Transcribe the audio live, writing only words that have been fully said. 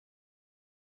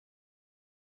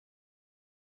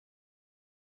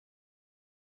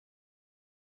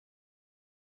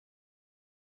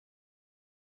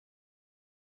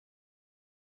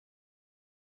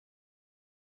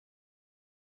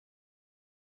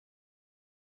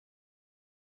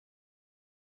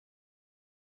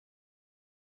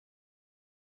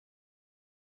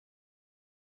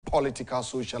political,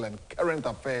 social, and current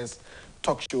affairs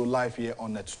talk show live here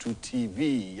on Net2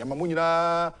 TV.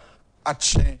 Yamamunina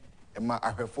Ache, Emma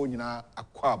Ahefonyina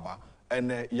Akwaba,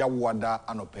 and Yawada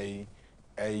Anopei,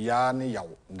 Yani Yaw,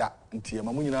 that Nti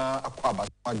Yamamunina Akwaba,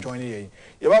 joining ye.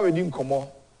 Yawa wedding komo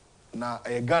na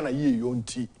Ghana ye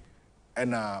yonti,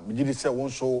 and Mijidi se one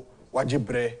so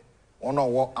wajibre, one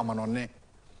or amanone,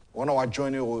 one of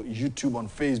joining YouTube on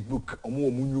Facebook, Omo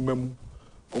Munyumemu.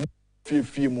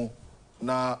 Fimo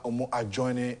na omo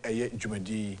adjoining eye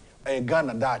dwumadi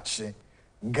Ghana dache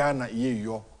Ghana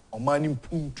yeyo omani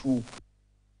mpuntu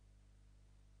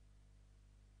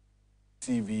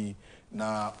TV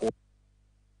na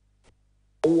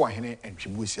o hene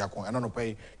entwibusi akon eno no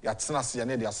pay yatena se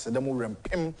ne de asedam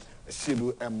rempem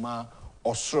sielu emma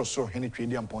osoro hene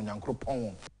twedi ampon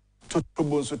nyankropon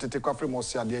totobo nso tete kwafre mo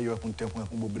se ade yo huntehu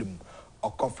bobrim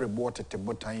okofre bo tete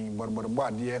botan borbo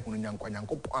ade hunu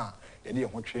nyankopon a yede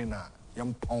ho twe na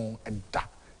yempon eda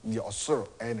de osoro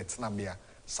ne tenabea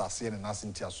sase ne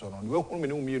nasinti aso no we hunu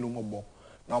mene umienu mobo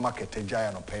na o makete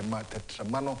jaya no pema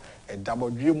tetrema no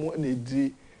edabodwe mu na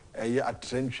edi eye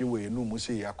atrentwe we enu mu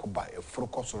se yakoba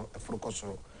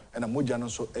efurokosoro na moja no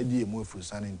so edi emu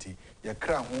efurusane nti ye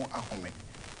kra ho ahome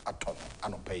aton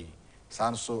anopai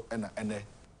sanso na ene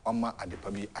oma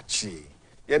adepa bi achi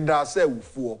yeda se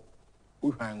awufuo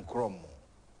uhwan krom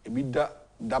ebi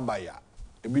dabaya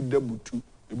ebi dabutu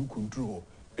ebi kunturu ho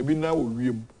ebi na wo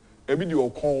wiem ebi di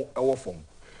okon ewo fom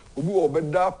obi wo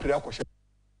beda pre akɔhye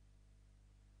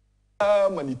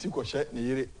maniti kɔhye ne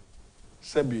yire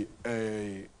sebi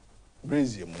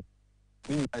brazil mu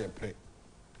ni aye pre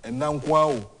enanko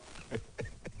awo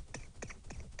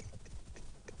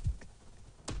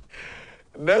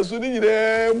na so ni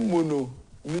nyire mu no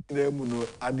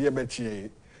ade bɛkye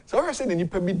sɛ wo hwɛ ne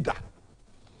nipa bi da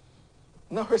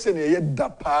na hwɛ ne ye da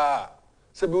pa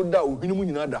sɛ bi wo da ohwini mu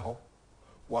nyina da hɔ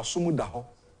wasom da hɔ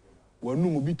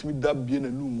wanum bi tumi da bie na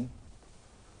num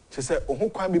sɛ oho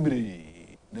kwan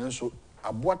bebre nanso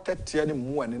aboa tete ne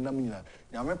mu ane nam nyina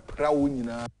nyame pra wo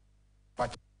nyina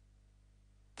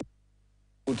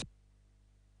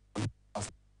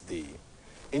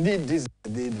indeed this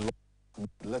day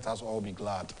let us all be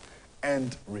glad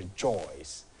and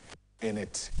rejoice in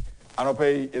it.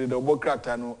 Anopai it the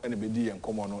bokrata no ene bedi en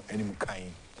komo no enim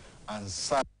kan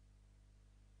ansa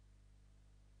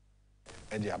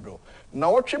edi abro na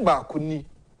wotwe ba ko ni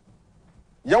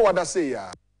ya wada say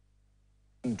ya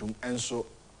ndum enso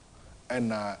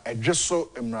ena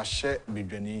edweso emrahye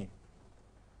bedwani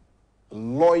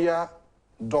lawyer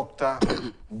Dr.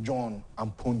 John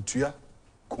Ampontua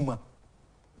Kuma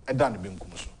edan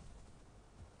benkum so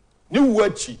ni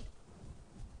wachi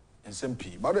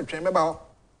ensempii ba do twen meba ho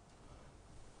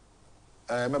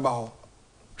meba ho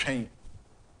twen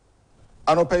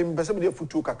anopai mpese me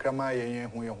futu kakrama ye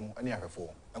ho ani ahwefo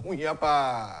eho hia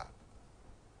pa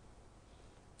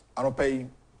anopai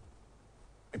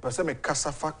mpese me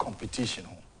kasafa competition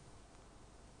ho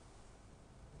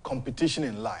competition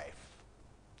in life.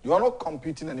 You are not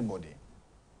competing anybody.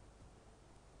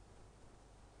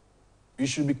 You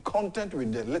should be content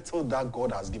with the little that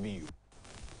God has given you.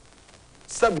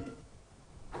 Sabi,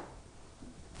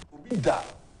 ubi da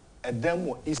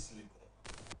edemo easily.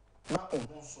 Na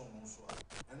onso.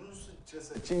 Enu so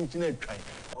chese chinchina etwan.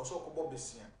 Oso kobo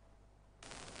besia.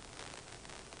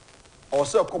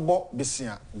 Oso kobo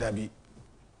besia dabi.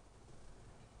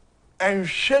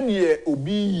 Enhwenie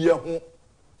obi ye ho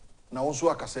na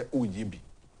onso akase oye bi.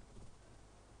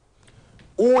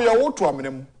 O ya woto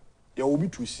amenem ya obi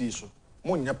tu sie so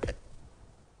mo nya pe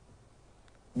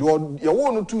do ya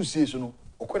wo no tu sie so no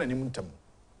okona nim ntam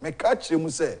me ka kire mu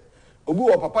se obi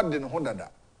wo papa de ne ho dada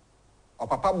o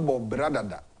papa bo bra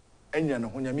dada enya ne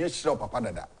ho nya me hire o papa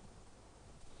dada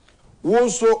wo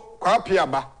so kwa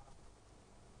piaba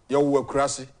ya wo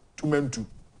akurase tumantu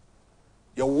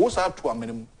ya wo sa to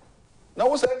amenem na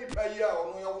wo sa ni pa yi a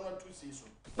ono ya wo no tu sie so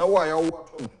na wo ya wo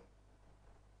ato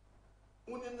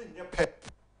uni ne pe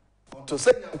to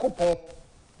say nyankopon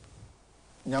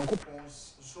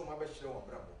so ma be hire wo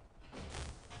brabo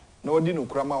na odi no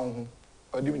krama wo ho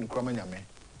odi no krama nyame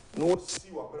na wo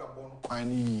si wo brabo no kwan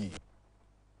ni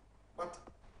but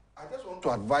I just want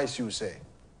to advise you say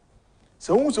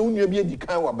so unya bi edi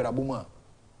kan wo brabo mu a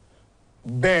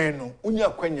ben no unya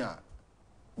kwanya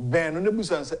ben no ne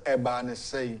busan se eba ne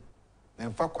sei na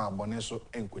mfa kwa abone so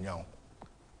enkonya ho.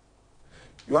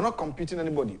 You are not competing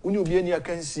anybody. Unya obi ani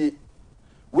akansie.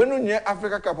 When you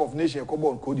Africa Cup of Nations ko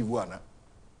bon Cote d'Ivoire na.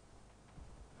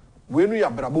 When you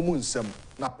brabo mu nsem.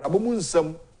 Na brabo mu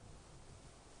nsem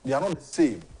they are not the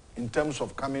same in terms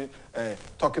of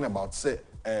talking about say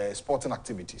sporting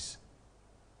activities.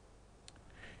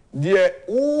 deɛ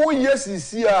wo yes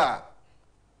isi a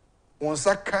on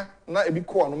saka na ebi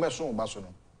ko anu meso ba so no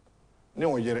ne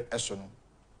on yere eso no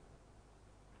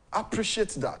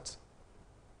appreciate that.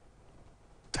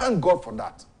 Thank God for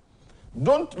that.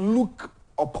 Don't look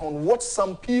upon what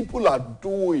some people are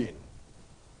doing.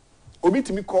 Obi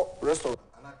timi ko restaurant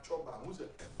ana choba mu se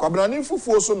kwabrani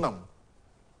fufuo so nam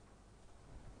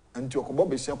anti okobo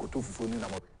besia koto fufuo ni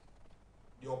nam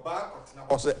the oba kotena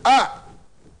o say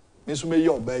me so me ye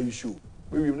oba yi show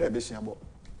we wi na besia bo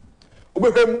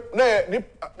obehwem na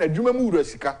adwuma mu wura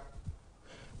sika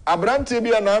abrante bi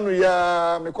na anu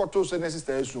ya me koto se ne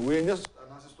sister so we nya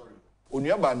story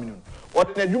onua ba minu o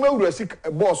de adwuma wura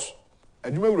sika boss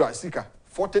adwuma wura sika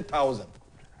 40,000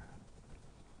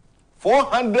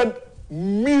 400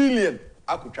 million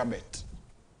akutwa bet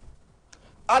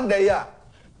adaya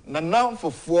na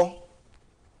namfofo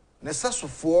ne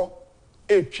sasofo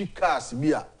etwi cars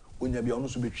bi a onya bia ono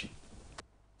so betwi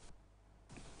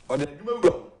o de adwuma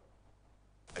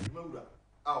wura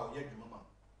a o ye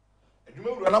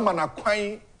adwuma wura na mana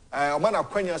kwan o mana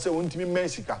kwanya se wontimi men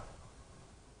sika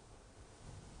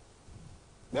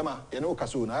bema ye no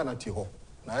kaso na na ti ho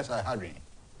na esa hadwe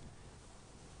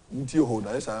nti ho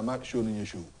na esa ma show no nye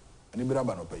show ani bira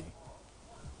ba no payi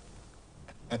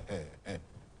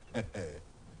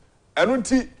anu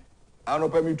nti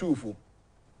anopa mi tufu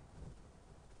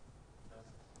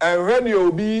enwe ni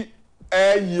obi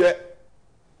eye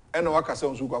ena wakase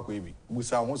onsu kwakọ ebi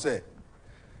busa ho se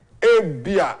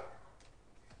ebia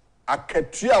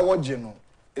akatua woje no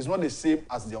is not the same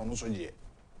as the ono so je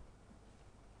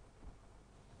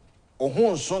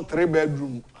ohun so 3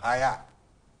 bedroom haya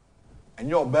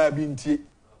enye oba bi nti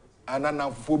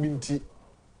anana fofo bi nti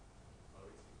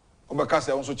obeka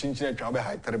se onso chinchin atwa oba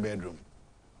high 3 bedroom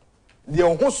de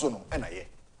ohun so no ena ye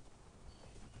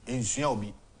ensua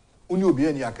obi oni obi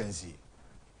ani akansi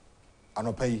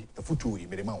anopai efutu yi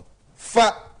merema wo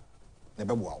fa ne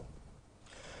beboa wo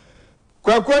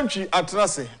kwakwantwi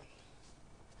atrase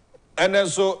enen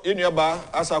so enua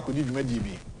ba asa akodi dwuma di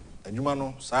bi adwuma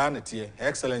no saa ne te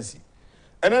excellency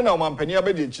enen na omampani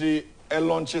abedi akiri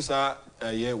launch sa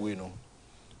ye we no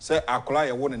se akola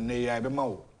ye wo ne ne ya ebema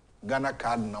wo Ghana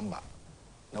card number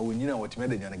na wonyina wotime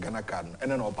de nyane Ghana card no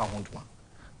enen na opa hontuma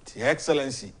te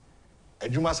excellency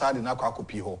adwuma saa de na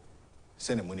akwakopi ho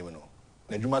se ne monim no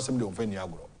na adwuma sem de omfani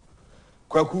agro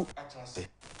kwaku atrase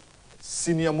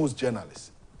senior most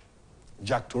journalist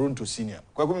Jack Toronto senior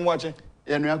kwaku mi mwache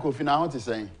enua kofi na ho te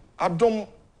sen adom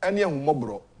ene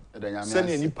ehumobro se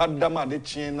ne nipa dama de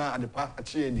chien na ade pa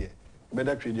achie de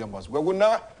beda twedi ambas kwaku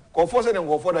na kofo se ne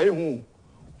kofo da ehu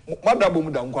madabo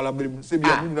mu da nkwala berem se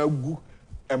bia mu na gu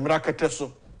emra kete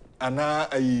so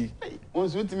ana ayi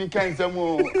onso utimi kan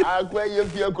samu akwa ye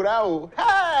fie kura o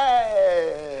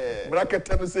hey emra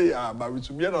kete no se ya ba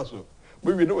wisumie na so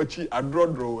we no wachi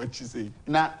adrodro wachi sei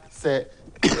na se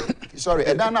sorry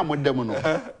eda na modem no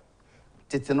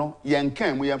tete no ye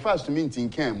nkan mu ye fast to mint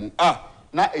nkan mu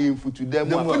na eyimfutu dem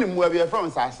mu afuni mu abi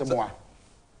from sa asemo a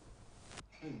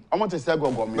omo te se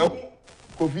gogom me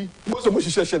kofi mo so mo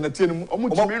hihye na tie mu omo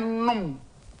timi nom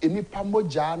enipa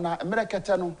moja na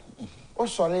emerekete no o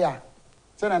sore ya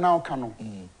se na oka no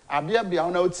abia bia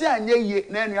na oti anye ye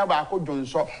na enua ba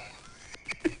akodwonso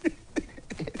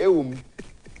ewum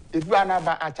efi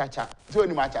anaba achacha se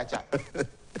oni ma achacha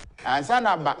ansa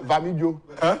na vamidio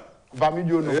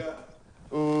vamidio no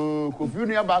kofi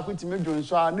nua ba ko timi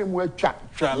dwonso a na mu atwa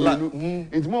twala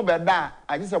entimo be da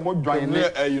agi se mo dwan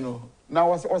ne you know na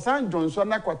wasan dwonso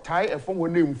na kotai efom wo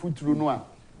na mfuturu no a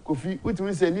kofi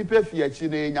utimi se nipa fi achi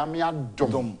na nyame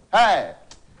adom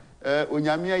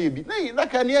onyame aye bi na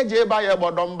ka ne aje ba ye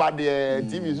bodom ba de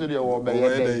tv so de wo be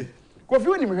ye kofi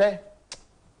woni mhwe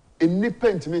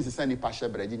enipa ntimi sesa nipa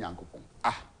hyebre gi nyankopon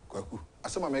kwaku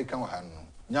asema American wa han no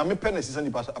nyame pe na sesa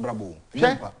nipa abrabo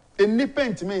nipa enipa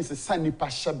ntimi sesa nipa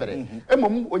hyebre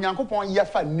emom onyankopon ye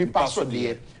fa nipa so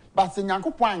de but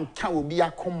nyankopon anka obi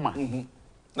akoma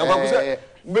na kwaku se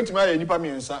betimi aye nipa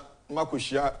miensa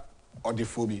makohia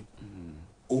odefo bi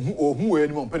ohu we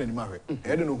ni mo pe na ni mahwe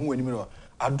e de no ohu we ni no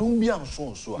adom bi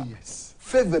anso so a yes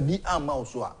favor bi ama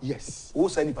so a yes wo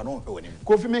sa nipa no pe wani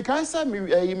kofi me kan sa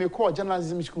me call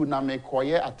journalism school na me call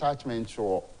ye attachment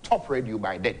to top radio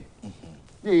by then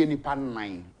ye nipa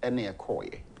 9 ene ye call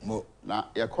ye mo na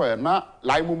ye call ye na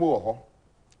lai mumu wo ho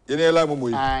ye ne lai mumu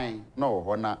yi ai no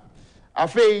ho na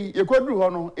afei ye koduru ho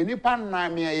no enipa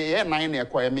 9 me ye 9 na ye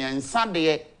call ye me nsa de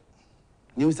ye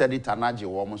news editor na je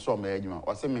wo mo so ma adwuma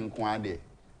o se me nko ade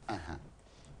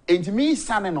entimi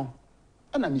sane no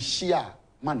ana me hia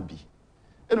man bi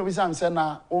eno bi sam se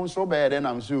na on so be de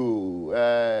na so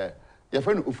ye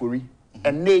fa no ofori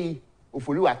enei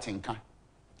ofori wa tenka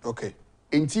okay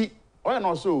enti oya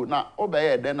no so na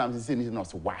obeye den na mse ni no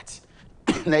so what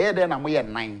na ye den na mo ye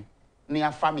 9 na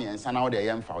ya family ensa na wo de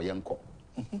ye mfa wo ye nko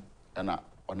na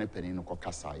one panin no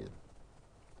kasa ye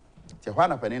te hwa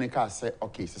na panin ka say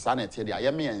okay sisa na tie de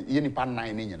ye me ye nipa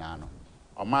 9 ni nyina no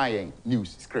o ma ye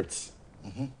news scripts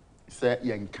say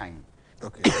ye nkan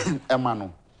okay ema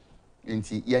no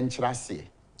enti ye nkyira se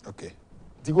okay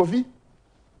Digovi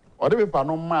ode pepa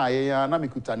no ma ye ya na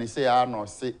mekuta ne se ya no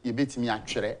se ye betimi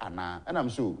atwere ana na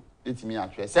so betimi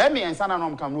atwere se me ensa na no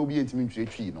mkam no obi entimi ntwere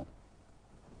twi no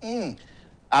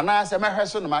ana se mehwe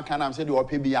so no maka na se de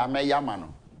ope bi ya me ya ma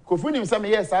no kofu nim se me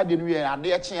yes ade no wie ade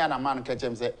eche ya na ma no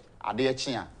kechem se ade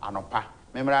eche ya anopa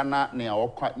memra na ne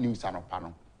okwa news anopa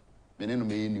no me ne no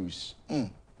me news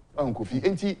kofi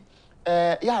enti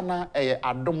ya na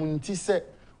adom nti se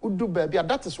udu baby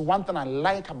that is one thing I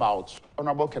like about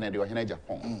Honorable Kennedy Ohene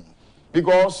Japan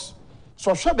because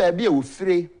so sure baby we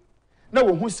free na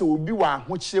wo hu se obi wa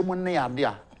ahokyere mu ne ade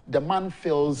a the man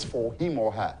feels for him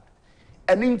or her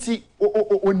eninti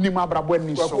onim abrabo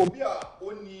ani so obi a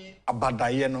oni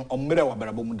abadaye no omre wa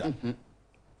abrabo mu da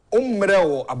omre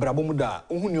wo abrabo mu da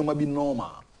ohu nioma bi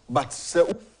normal but se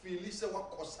o feel se wa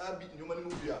kosa bi nioma ni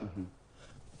mu bia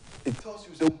it tells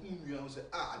you say hu nua say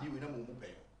ade we na mo mu pen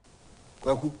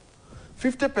kwaku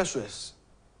 50 pesos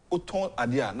oton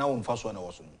ade a na won fa so na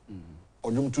wo so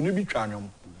odwum tunu bi twa nwom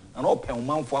na open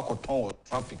manfo akoton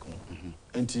traffic ho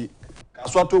enti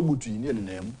kaso atobutu ni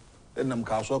elinam enam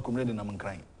kaso akomre de nam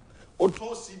nkran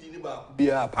oton cd ni ba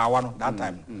bia power no that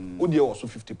time odie was so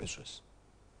 50 pesos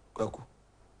kwaku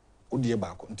odie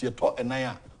ba ko enti to enan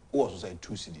a wo so say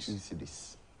 2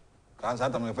 cds kan sa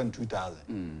tam fa 2000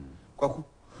 kwaku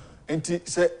enti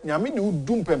se nyame ni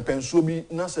udum pempenso bi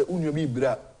na se unua bi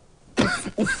bra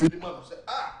ufiri ma no se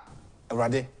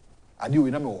awrade ade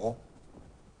we na me wo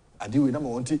ade we na me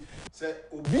wo nti se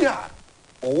obi a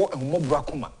owo ehomobra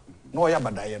koma na oya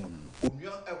badaye no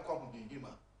onua ekwa ho gengima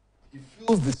he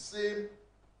feels the same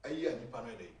ayi anipa no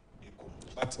dey ekom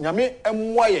but nyame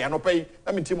emwa ye anopai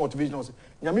na me team motivation no se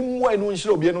nyame mwa no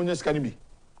nhire obi no nya sika ni bi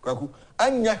kwaku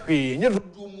anya hwe nye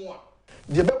dodo mu a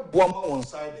de beboa ma won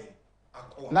side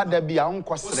na da bia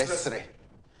onko sresre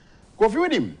kofi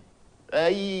widim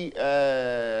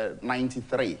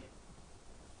 93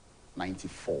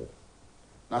 94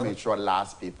 na me sure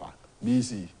last paper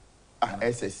BC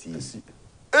SSC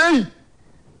hey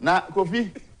na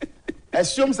kofi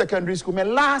assume secondary school my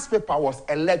last paper was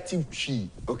elective tree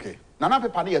okay na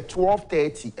paper na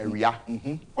 12:30 area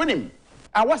widim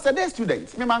I was a day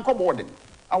student me man ko boarding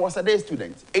I was a day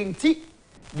student enti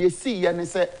they see and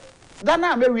say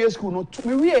Dana Mary School no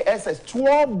me SS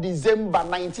 12 December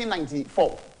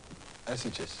 1994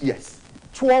 SHS yes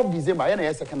 12 December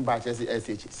yeah second batch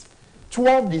SHS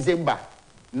 12 December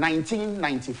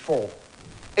 1994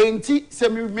 enti se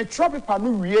me tropical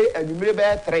no wie anumere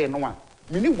be 3 no a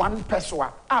me ni one person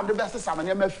a the best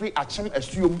samane ma free achem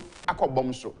asuom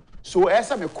akobom so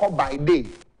ese me call by day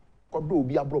ko do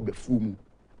obi abro be fumu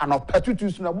and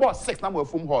opportunity na boss 6 na mo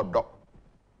fum hodo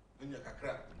nya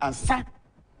kakra and sa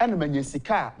and many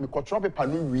sika me control paper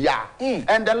no ria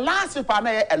and the last paper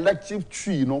na elective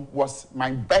tree no was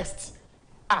my best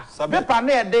paper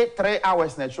na dey 3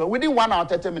 hours na sure within 1 hour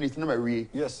 30 minutes na we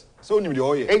yes so nim de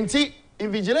oye enti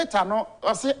invigilator no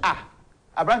o say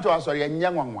abranch was sorry anya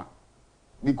nwanwa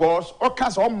because o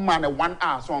can so man 1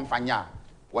 hour so mfanya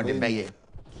what the beye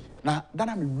na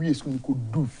dana me we school ko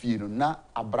do fie no na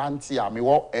abranch a me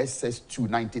wo SS2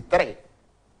 93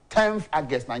 10th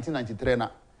August 1993 na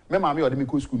me mama ode me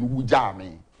ko school no wuja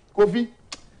me kofi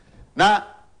na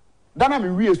dana me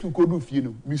wie school ko do fie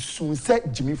no me sun se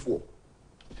jimifo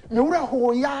me wura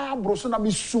ho ya broso na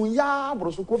me sun ya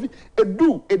broso kofi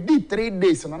edi 3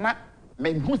 days na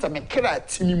me hu se me kra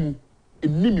timi mu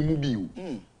enimi mu bi o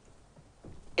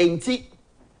enti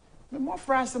me mo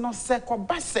France no se ko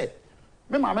base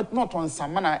me mama not on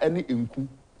samana ene enku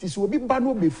ti so obi ba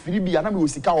no be firi bia na me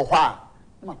osika ho a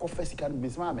na ko fa sika no be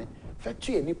sama me fa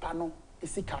tue nipa no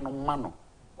esika no ma no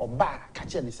oba ka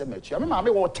che ni se ma tue me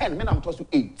mama wo 10 me na mto so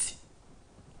 8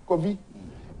 kovi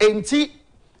enti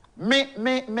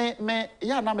me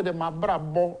ya na me de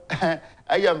mabrabo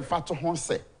aye mfa to ho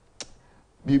se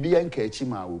bibi enka echi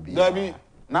ma obi dabi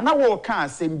na wo ka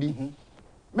asem bi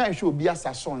me hwe obi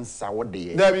asaso nsa wo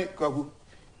de dabi kwaku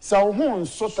so ho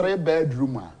nso 3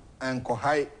 bedroom a enko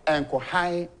high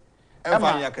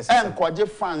enkoje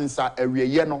fansa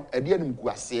awieye no ede anim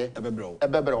kuase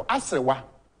ebebrɛ asrewa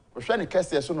hwɛ ne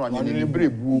kɛse so no anyi ne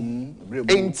brebuo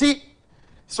enti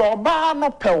so oba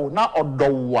no pew na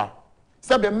odowa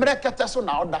se be mrekete so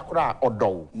na odakora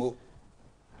odow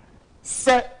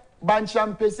se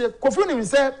banchampese kofi nim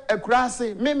say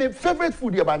ekurase me favorite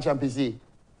food ya banchampese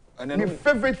my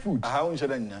favorite food aha unche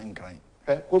da nyan kran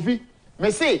kofi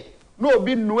me say no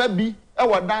obi nua bi e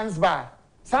wo dance bar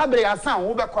sabre asan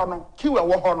wo be kɔ no kiwe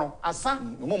wo hɔ no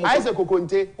asan aise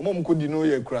kokonte omom ko di no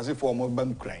ye ekurase for mo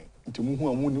ban kran nti mu hu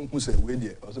amu hu se we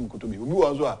de o se mkoto bi obi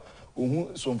wo so a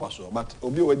ohu so mfa so but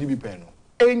obi wadi bi pen no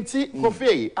enti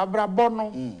kofi abrabɔ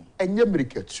no enye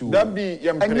mirikatu that be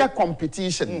enye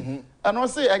competition and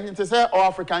also enye te say all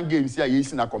African games here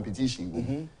yesi na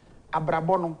competition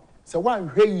abrabɔ no se wan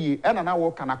hweye ena na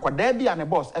wo kana kwada bia ne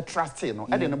boss e trust no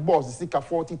e de ne boss sika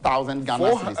 40,000 Ghana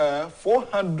cedis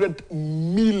 400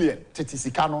 million tete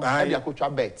sika no e de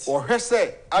akotwa bet o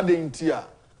hwese adenti a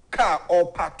car all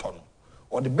pattern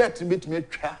or the bet betimi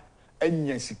atwa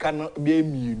anya sika no bia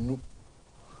mienu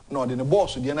no de ne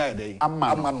boss de na yede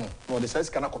ama no no de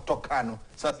sika na koto car no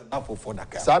sa na for da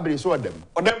car sabre so odem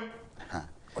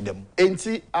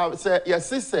enti say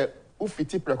yesese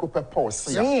ufiti preko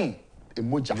pepose ya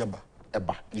emoja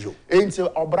eba enti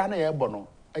obra na ye bo no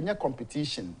enye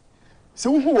competition se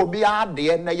hu obi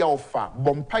ade na ye ofa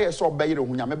bompa ye so obeyire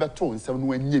hu nya mebeto nsem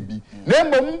no anye bi na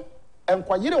emom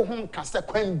enkwayire hu nkase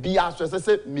kwan bia so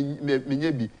se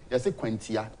menye bi ye se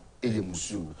kwantia eye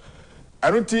musu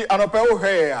anuti anopa wo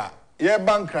hwe a ye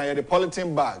bankran ye the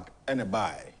polythene bag and a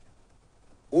buy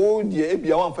o die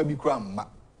ebia wanfa bi kura mma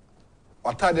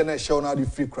watade na show na the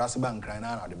free cross bankran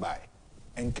na the buy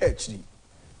and catch the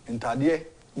entade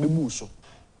bebu so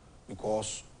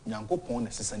because nyankopon na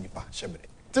sesa nipa hyebere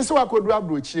tese wakodu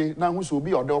abrochire na hu so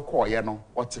obi ode okoye no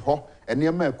ote ho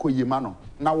enema ekoyema no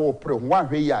na wo pre ho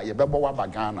wahwe yi a ye bebo wa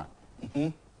bagana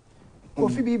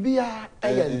kofi bibia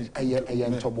eye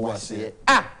ntobo ase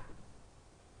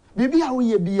bibia wo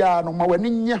ye bia no ma wani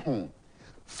nye ho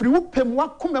firi wo pem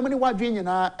wakomam ne wadwe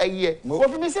nyina eye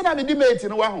kofi mi se na me di mate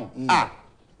no wa ho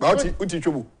ba uti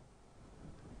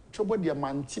chobo dia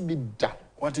manti bi da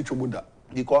wanti chobo da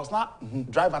because na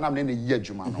driver na me na yi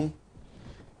adwuma no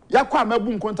yakwa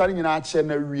mabu nkontare nyina a che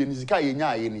na wie ni sika ye nya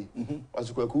aye ni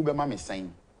wasukwaku be ma me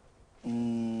sen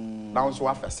na won so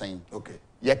wa fesen okay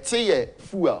yete ye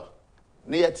fuel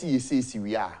na yete ye sesi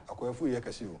wi a akwafu ye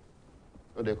kase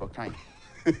o de ko kan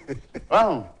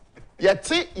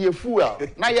yete ye fuel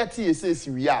na yete ye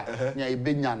sesi wi a nya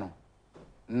ebenya no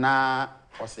na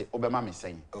ose obema me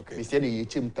sen me se na ye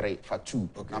chem 3 fa 2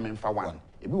 na me fa 1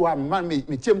 ebi wa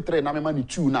me chem 3 na me ma ni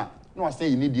 2 na say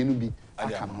you need no bi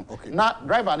na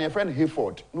driver na friend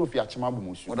Hayford no fi achema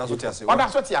bomusu oda so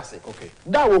tiase okay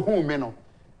that wo hu me no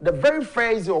the very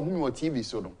phrase of hu me on TV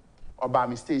so no oba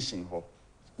me station ho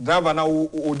driver na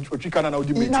otwika na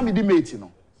odi mate na me di mate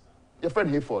no your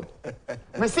friend Hayford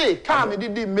me say car me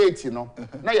di mate no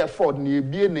na your Ford na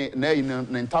ebie ne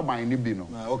ntaban ni bi no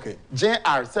okay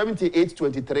JR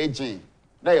 7823 J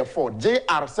na your Ford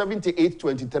JR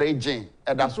 7823 J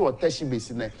that's what tashi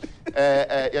base na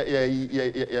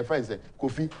your friend say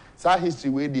Kofi sa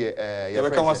history we dey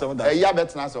your friend ya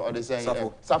betna so or dey say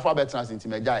Safo betna so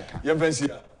intima jai ka your friend see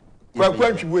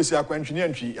kwantwi buesi akwantwi ne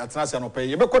antwi atena se anopa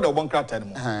ye bekọ da obonkrata ne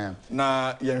mo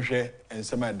na yenhwe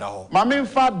ensema eda ho ma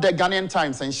memfa the Ghanaian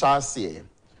Times and share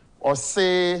or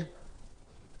say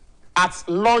at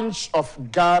launch of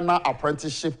Ghana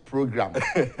apprenticeship program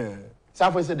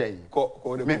Safo say dey me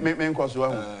nko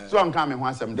so am kan me ho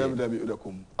asem dey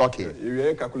okay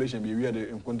you calculation be we dey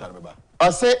nkunta beba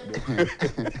or say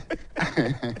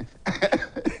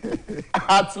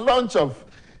at launch of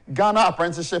Ghana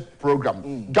apprenticeship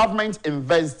program, government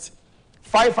invests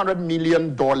 $500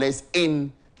 million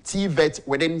in TVET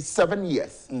within 7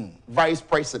 years. Vice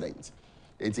President.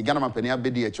 It's Ghana Mampeni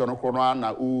Abedi Echono Korona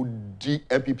na Udi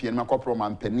MPP and Makopro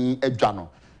Mampeni Ejano.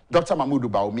 Dr.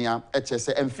 Mahmoud Baumia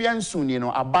HSE Enfian Suni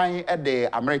no aban de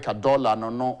America dollar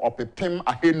no opepem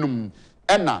ahenum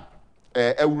ena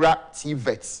ewura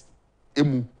TVET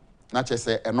emu na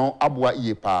chese eno aboa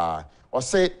iye or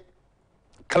say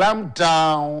clamp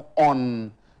down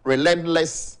on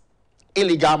relentless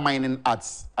illegal mining at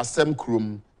Asem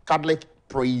Krum. Catholic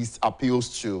priest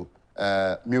appeals to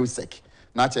music.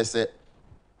 Not just say,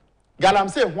 Galam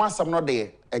say once I'm not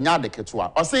there, and yard the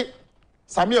ketua. Or say,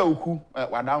 Samia Uku,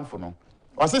 wadam for no.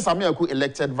 Or say Samia Uku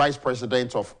elected vice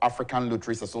president of African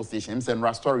Lotteries Association. And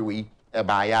Rastori we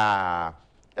baya.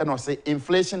 And or say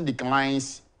inflation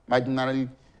declines marginally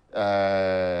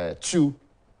to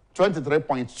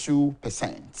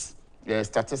 23.2%. The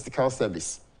statistical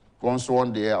service. Once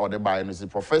one day or the by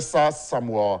Professor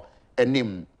Samuel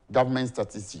Enim, government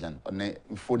statistician, on the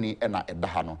phony and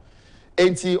edahano.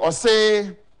 Enti or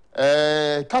say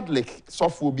Catholic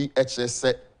software be HS.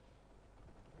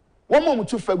 One moment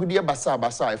to Fagudia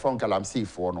Basa if on Calamsi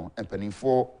for no and penny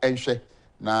for Enshe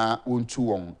na wontu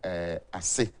won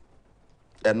ase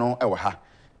eno ewo ha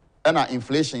ena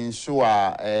inflation so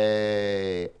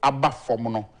a aba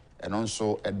fom no eno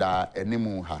nso eda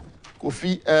enimu ha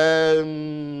Kofi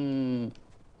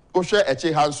ohwe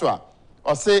eche ha nso a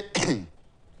o say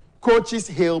coaches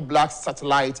hail black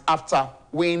satellite after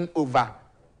win over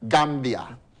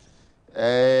Gambia.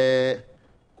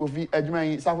 Kofi adwuma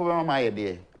yi safo be mama ye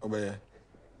de obeye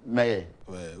me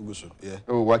uguso yeah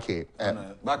oh okay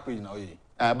back page now ye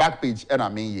back page and I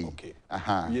mean ye okay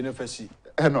you never see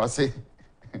and I say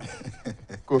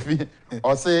Kofi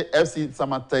or say FC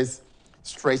Samate's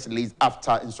stretch leads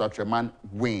after Instructorman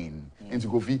win into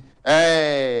Kofi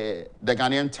the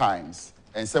Ghanaian Times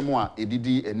and someone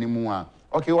edidi enimua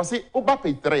okay was say oba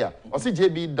page 3 or say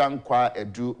JB Dankwa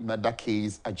edu murder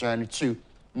case adjourned to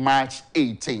March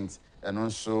 18th and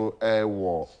also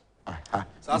war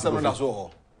so that's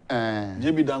all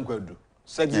JB Dankwa edu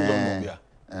sexy London bia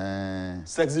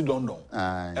sexy London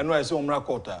and why say omra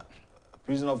court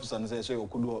prison officer and say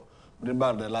okudu the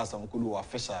bar the last time okudu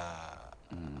officer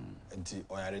enti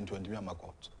oyare 20 mi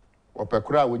court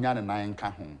opekura wonya ne nan ka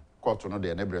ho court no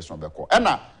de na breso beko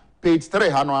na page 3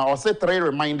 ha no I say 3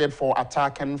 reminded for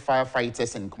attacking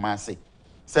firefighters in Kumasi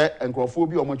say enkrofo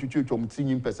bi omo twetwetwom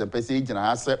tinyim pese igina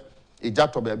ha say eja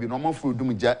to ba bi no omo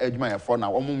furudum ja adwuma yefo na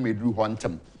omo medru ho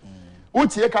ntem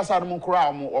utie kasa no kura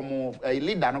omo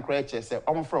leader no kura che say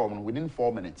omo fra omo within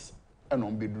 4 minutes and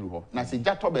on bedru ho na se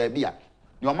ja to ba bi a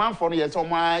ni Omanfm no yes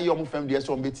omo ayi omo fam de yes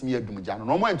omo betimi adum ja no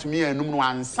omo antumi anum no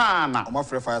ansa na omo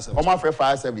free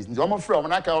fire service nti omo free omo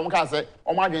na ka omo ka say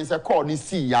omo adwen say call ni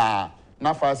si ya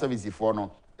na fire service for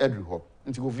no edru ho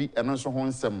nti Kofi eno so ho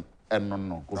nsem eno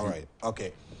no Kofi all right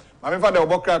okay my father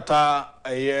obokrata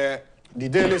the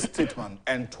daily statement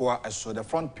and tour so the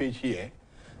front page here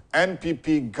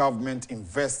NPP government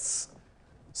invests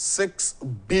 6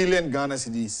 billion Ghana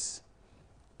cedis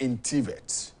in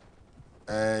TVET.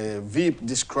 VIP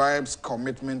describes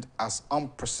commitment as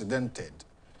unprecedented.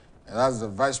 And that's the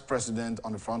vice president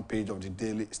on the front page of the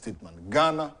daily statement.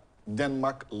 Ghana,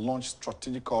 Denmark launched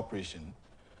strategic cooperation.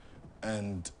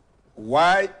 And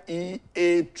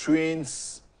YEA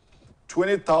trains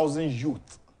 20,000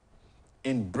 youth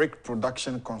in brick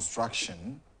production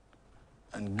construction.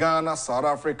 And Ghana, South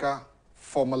Africa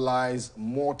formalize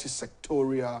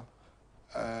multi-sectorial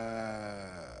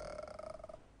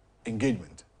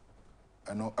engagement.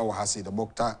 I know I will say the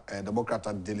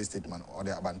Bokrata daily statement or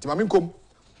the Aban. Timaminkum,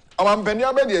 Amampeni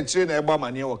abedi eche na eba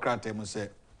mani wa krate mu se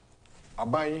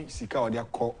aban sika odi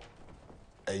akọ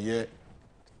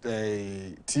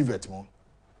TVET mo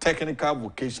technical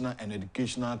vocational and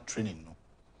educational training no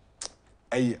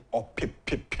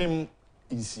opepem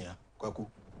insia kwaku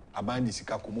aban di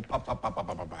sika ko mu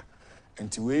papa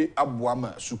enti we aboa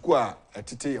ma suku a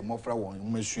etete ye mofra won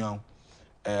masua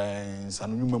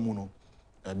nsanu nyuma mu no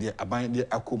de aban de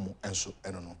akomu enso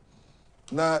eno no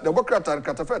na the Bokrata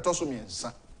katafa etoso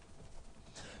miensa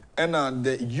and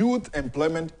the Youth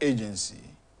Employment Agency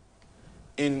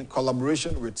in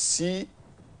collaboration with CSIR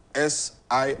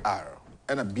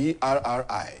and a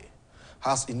BRRI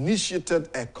has initiated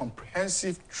a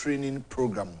comprehensive training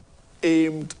program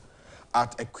aimed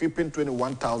at equipping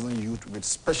 21,000 youth with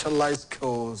specialized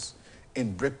skills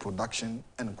in brick production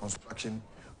and construction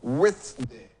with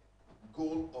the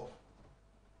goal of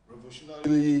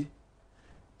revolutionary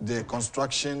the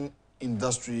construction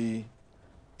industry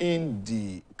in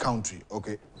the country.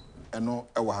 Okay. Eno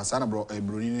ewa hasana bro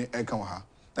broni eka wa ha.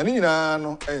 Na ni nyina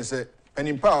no say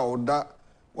penimpa oda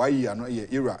wayi ano ye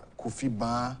era Kofi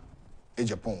Ba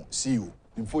Japan CEO.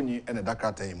 Mfoni ene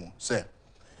dakrata yimu say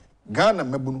Ghana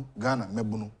mebunu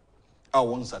a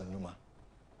wonsa nyuma.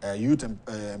 Youth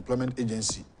Employment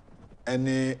Agency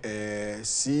ene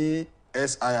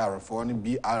CSIR for ni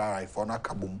BRRI for na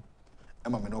kabum.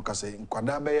 Ema me no ka say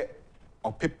nkwada be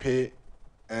opepe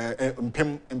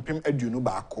mpem aduonu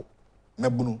baako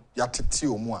mebunu yatete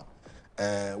omu a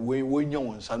we nya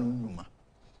wonsa no nnuma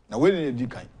na we ne di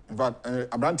kan in fact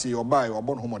abranti obai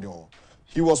obon homode o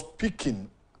he was speaking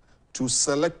to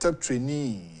selected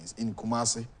trainees in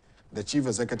Kumasi. The chief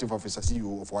executive officer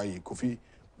CEO of YE Kofi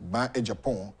Ba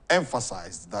Japan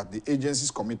emphasized that the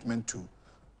agency's commitment to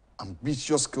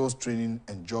ambitious skills training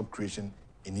and job creation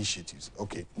initiatives.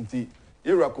 Okay, nti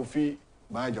Era Kofi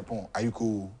Ba Japan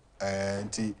ayuko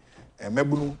nti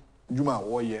mebunu juma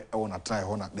woye e wona try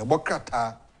ho na the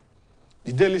Bokrata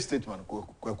the daily statement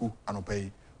kwaku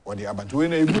anopai or the abantu we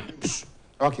na egu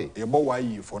okay e bo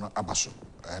why for na abaso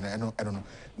I don't know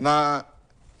na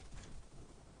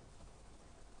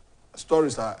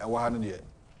stories are e wa ha ne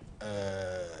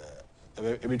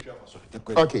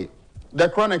okay the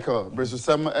Chronicle versus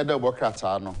some other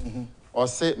Bokrata no or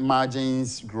say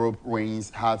margins group wins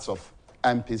hearts of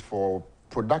MPs for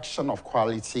production of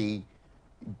quality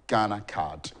Ghana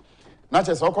card. Not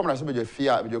just all commoners with your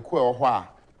fear, with your queer wha,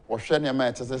 or Shania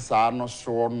Matters, no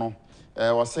sure no,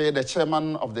 or say the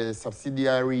chairman of the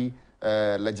subsidiary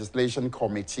legislation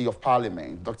committee of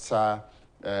parliament, Dr.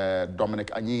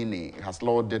 Dominic Anyini, has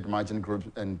lauded margin group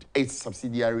and 8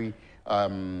 subsidiary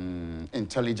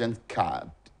intelligent card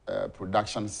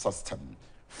production system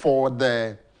for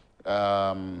the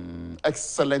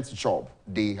excellent job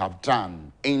they have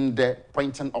done in the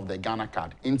printing of the Ghana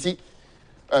card. Inti,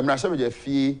 Mrasha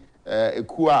fee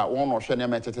ekua one or shene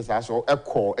metete so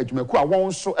ekọ adwumaku a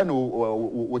won so ena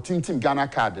wo tintim Ghana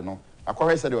card no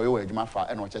akwa said oyo adwuma fa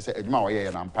ena o chese adwuma oye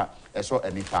na mpa eso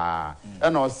enipa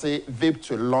ena o say vape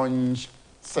to launch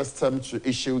system to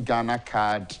issue Ghana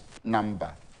card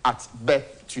number at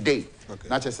birth today. Okay.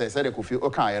 Na chese said e kofi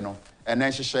okan no ena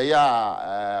hyehyɛ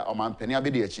ya Omanfm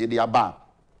abi de achi de aba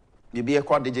bibi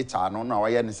ekɔ digital no na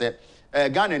waye ne se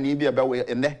Ghana ni bi ebe we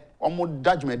ene omo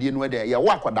dajumadi no de ye wo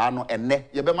akoda no ene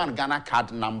ye be man Ghana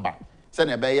card number se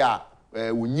na be ya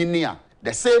wonyini a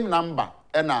the same number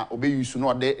na obe use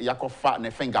no de yakofa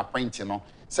ne fingerprint no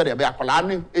se de be akola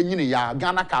no enyini ya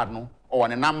Ghana card no o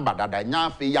ne number dada nya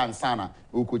fe ya nsana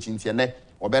okochi ntie ne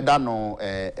obeda no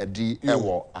edi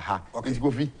ewo aha nti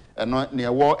kofi eno ne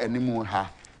ewo animu ha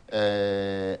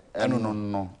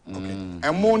no okay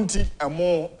emonti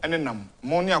emo enenam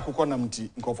mo ne akokɔ nam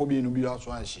ti nkofo bi no bi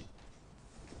aso ahye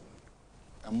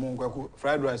emo nkoko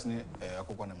fried rice ne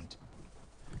akokɔ nam ti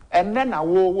enne na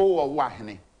wo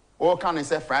ahene o kan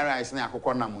say fried rice ne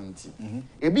akokɔ nam nti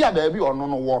ebi a ba bi ono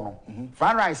no wo no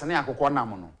fried rice ne akokɔ nam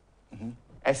no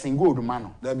esen gold ma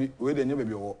no da bi we de nye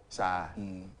baby wo sa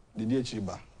de di achi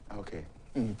ba okay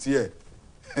tie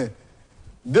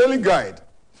daily guide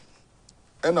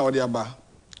and now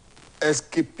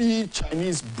escapee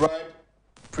Chinese bribe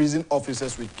prison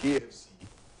officers with KFC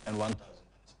and 1,000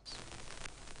 pesos.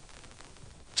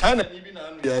 China even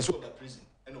I saw that prison.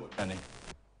 Anyway,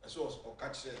 I saw or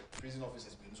catch prison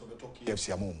officers being so better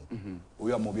KFC among.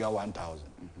 We are mobile 1,000.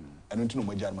 I don't know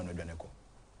my German or Janeko.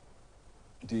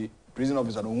 The prison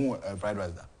officer don't fried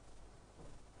rice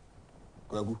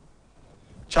that.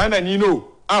 China, you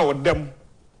know, our them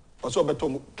also better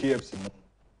KFC.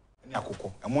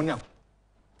 Akoko amonia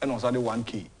and also the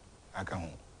 1K aka ho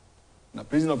na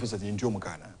prison officers in Jomo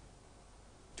Kana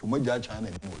to major China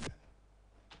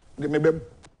the maybe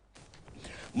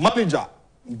manager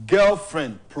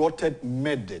girlfriend plotted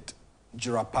murdered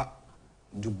Jirapa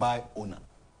Dubai owner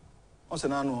also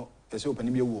now say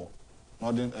open bi wo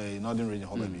northern region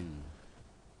ho baby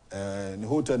the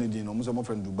hotel ni din no mo so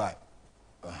friend Dubai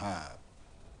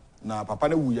na papa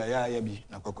na wuya ya bi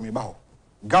na kwakomi ba ho.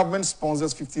 Government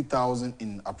sponsors 50,000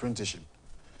 in apprenticeship.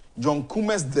 John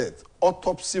Kume's death,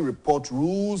 autopsy report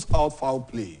rules out foul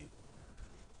play.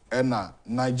 And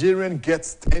Nigerian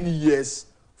gets 10 years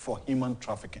for human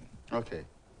trafficking. Okay.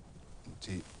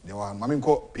 There were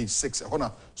Maminko page 6.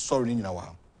 Sorry,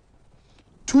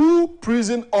 2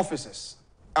 prison officers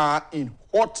are in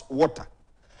hot water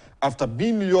after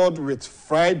being lured with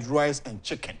fried rice and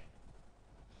chicken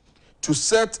to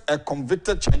set a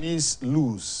convicted Chinese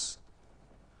loose,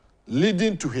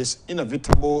 leading to his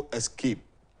inevitable escape.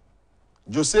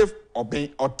 Joseph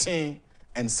Otin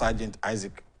and Sergeant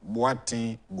Isaac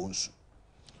Boateng Bonsu,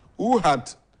 who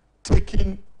had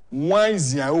taken Wine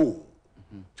Ziao,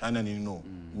 China didn't know,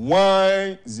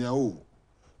 Wine Ziao,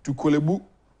 to Kolebu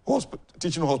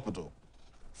Teaching Hospital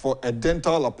for a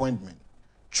dental appointment,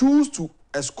 choose to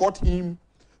escort him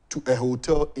to a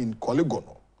hotel in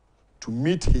Kolegono to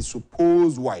meet his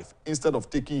supposed wife instead of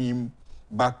taking him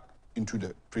back into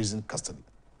the prison custody.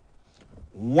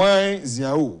 Wine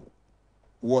Ziao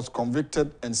was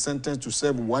convicted and sentenced to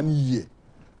serve 1 year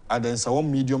at the Nsawam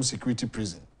medium security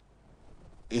prison.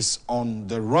 Is on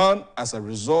the run as a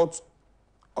result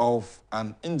of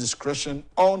an indiscretion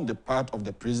on the part of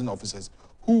the prison officers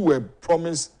who were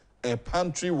promised a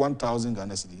pantry 1,000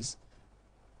 Ghana cedis,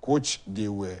 which they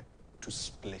were to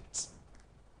split.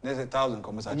 There's 1,000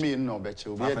 conversation. I mean, no, bet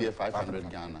you will be 500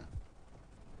 Ghana.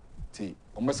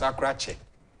 Almost a crache,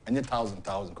 and 1,000.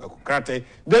 Krate,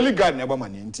 daily guard never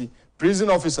money. Prison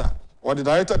officer or the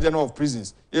Director General of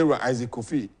Prisons, Era Isaac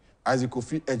Kofi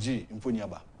Eji in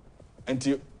Puniaba.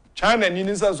 And China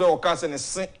needs us all cast and a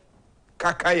sink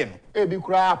Kakayan. Ebi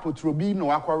kura apotrobi no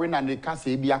akware na ne kasa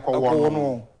ebi akọwọ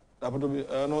no. Apotrobi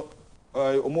no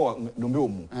omo dombe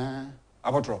omu.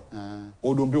 Apotro.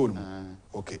 O dombe omu.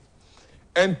 Okay.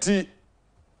 Enti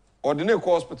ordinary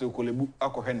hospital Kolebu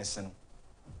akọhwe ne se no.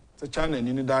 So China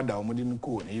ni dada omodi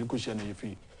nko na yiko hia na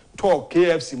yefi. Talk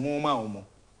KFC mo ma omo.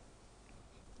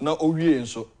 Na owie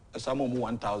nso some of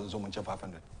 1,000, so much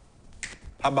 500.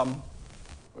 Habam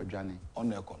or Johnny on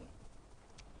the con.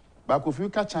 But if you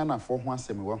catch China for one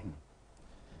semi,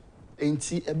 ain't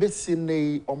he a bit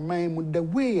sinne or maim the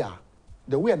way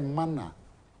and manner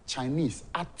Chinese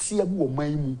at Tiabu or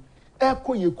maimu.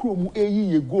 Eko ye krom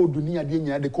ye go dunia de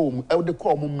nya de kom e de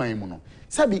kom man no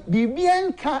sabi bibia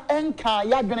enka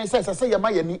ya dwene say ya ma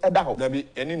yani eda ho There be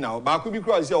any now ba could be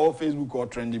cross say on Facebook or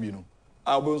trendy bi no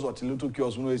albums or little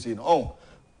kiosk no say no oh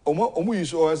omo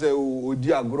use o say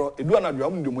odi agro edu anadua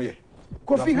am ndemo ye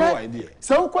kofi he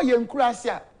say ukọ ye nkurase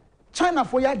a China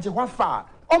for ya je hwa fa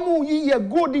omo yi ye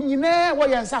gold nyina wo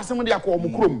ye nsasem de akọ omo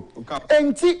krom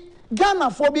enti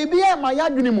Ghana for bibia ma ya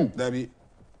dwene mu there be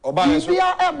Oba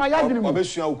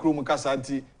Obesua ukrom kasa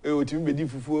anti otimi bedi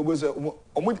fufu obese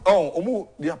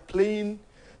they are playing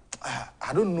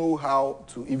I don't know how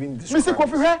to even describe. Mr.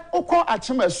 Kofi he ukọ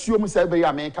achim asuom say be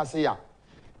ya me kase ya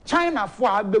China for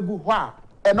abegu ho a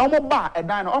enomo ba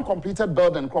edan no uncompleted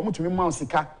building kro mo tumi ma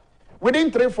sika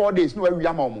within 3-4 days no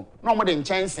awia ma omo no mo de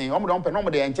nchensen omo de ompe no mo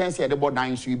de nchensen de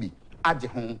bodan so bi age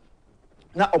ho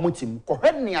na omo tim ko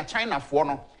hwe ne China for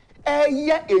no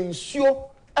eye ensuo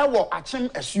ewo achim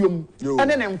asuom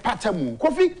ene ne mpata mu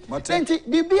Kofi enti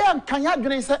bibia nkanya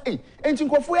dwene se enti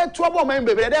nkofo etu obo man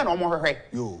bebere de na omo hwehwe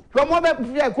yo mo be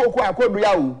fia kokoko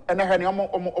akodua o ene hwe ne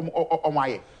omo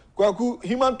aye Kwaku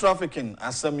human trafficking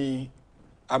asami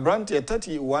Abrante a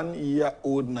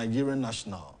 31-year-old Nigerian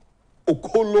national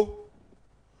Okolo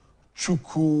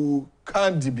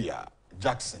Chukwu-Kandibia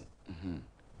Jackson.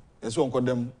 That's why uncle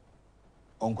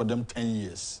them 10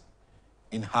 years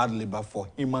in hard labor for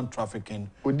human trafficking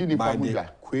by the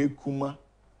Kwekuma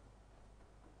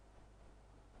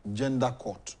Gender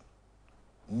Court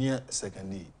near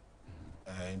Second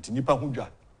Inti nipa hudwa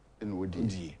in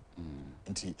Wodi.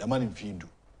 Inti yaman infidu.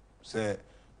 Say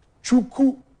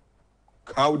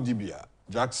Chukwu-Kandibia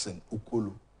Jackson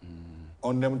Okolo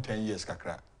on them 10 years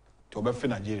kakra. To be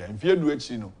Nigeria. If you do it,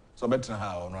 you know, so better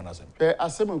how on as a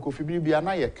Kofi Bibia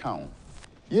na ye count.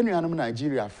 You know,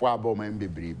 Nigeria for about my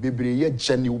bebre ye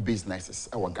genuine businesses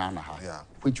our Ghana ha,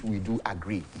 which we do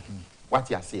agree. What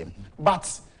you are saying.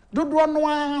 But do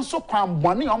no so kwam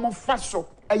boni omo faso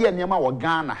eye niam our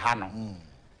Ghana ha no.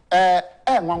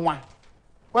 Nwanwa.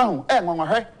 Well, nwanwa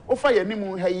he, o fa ye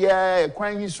nimu he ye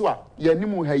kwan yi so a, ye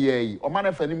nimu he ye, o ma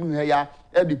na fa nimu he ya,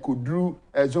 e di kodru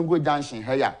Zongo Junction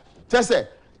he ya. Say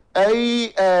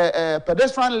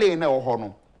pedestrian lane na ho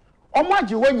no omo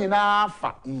age ho nyina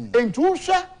fa entu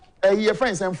hwe ye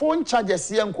friends and phone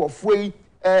charges ye nkofo yi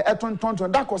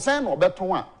etontonton da kosen na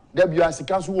obeton a da bia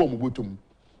sika so wo mubotum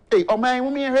oman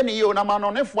mu mi hwe ne ye o na ma no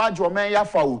ne fo age oman ya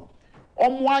fa o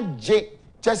omo age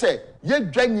chese ye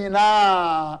dwa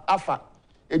nyina afa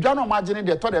edwa no omo age ne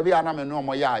de to da bia na me no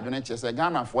omo ya adwene chese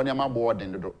Ghana fo ne ma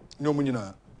boarding dodo nyomu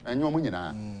nyina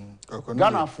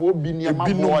Ghana for bi niema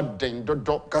boarding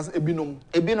dodo kas ebinom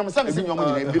sam se nyom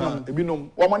nyina ebinom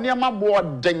wo mo niema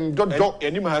boarding dodo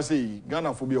enim ha sei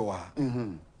Ghana for bi o ha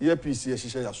ye PC ye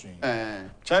hihye ya soin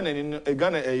China ni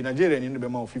Ghana Nigeria ni be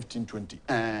ma 15-20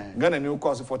 Ghana ni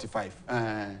cost 45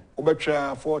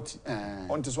 obetwa 40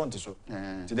 on so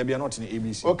ti da bia not ni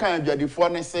ABC o kan adwadifo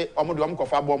ne se omo de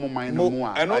omkofa bo mo man no mu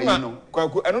a eno na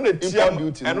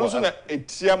eno so na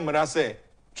etia mra se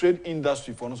trade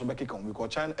industry for no so be kekon because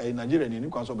China Nigeria ni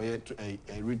kwan so be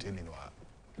retailing no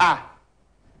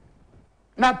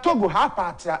na Togo ha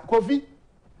patra Kofi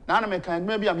na na me kan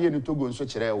maybe am ye ni Togo nso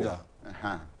kire wo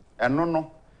eno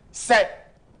no se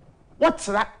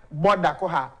wotra border ko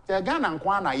ha te Ghana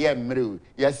nkwa na ye mre o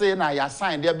ye se na ya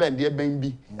sign de ben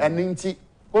bi eno nti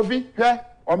Kofi hwe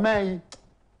oman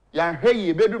ya hwe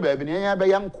yi bedu ba bi ne ya be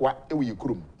yankwa e wo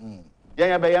yikurum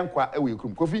ya be yankwa e wo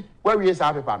yikurum Kofi wa wie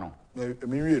sa paper no the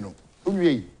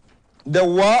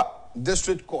Wa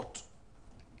District Court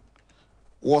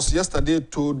was yesterday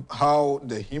told how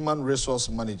the human resource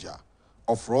manager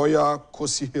of Royal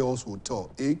Kosi Hills Hotel,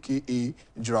 aka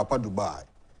Jirapa Dubai,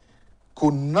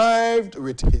 connived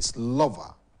with his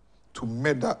lover to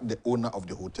murder the owner of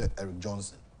the hotel, Eric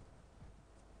Johnson.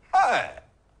 Hey,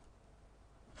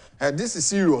 this is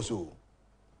serious.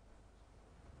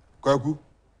 Kwaku,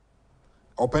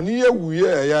 openiye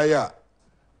wuye ya.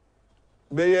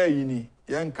 Beye yini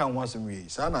yanka wasem wi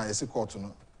sana ese court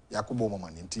no yakobo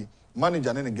mama nti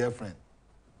manager ne girlfriend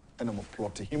ena mo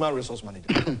plot human resource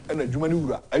manager ena adwuma ni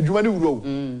wura o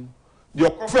de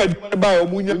okofa adwuma ne ba o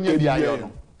munya bia yo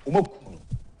no o maku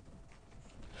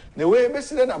na we be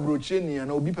sire na brochie ni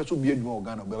na obi peso bi adwuma o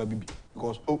Ghana baba bibi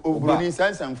because obroni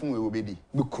sansanfun we obedi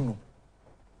be kunu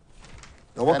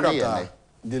the worker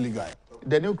daily guide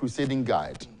the new crusading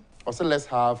guide also let's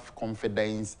have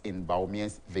confidence in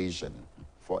Baumia's vision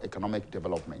for economic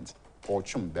development. Paul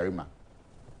Chumberima.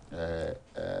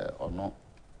 Or no,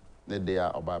 they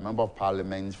are about member of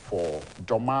parliament for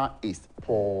Doma East,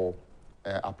 Paul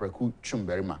Apreku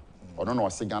Chumberima. Or no,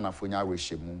 Sigana Funya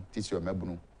Rishimu, Tissue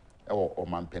Mebunu, or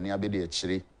Omanfm Abedi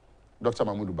Chiri, Dr.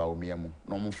 Mahmoud Baumiamu,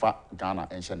 Nomufa Ghana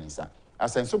and Shanisa.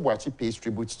 As and so, Boachi pays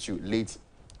tribute to late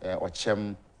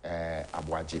Ochem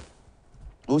Abuaji.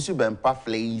 Usu Bempa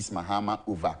Flays Mahama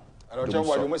Uva. I don't know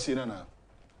what you must see now.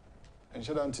 And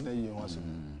shut down today, you want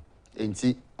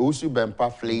Enti Usu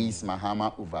Bempa Flays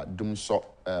Mahama Uva Dumso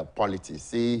politics.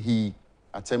 Say he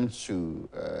attempts to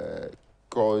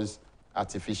cause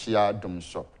artificial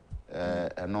Dumso.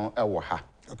 No, Ewaha.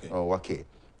 Okay. Oh, okay.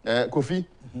 Kofi,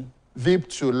 VIP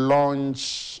to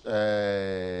launch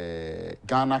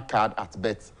Ghana card at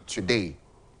bet today.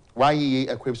 YEA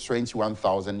equips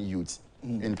 21,000 youths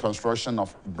in construction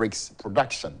of brick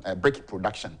production.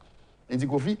 Enti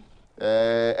Kofi,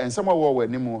 and some more were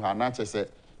Nimu Hanache said,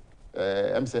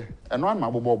 I'm saying, and one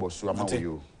Mabobo Suama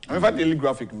you. I'm in fact, daily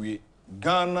graphic,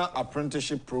 Ghana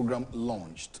apprenticeship program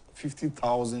launched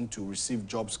 50,000 to receive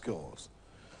job skills.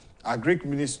 Our Greek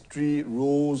ministry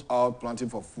rolls out planting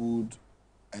for food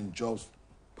and jobs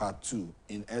part 2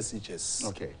 in SHS.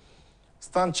 Okay.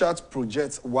 Stanchart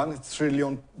projects $1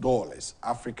 trillion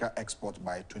Africa export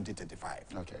by 2035.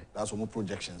 Okay. That's more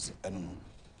projections. I don't know.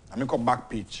 I mean, come back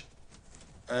page.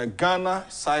 Ghana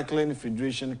Cycling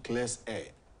Federation clears air.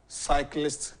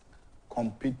 Cyclists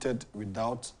competed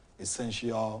without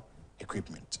essential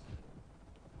equipment.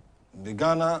 The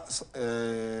Ghana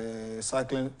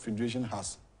Cycling Federation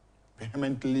has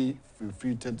vehemently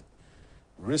refuted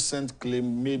recent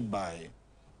claim made by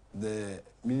the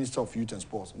Minister of Youth and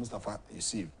Sports, Mustafa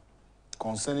Yusuf,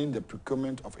 concerning the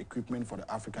procurement of equipment for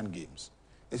the African Games.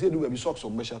 They say, do we socks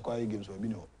of Besha Kwai Games or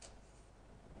Bino?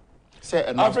 Say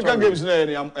African Games,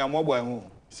 I'm mobile.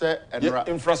 Say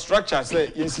infrastructure, say,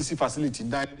 NCC facility,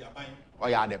 dying the Abay. Oh,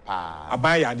 yeah, the pa.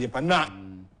 Abay, the pa. Now,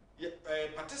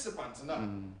 participants now,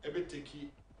 every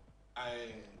take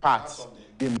parts of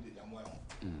the game.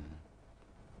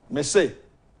 Me say,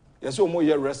 yes, so more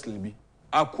wrestling be.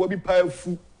 Akwa bi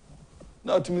powerful.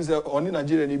 Now to me say only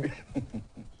Nigeria ni be.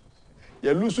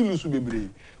 Ya lusu bebre.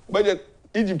 But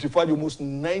Egypt find almost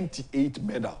 98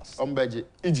 medals.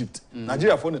 Egypt.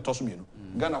 Nigeria for the toss me no.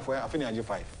 Ghana for I think I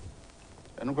 5.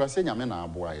 And no say nyame na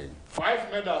aboa ye.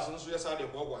 5 medals nso yes dey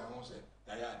bobo I won say.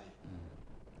 Ya dey.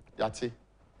 Yate.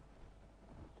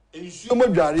 Ensuo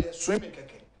modware swimming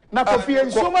keke. Na Kofi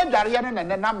ensuo modware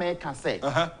no na make say.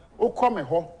 O come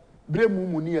ho bre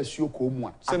mu ni asuo ko mu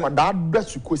a. Akwada da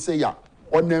suko say ya.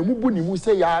 Ona mu bu ni mu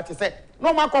say ya te say.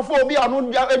 No makofo obi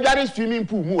anu dware swimming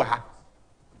pool mu ha.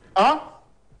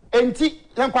 Enti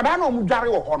yankwada na omu dware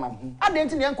wo ho no. Ade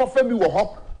enti ne yankofa bi wo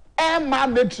ho. E ma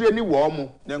metre ni wo mu.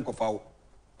 Yankofa wo.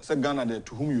 Say Ghana there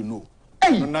to whom you know.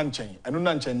 Hey. No nanchen. I no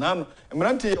nanchen na no.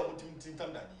 Emrante ya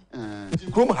tintam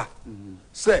dani. Krom ha.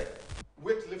 Say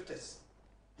weightlifters.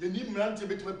 You need mrante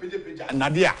betuma peja.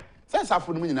 Nadia. Say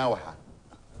safo no mu nyina wo ha.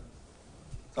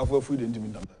 Safo food enti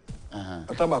mintam dani.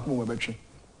 Atamba ko mo betwe.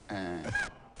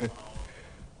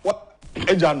 What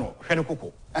eja no hwe ne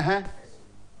koko.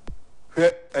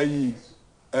 Hwe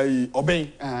ayi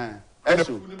oben.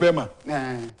 Eso pema.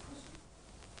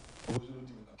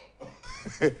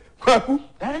 Kwaku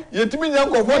yetimi nya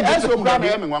nkofo eso kra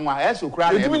na eme nwanwa eso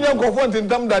kra na yetimi nya nkofo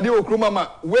ntintam dade okroma ma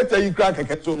weta yi kra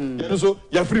keke so yeno so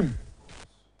ya frim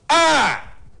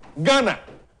Ghana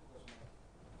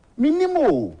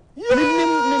minimo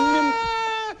minim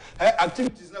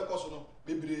activities na koso no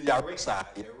bebre ya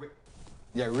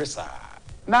resa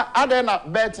na ade na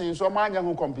betting so ma anya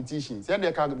ho competition say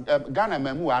dey ka Ghana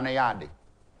mamu wa na ya ade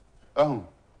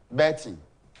betting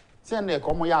say na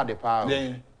ko mo ya ade pa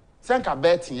Senka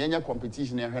betting yenye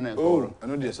competition e hwe na ko. Oh,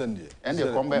 eno de sende. En de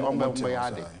kombe ombe ya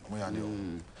de.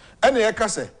 Ene ye ka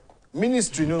se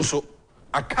ministry no so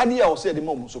akade a o se de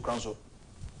mom so kran so.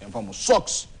 Emfa mo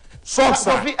socks. Socks.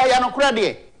 Kofi e ya no kra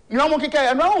de. Ni omo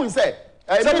keke e no hu se.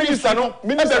 Minister no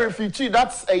minister refugee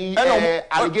that's a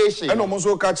allegation. Eno mo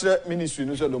so ka kire ministry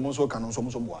no so do mo so ka no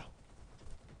so boa.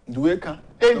 Duwe ka.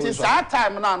 Enti sa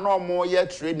time na no mo ye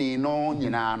training no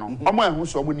nyina no. Omo ehu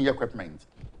so omo ni equipment.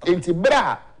 Enti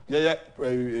bra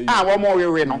wo mo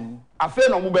wewe no afa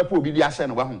no mo be pa obi bi ahye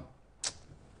no wa hu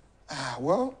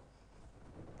well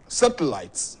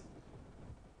satellites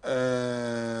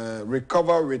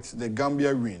recover with the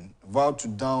Gambia win vow to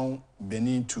down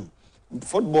Benin 2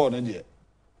 football no dey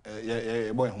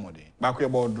boy homode ba ko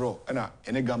ball draw na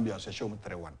ene Gambia so show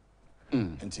 3-1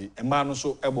 enti e ma no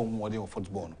so ebo homode of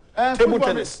football no table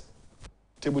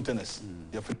tennis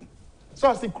ya fit so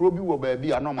asi krobi wo ba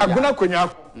bi anom ya aguna kwanya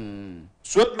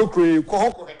so lokre ko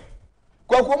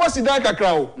Kwa kwa si dan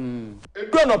kakra o.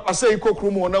 Edu no pase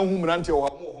ikokru mu na hu mrante o ha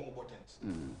mo ho important.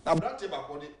 Na mrante ba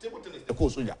ko de table tennis the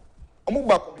coach soldier. Omo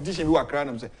ba competition bi wa kra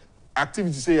na say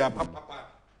activity say ya papa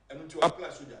and to apply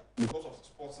soldier because of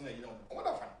sports na you know. Omo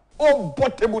da fine. Oh,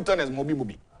 but table tennis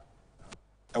mobi.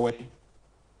 Ewe.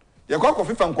 Ye kwa ko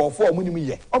FIFA nkofo omunim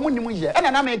ye. Omunim ye. E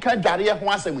na me ka dware ye ho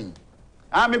asem yi.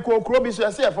 Ah me ko kro bi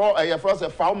so se ye for se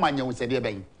fa o manya wo se de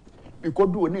ben. Me ko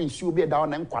du o na nsuo bi da o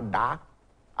na nkwada.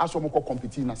 Aso mo ko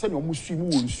compete na se ne o musu mu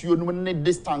wo nsuo no ne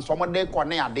distance o mo de ko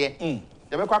ne ade.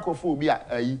 Ye be kwa ko fo obi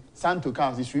ayi Santo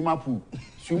County swimming pool.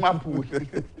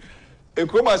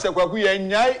 Ekroma se kwaku ye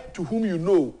nyai to whom you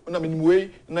know na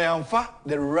menimwe na yamfa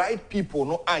the right people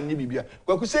no anye bibia.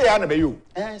 Kwaku say ya na be yo.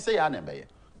 Say ya na be ye.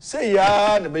 Say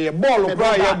ya na be ye ball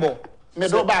kra ye bo. Me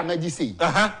do ba na gi sei.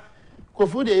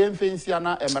 Kofu de ye mfensia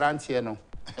na emerante no.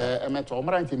 Emeto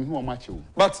emerante mi hu o machi o.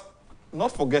 But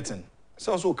not forgetting.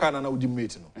 So also kana na udi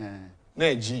mate no.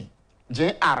 Na G.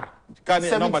 JR. Can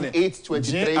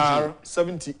 7823 JR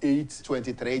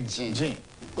 7823 G. G.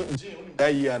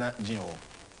 That year na G o.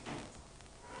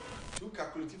 To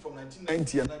calculate from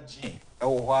 1990 and G. E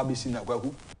wo ho abisi na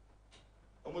kwaku.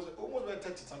 Almost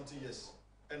 30 something years.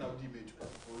 And I'll be made for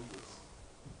years.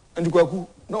 And kwaku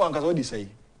no one can what they say.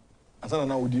 Asana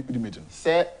na udi mate.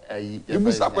 Say you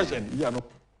miss a question. Yeah no.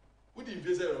 Who the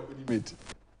invest udi mate?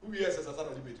 Who yes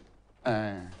asana udi mate?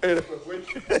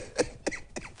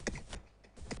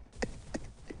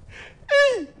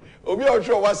 Obi o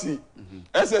sure wasi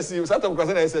SSC Saturday because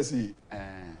na SSC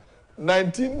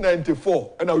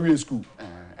 1994 and we school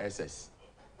SS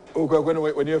o kwa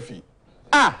when you fee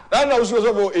that na uso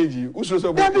so age uso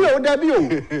so dabi o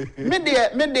me de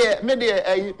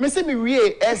me say me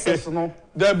wie SS no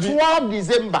 12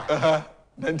 December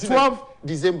 12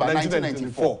 December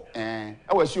 1994 I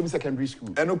was assume secondary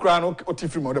school eno kra no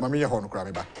otifri mo de ma me ye ho no kra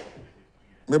me ba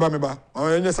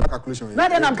any calculation na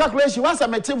then am calculation once I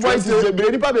met voice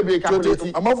bebre nipa bebre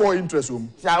calculate am for interest o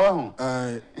say ho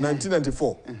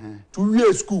 1994 to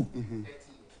year school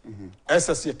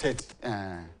SSC 30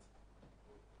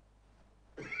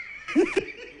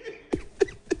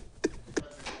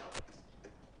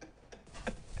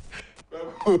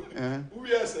 who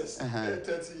SS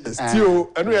 30 years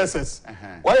still and SS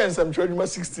why am some children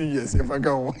 16 years if I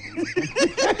go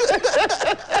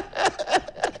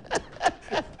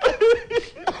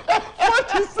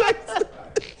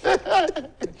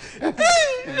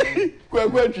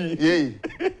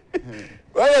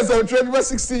Why is some trade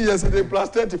 16 years and they plus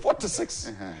 30,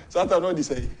 46? So I don't know this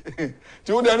say. Do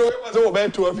you know it was over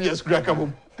 12 years? Crack up.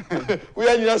 We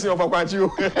are just of a quantity. Oh,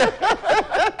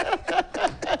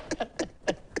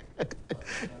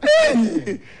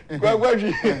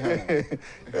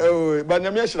 but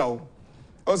Namia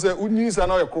I say, who needs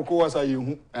another cocoa as I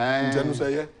you? And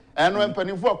say, and when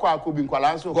penny for quack be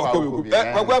qualanso,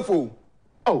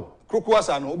 oh.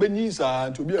 Krokwasa no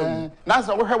obenisa to be na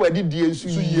so wo hwe wadi die nsu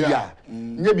yi a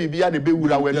nye bibia de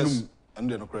bewura wanum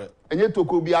ande no kre enye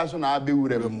toko bia so na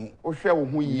bewura mu wo hwe wo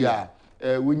ho yi a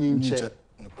wonyi nche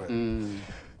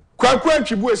kwakwa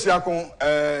twibu esiakon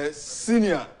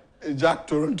senior Jack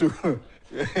Toronto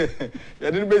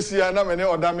ya didn't be see na me ne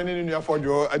odamene ni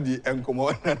nuafodwo adi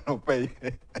enkomo na no pay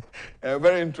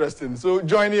very interesting so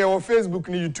join here on Facebook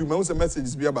ni YouTube me say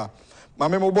messages bi aba ma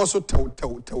me mo boso tew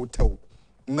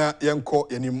na yenko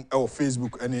yenim e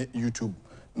Facebook ene YouTube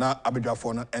na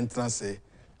abedwafo na entrance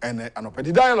ene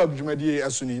anopedi dialogue jumadi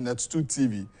asuni net2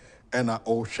 TV ena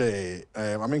o share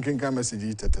mamenkenka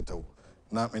message tetetew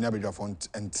na many abedwafo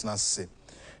entrance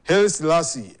Hails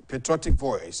Lassie, patriotic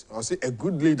voice. I say a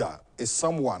good leader is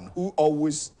someone who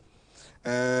always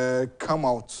come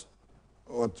out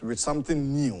with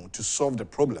something new to solve the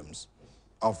problems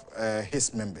of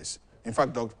his members. In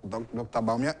fact, Dr.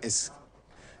 Baumia is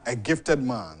a gifted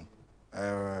man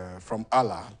from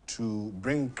Allah to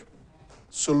bring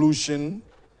solution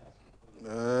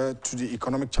to the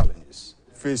economic challenges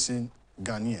facing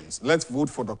Ghanaians. Let's vote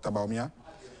for Dr. Baumia.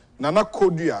 Nana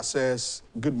Kodia says,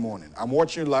 good morning. I'm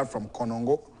watching live from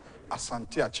Konongo,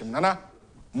 Asante Achim. Nana,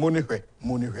 Monihwe.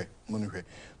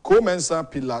 Komensa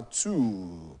Pillar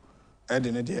 2,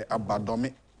 Edinede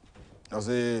Abadomi. I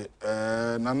say,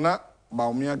 Nana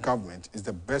Baumia government is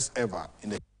the best ever in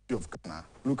the history of Ghana.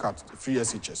 Look at the free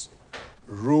SHS,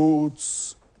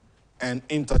 roads and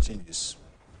interchanges.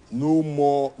 No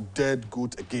more dead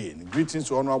goat again. Greetings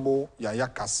to Honorable Yaya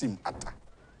Kasim Atta,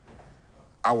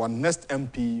 our next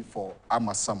MP for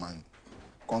Amasaman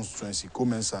constituency.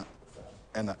 Komensa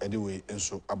and anyway and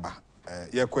so Abba.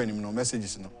 Yeah, no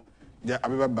messages no. Yeah,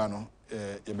 Abiba Bano,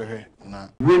 na.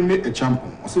 Win me a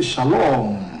champion. I say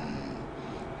shalom,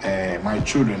 my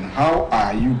children. How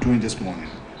are you doing this morning?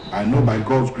 I know by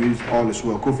God's grace all is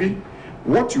well. Kofi,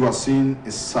 what you are saying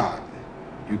is sad.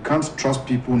 You can't trust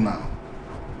people now.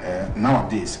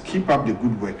 Nowadays, keep up the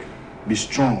good work. Be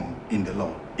strong in the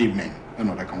Lord. Amen.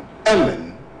 Another comment.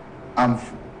 Ellen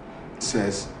Omanfm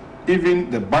says, even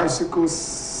the bicycles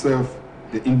serve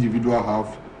the individual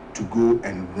have to go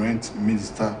and rent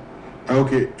minister.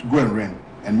 Okay, to go and rent,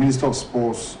 and Minister of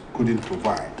Sports couldn't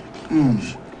provide.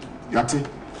 Yati.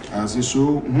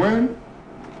 So when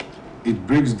it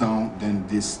breaks down, then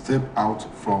they step out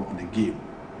from the game.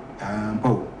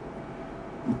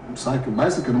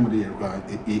 Bicycle nobody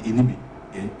inibi.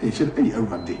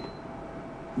 Every day.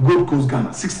 Gold Coast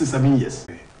Ghana, 67 years.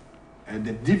 And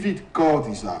the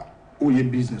difficulties are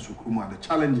business. The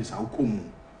challenges are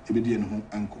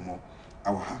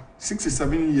our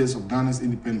 67 years of Ghana's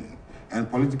independence and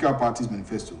political parties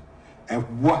manifesto and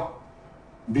what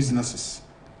businesses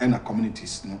and our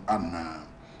communities and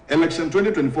election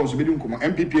 2024 so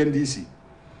MPP NDC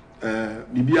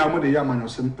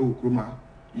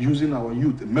using our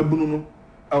youth mebuno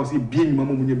I was being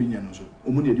mama munya binya so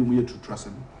omuni edi muye to trust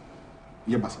them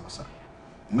ye basa basa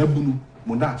mebunu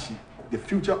modachi the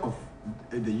future of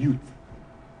the youth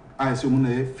I say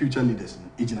muna future leaders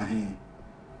ejina hen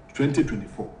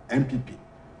 2024 MPP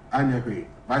Anyahwe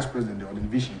Vice President of the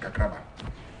Division Kakraba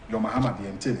John Mahama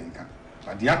the Nka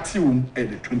but the active at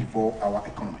the 24-hour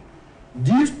economy.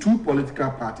 These two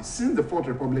political parties since the Fourth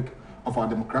Republic of our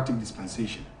democratic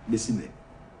dispensation listen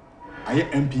I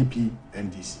MPP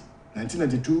NDC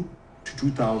 1992 to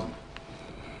 2000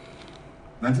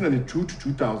 1992 to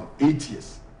 2000 8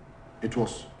 years it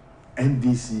was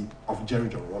NDC of Jerry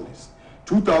John Wallace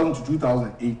 2000 to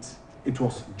 2008 it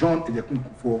was John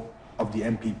Ejekunfo of the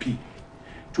MPP.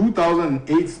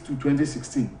 2008 to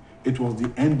 2016, it was the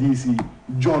NDC,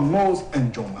 John Moss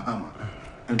and John Mahama.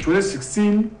 And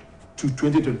 2016 to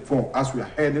 2024, as we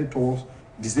are heading towards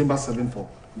December 7th for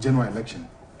general election,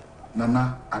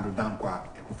 Nana Adodankwa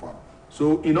Ekufo.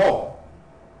 So in all,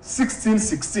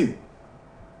 16,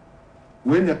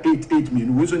 when you're 8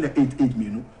 minutes, when you're 8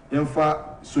 minutes, you're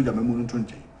far soldier memory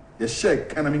 20. The share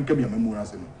can I mean can be a memory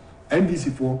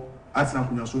NDC for as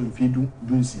now so in feed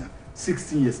doing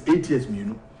 16 years, 8 years,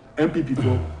 MPP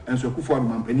for and so Kufuor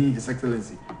Mampeni, His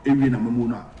Excellency, every na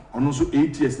Mamuna, and also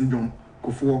 8 years, Nidom,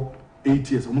 Kufuor,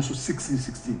 8 years, almost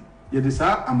 16. Yet the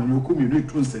Sa Amanyoku, you need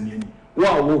to send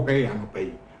wow, pay and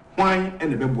pay. Why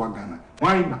and the Bebwa Ghana?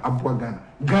 Why na Abwa Ghana?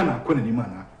 Ghana,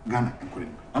 Konimana, Ghana, and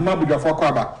Konim. I'm not bigger for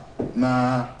Kwaba.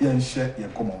 Na yen share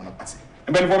yen come on a pass.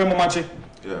 And then for me, Machi.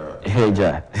 Hey,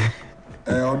 Jack.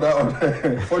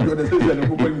 For you,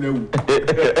 the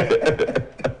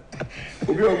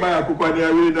Obi o buy akukwa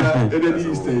na we na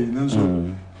edeni stay nso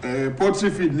poultry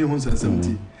feed ni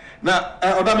 170 na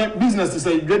other business to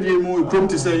say get you chrome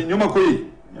to say nyoma koyi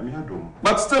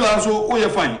but still also we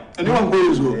fine and you want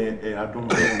go so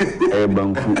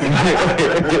banku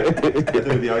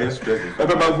the highest stress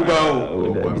banku ba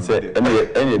o say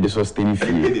any the sustain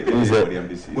fee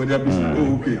what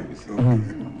okay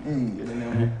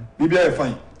bibia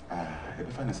fine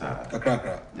fine sir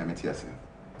kakra nyameti ase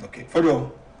okay for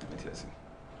you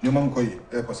Nyoma nkoyi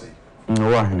ekose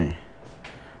wa hene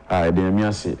de mi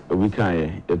ase obi kan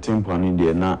ye tempo no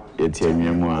de na eti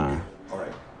anwemu a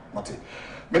alright mate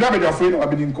me na be da fo na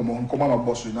abedi nkomo ma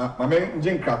boss na ma me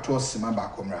nje nkrato sima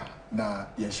ba komra na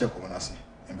ye hye komo na se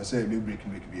empese be break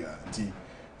bia nti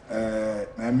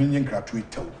na me nje nkrato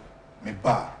itaw me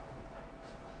ba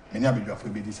me na be da fo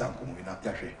be di sa nkomo na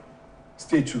ya hwe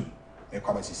stay tuned me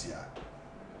kwa ba sisi a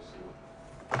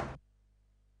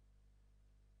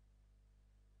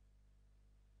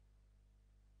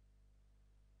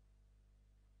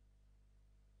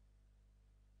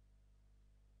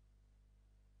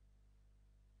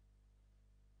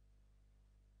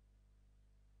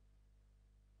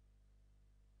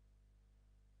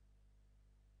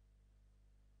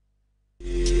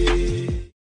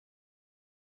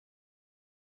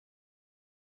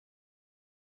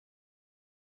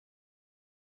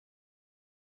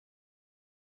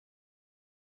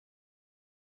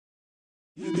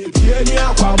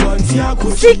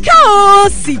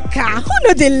Sika, who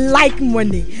know they like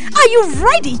money? Are you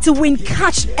ready to win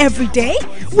cash every day?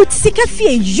 With Sika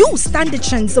Fear, you stand the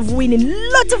chance of winning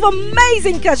lots of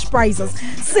amazing cash prizes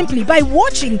simply by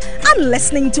watching and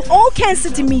listening to all Kansas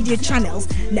City media channels,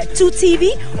 Net2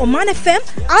 TV, Omanfm,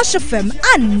 Omanfm,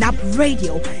 and NAP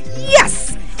Radio.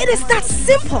 Yes! It is that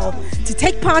simple. To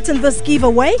take part in this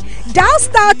giveaway, dial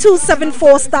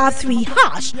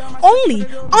 *274*3# only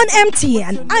on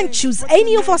MTN and choose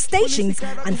any of our stations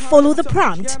and follow the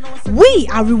prompt. We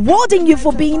are rewarding you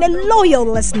for being a loyal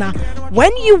listener.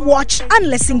 When you watch and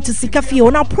listen to Sika Fie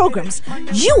on our programs,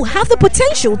 you have the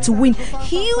potential to win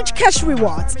huge cash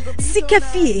rewards. Sika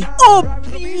Fie, oh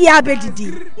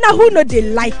biabedidi. Now who know they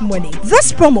like money?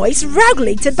 This promo is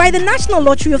regulated by the National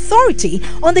Lottery Authority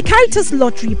on the Caritas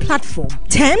Lottery platform.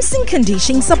 Terms and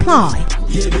conditions apply.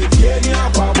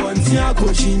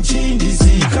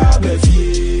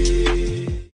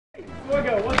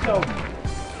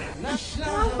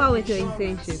 How far with your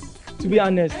internship? To be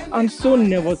honest, I'm so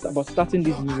nervous about starting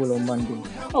this new role on Monday.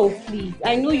 Oh, please.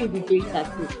 I know you'll be great at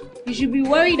it. You should be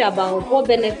worried about what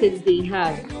benefits they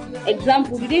have.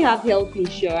 Example, do they have health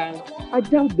insurance? I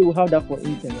doubt they will have that for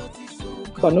interns.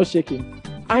 But no shaking.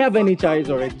 I have NHIS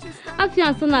already. After you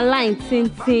on a line, ting.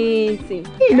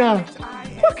 Ina,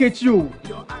 look at you.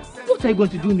 What are you going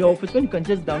to do in the office when you can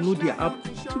just download their app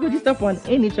to register for an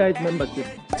NHIS membership?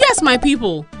 Yes, my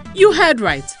people. You heard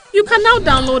right. You can now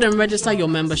download and register your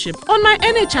membership on my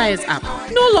NHIS app.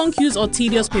 No long queues or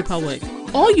tedious paperwork.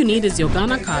 All you need is your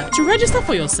Ghana card to register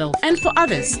for yourself and for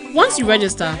others. Once you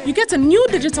register, you get a new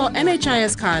digital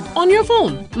NHIS card on your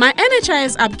phone. My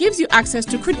NHIS app gives you access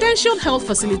to credentialed health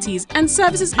facilities and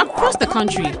services across the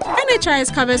country.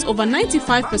 NHIS covers over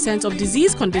 95% of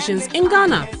disease conditions in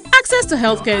Ghana. Access to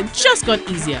healthcare just got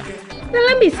easier. Now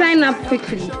let me sign up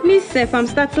quickly. Miss Seth, I'm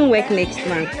starting work next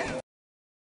month.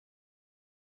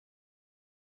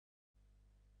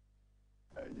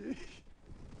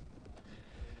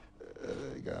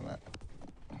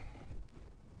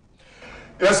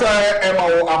 Yes, I am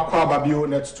our Aqua Babio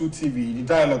Next 2 TV. The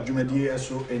dialogue Jumedi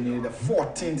so in the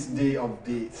 14th day of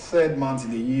the 3rd month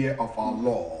in the year of our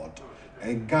Lord.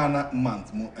 A Ghana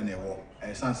month mo and a war.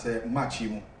 A sunset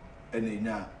machi and a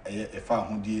na a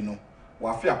fahudino.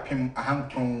 Wafia pim a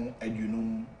hankton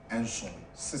edunum and son,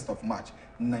 6th of March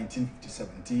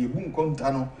 1957. Boom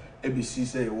contano ABC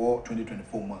say war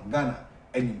 2024 month Ghana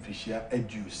and Fisher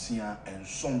educia and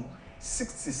son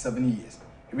 67 years.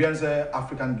 We answer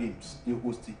African Games, you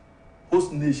host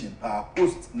nation,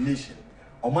 host nation.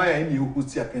 Omaya any you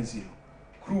host here can see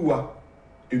Krua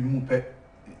Edumupe.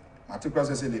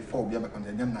 Maticras say they 4 be about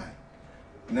 9.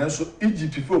 And so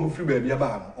Egypt before move free baby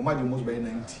abaham. Omaya most by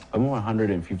 90. I'm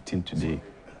 115 today.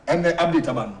 And the update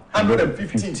about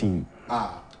 115.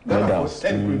 Medals.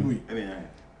 10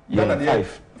 Yeah,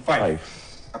 5.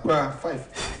 Aqua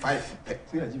 5.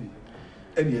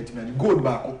 Any yet man gold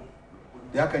back.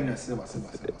 Ya can silver.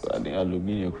 The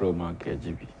aluminium chroma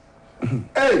KGB.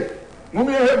 Hey,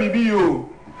 mummy heavy be you.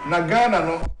 Na Ghana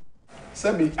no.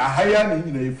 Sabi a higher ni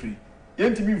na free.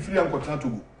 Yenti be free and continue to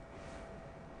go.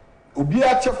 Obi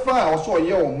a chefa also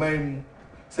ye o man.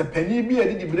 Se penny be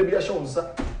a di brebi a show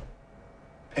nsa.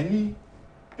 Penny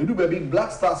edu baby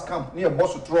Black Stars camp near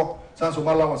Boss Tro sans o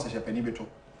mala was a penny beto.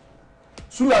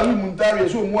 Sula li muntari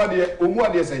so omu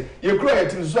ade say ye kro ya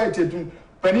team society to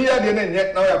penny ya de na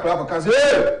nye na ya kra ka say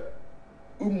eh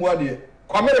umu ade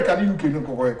ko America ni UK no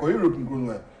ko Europe no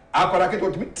no akwara ke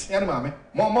to timi tia na mame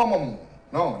mom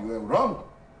no you are wrong.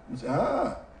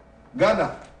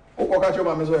 Ghana o ko ka cho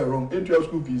mame so you wrong into your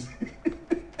school fees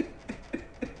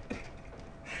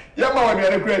ya ma wa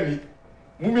ni kra ni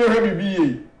mumie hwe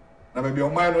bibiye na baby o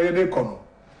man no ye de kono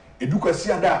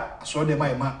edukwasi ada so de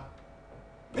mai ma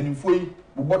penimfo yi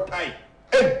bobɔ tai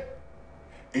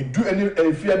edu eni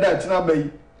efia da tina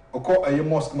bayi okɔ aye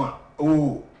mosque ma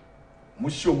mo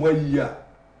hye mo ayi a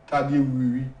tade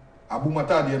wiwi abuma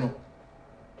tade no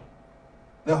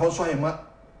na ho so ayema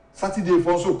Saturday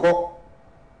fo so kɔ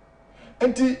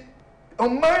enti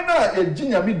ɔman na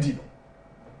eginya medi no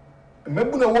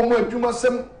mebu na wo mo adwuma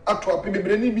sem ato ape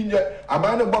bebre ni bi nya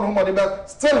aban ne bɔ no mo de ba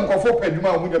still nkɔfo pɛ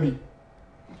adwuma wo nya bi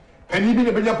pani bi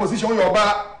ne benya position yo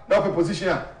ba na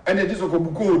position and it is a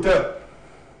buku hotel.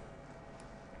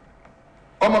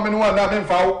 Oma me no na me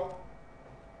mfa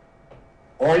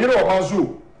o yere o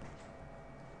manzo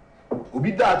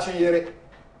obi da achi yere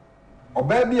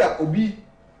oba bi a obi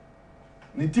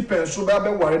ni ti penso ba be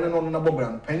ware ne no na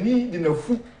bobran pani di na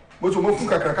fu mo so mo fu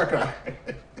kakra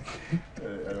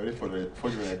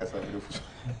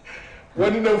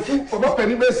when na fu oba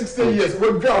pani be 60 years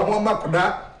we dwa o ma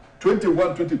koda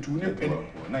 21, 22, ni penny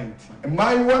 90.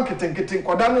 My one kitten,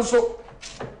 Kodano so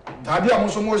Tadia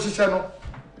Musomo Shishano.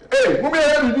 Eh, Mummy,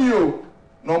 I will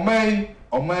no mine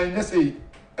or mine, yes, and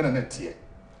a net here.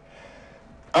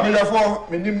 I mean, therefore,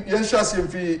 Yen Shassim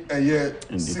fee a year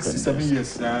 67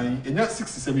 years, and not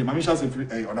 67, Mammy Shassim free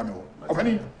a Odamo. Of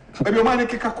any, maybe your mind a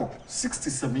kikako,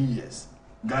 67 years,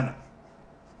 Ghana.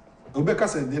 Obeka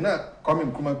say they na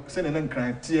come kuma say na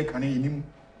nkran tie kan enim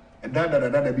e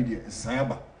da bi de san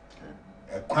aba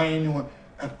kwan ni ho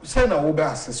say na wo be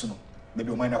assess no be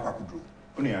do man akwa kodro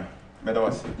unia meda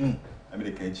wase na me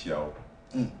de kan chia o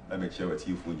na me chia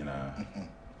wati fu nyina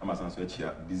ama san so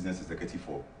chia business executive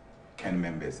for 10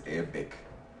 members back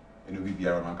eno bi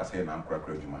biara na nkasa na ankra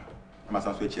adwuma ama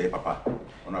san so chia papa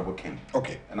ono abo ken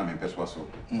okay na me peso so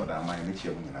oda man me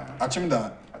chia mu nyina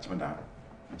achimda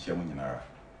me chia mu nyina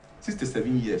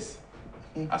 67 years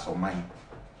as of mine.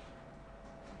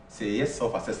 Say yes,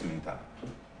 self-assessment.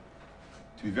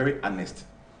 To be very honest,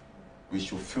 we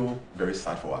should feel very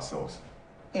sad for ourselves.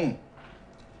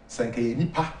 Sanke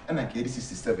nipa na ke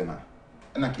 67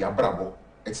 na ke abrabo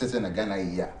excess na Ghana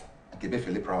year ke be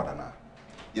feel proud na.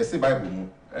 Yes, Bible mu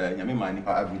nyame man nipa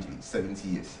averagely 70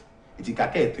 years. It ka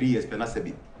 3 years pe na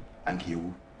sebi anke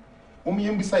ewu. Omi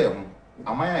yem bisa ye ho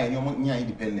amaya enyo nya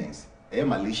independence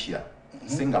Malaysia,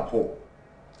 Singapore.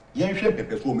 Yen hwe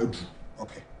pepe so medu.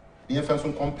 Okay. Yen fa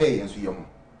so compare yen so ye ho.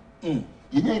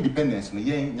 Yen independence no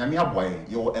yen nyame aboye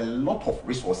ye a lot of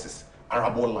resources,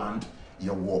 arable land, ye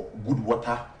good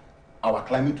water. Our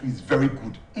climate is very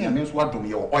good. Nyame so adom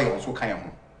ye oil so kan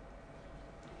ho.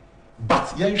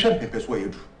 But yen hwe pepe so ye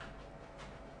do.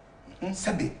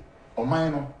 Sabe,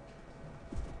 oman no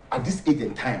at this age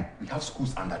and time we have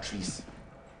schools under trees.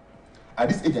 At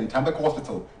this age and time, the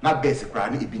hospital, not basic,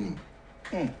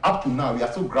 up to now, we are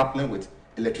still grappling with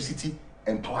electricity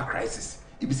and power crisis.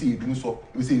 If you say you do so,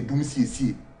 if you say you do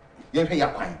see, you pay your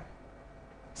coin.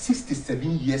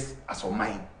 67 years as of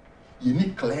mine, you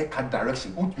need clear-cut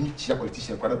direction. Don't need cheer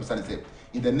politician.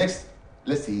 In the next,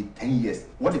 let's say, 10 years,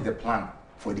 what is the plan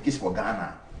for education for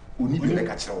Ghana? We need to make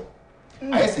a chill.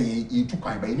 I say you took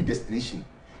coin by any destination.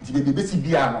 It's the basic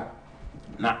piano.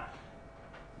 Now,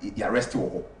 you arrest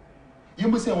you. You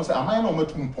must say, am I not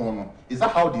to is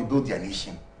that how they build their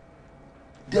nation?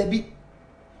 Debbie,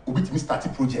 we start a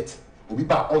project, we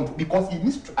back on because he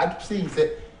needs to say, he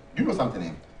said, do you know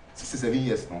something? 67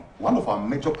 years now, one of our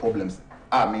major problems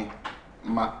are me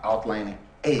outlining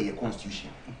a constitution.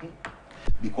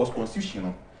 Because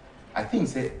constitution, I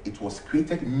think it was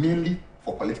created mainly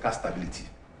for political stability.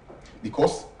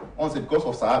 Because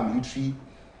of our military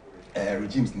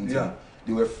regimes,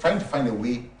 they were trying to find a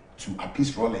way to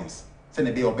appease Rollins. Send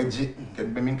a day of budget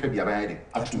can be maintained by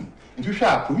Atum. Into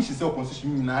share provisions of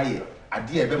constitution in a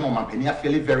idea of my penny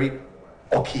fairly very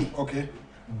okay. Okay.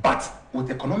 But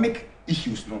with economic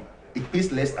issues, no, it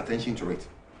pays less attention to it.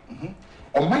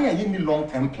 On my any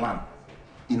long-term plan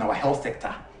in our health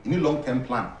sector, any long-term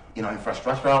plan in our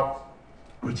infrastructural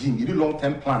regime, any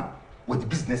long-term plan with the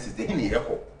businesses, they in the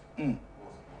echo.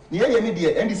 Near any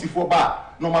day, NDC 4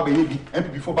 bar, no more baby,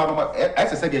 MP 4 bar, no more,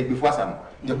 as I said before, son,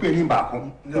 you're paying back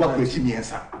home, no question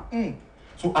answer.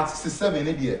 So at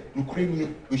 67,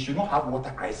 Ukraine, we should not have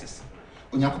water crisis.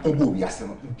 I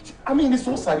mean, it's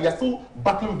so sad, we are still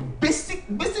battling with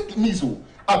basic needs.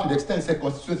 Up to the extent that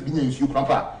constituency being in Ukraine,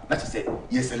 that is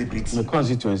yes, celebrate. The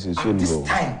constituency at this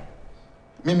time,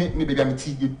 maybe I'm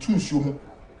teaching 2 show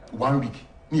 1 week,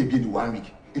 maybe 1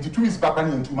 week. It's 2 weeks back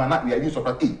and 2 months, we are used to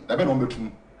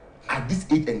that. At this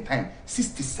age and time,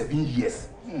 67 years.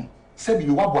 Say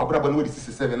you want to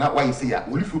 67, now why you say,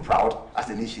 will you feel proud as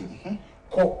a nation?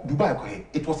 Dubai,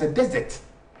 it was a desert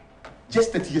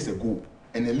just 30 years ago,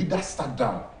 and a leader sat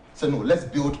down, said, no, let's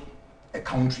build a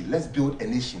country, let's build a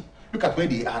nation. Look at where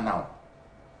they are now.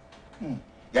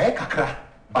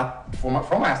 But from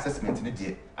my assessment in the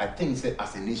day, I think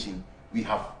as a nation, we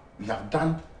have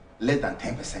done less than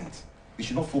 10%. We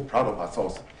should not feel proud of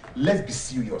ourselves. Let's be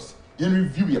serious. You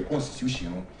review your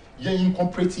constitution. You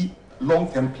incorporate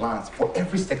long-term plans for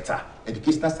every sector: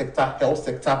 educational sector, health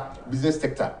sector, business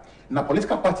sector. Now,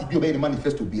 political party be obeying the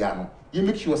manifesto biano. You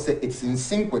make sure say it's in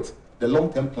sync with the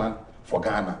long-term plan for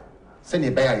Ghana. Send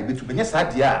a buyer to be yes,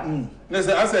 idea. I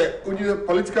say,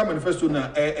 political manifesto na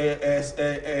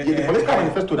the political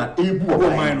manifesto na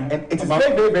and it is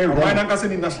very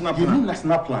wrong.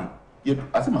 National plan.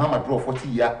 I say Muhammad draw 40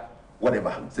 years.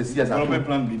 Whatever, says yes, I'm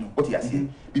plan B. What you say?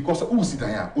 Because who sit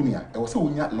there, Unia, I was so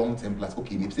long-term plans.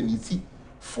 Okay, maybe see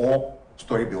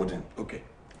 4-story building. Okay,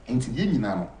 and today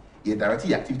now, you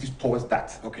directly activities towards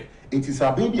that. Okay, it is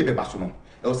a baby of a basono.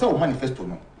 I was so manifesto.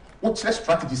 No, what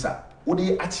strategies are? What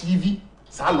they achieve?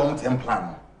 It's a long-term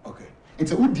plan. Okay,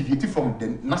 it's a would deviate from the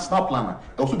national plan.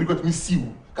 Also because me see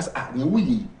you, because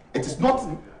it is not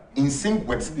in sync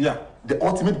with the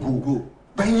ultimate goal.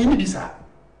 By any visa.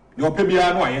 Your baby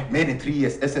are many 3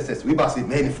 years, SSS, we say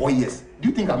many 4 years. Do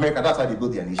you think America, that's how they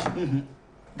build their nation?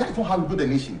 That's not how we build a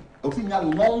nation. They're a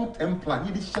long-term plan.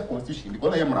 You need to check constitution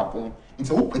because I am rapping. It's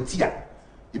a whole petia.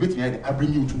 You bet me I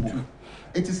bring you to book.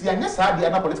 It is the next idea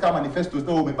na political manifestos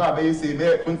no me ba be say me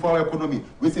 24-hour economy.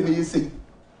 We say me say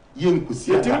yen kusi.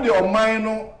 You think the oman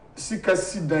no sika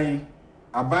sidan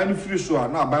aban no free so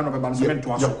na aban no be ban cement to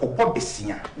aso. You kopo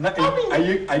besia. Na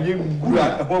aye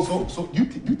gura so you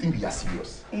think we are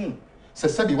serious? So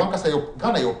said the one ka say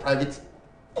Ghana your private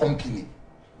company.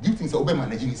 Do you think say obe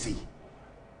managing say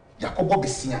Yakobo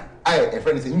besia a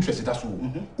friend is interested as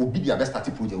obi dia best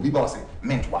start project we ba say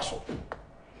meant to aso.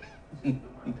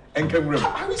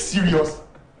 Are we serious?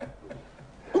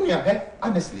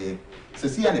 Honestly,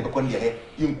 Cecilia never con here,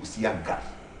 you could see a gap.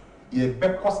 You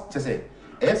because to say,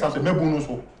 as a member,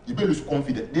 so you be lose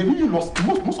confidence. They really lost,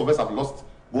 most of us have lost,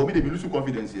 but maybe they lose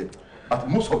confidence here. But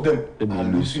most of them are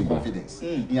losing confidence.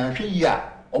 Yeah,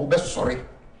 or best sorry.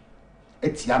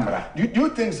 It's Yamra. Do you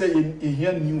think say in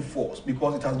here new force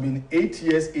because it has been 8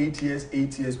 years,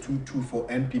 2 for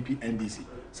NPP, NDC.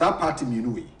 So party me no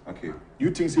way. Okay. You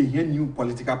think say here new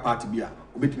political party be a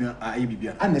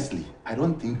Honestly, I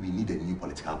don't think we need a new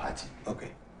political party.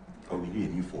 Okay. Or we need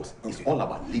a new force. Okay. It's all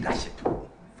about leadership.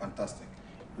 Fantastic.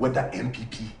 Whether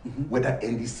MPP, whether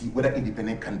NDC, whether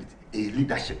independent candidate, a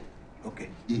leadership. Okay.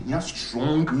 A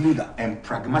strong leader and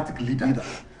pragmatic leader.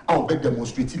 I'll bet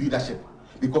demonstrate leadership.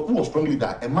 Because who was strong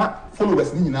leader? Emma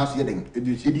followers ni now see them.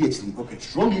 Okay.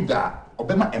 Strong leader.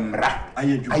 Obama Emra.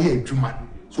 Aye Juma.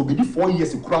 So be 4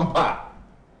 years in Krampa.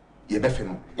 You better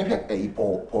know.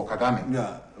 Paul Kagame.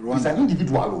 Yeah, he's an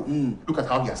individual. Look at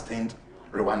how he has turned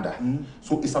Rwanda.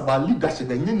 So it's about leadership.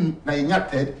 And now in your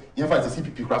third, you have a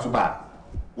CPP class over.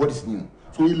 What is new?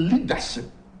 So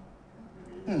leadership.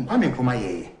 I mean, from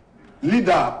my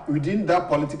leader within that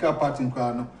political party in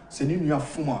Kwano, sending you a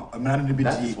former a man in the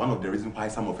That is one of the reasons why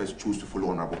some of us choose to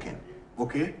follow Honorable Ken.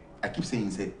 Okay. I keep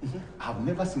saying, I have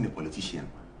never seen a politician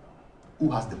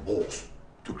who has the balls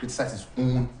to criticize his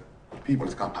own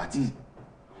political party.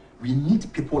 We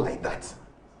need people like that.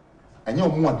 And you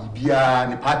know,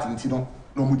 the party, no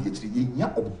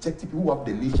objective who have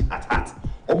the nation at heart.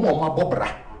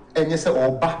 Bobra, and yes,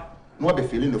 Oba, no be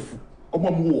feeling the fool.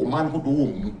 Man who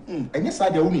do and yes,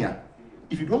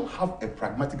 if you don't have a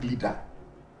pragmatic leader,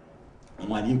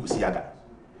 so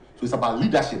it's about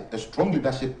leadership, a strong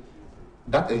leadership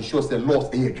that ensures the laws.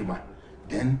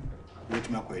 Then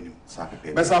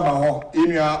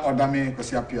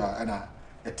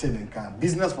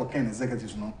business for Ken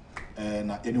executives no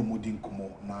na any modin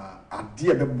komo na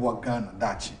idea bebo Ghana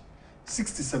dachi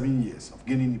 67 years of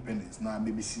gaining independence na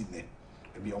maybe Sydney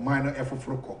be o minor effort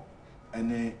for ko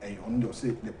and on say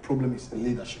the problem is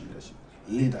leadership.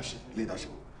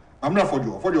 I'm not for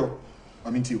you I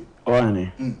mean to you oh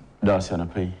honey that's an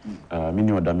pay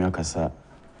mini odame akasa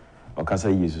okasa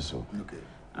yesu so okay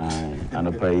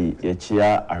and pay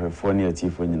yechia ahwefo ne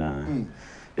atifo nyina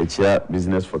yechia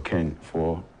business for Ken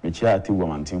for yechia ati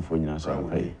womantin for nyina so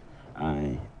pay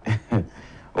oh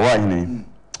honey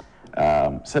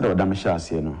said odame sha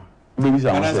ase no baby say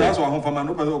and as one for man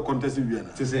no person contest you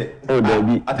na to say oh there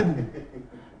be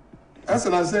as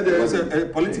I said there is a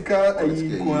political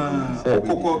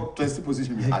test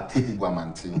position I take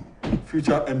Guamantin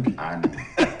future MP and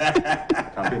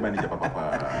campaign manager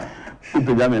papa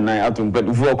people jam na atom but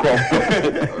before call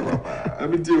let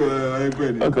me tell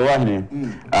you okay why here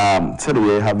said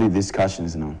we are having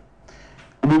discussions now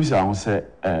maybe say I say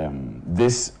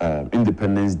this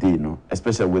Independence Day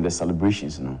especially with the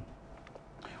celebrations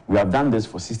we have done this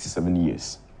for 67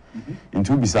 years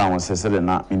into be say I say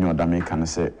na in your dame can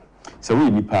say so we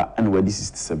nipa and we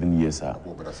 67 years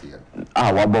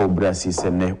waba obrasi say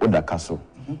ne odaka so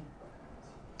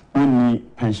only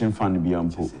pension fund be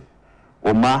ampo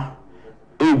oma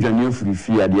edwane free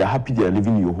fee they are happy they are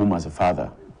living in your home as a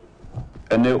father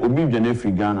and obi dwane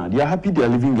free Ghana they are happy they are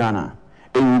living Ghana.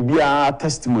 It will be a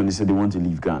testimony say they want to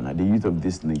leave Ghana, the youth of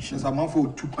this nation.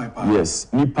 Yes,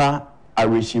 nipa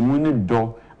arishimune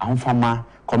do ahofama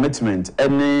commitment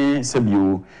any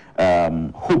sebio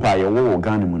hope I wo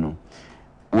Ghana mu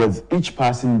with each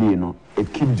passing day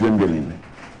it keep dwindling.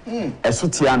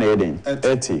 Esotia na eden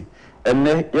 30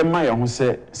 enne yema ye ho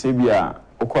se sebia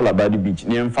okola body beach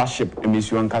ne mfa ship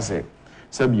emisuo nkase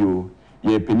sebio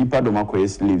ye penipa do makoye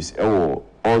slaves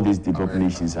all these developed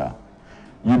nations are.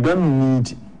 You don't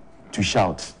need to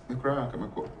shout.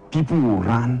 People will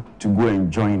run to go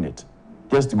and join it,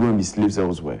 just to go and be slaves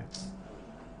elsewhere.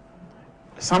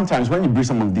 Sometimes when you bring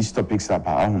some of these topics up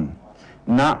at home,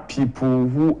 not people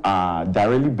who are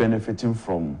directly benefiting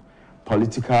from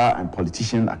political and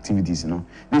politician activities,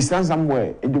 they stand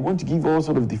somewhere and they want to give all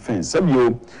sort of defense. Some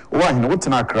you, what's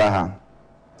in Accra?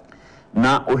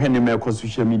 Now,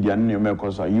 social media,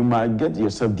 you might get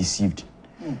yourself deceived.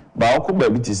 But I could be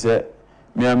able to say,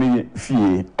 me ami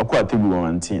fie akwa tebu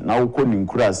wanti na wokɔ ni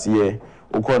nkurase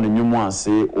wokɔ ni nyumu ase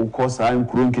wokɔ saa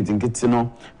nkuro nketenkete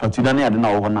no patuda na ade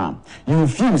na wo na you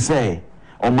feel say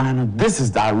oh man this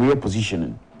is the real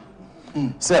positioning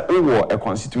say over a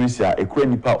constituency a ekura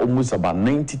nipa almost about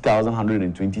 90,000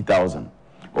 120,000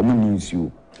 omo means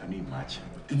you can you imagine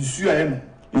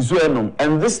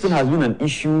and this thing has been an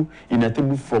issue in a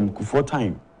table from Kufuor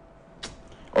time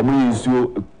omo means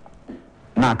you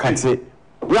na kate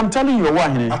I'm telling you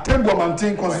what here. Atembo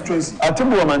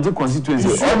Mantin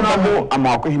constituency. Honorable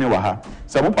Amakwehine Waha.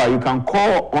 Sabupa, you can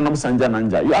call Honorable Sanja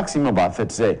Nanja. You ask him about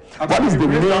that. Say, what is the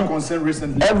main concern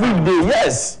recently? Every day,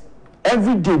 yes.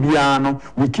 Every day,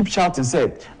 we keep shouting,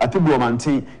 say, Atembo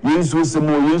Mantin, you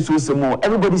more.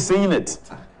 Everybody's saying it.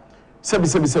 Sebi,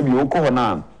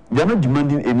 Okohana. They are not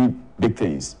demanding any big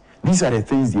things. These are the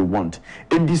things they want.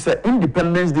 And this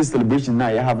Independence Day celebration now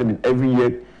you're having every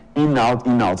year. In out.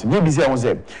 Maybe say I was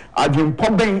say I've been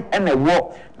pumping and a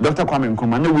war Dr. Kwame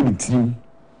Nkrumah no with the team.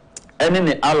 And then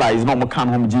the allies no more can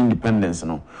home independence.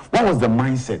 No. What was the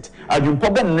mindset? I've been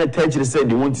pumping and they said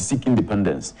they want to seek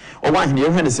independence. Or one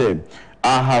here when they say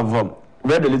I have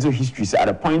read a little history. So at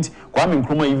a point Kwame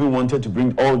Nkrumah even wanted to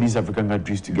bring all these African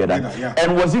countries together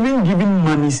and was even giving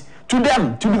monies to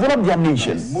them to develop their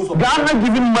nation. Ghana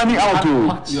giving money out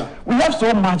to we have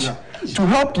so much to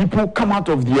help people come out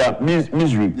of their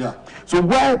misery. So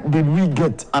where did we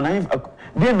get? And I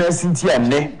then Cynthia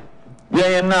ne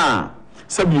na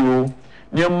sabio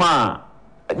nyama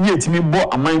yetimi bo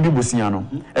aman bi bosiano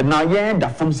and now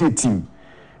that from say team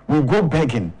we go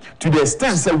begging to the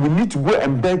extent that we need to go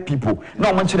and beg people.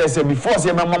 Now much I say before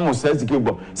say my mama says to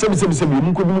go say we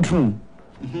ko bi true.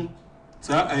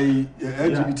 Sir,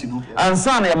 LGBT no. And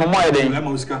son,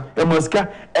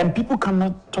 Emoska, and people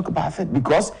cannot talk about it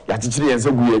because you are teaching and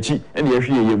so good and you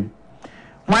hear him.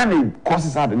 When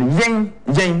causes out and yen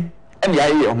and the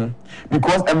idea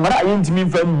because and what I mean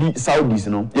from the Saudis,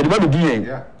 you know, you're about to do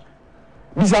it.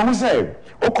 This I say,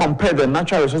 or compare the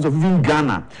natural resources of even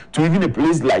Ghana to even a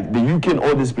place like the UK and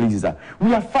all these places that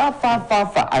we are far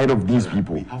ahead of these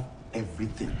people. We have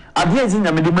everything. God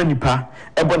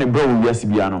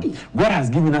has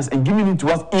given us and given it to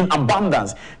us in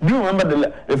abundance. Do you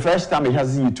remember the first time He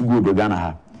has you to go to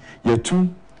Ghana? You're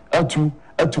two, and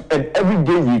every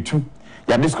day you two.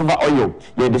 You discover oil,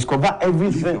 you discover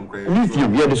everything,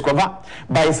 lithium, you discover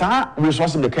by some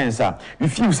resource in the cancer. We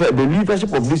feel the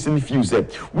leadership of this few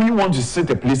said we want to sit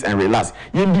a place and relax.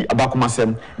 You need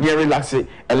abakumasem, you relax it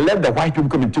and let the white people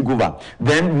come and take over.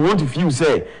 Then we want to feel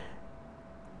say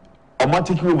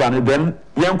automatically over and then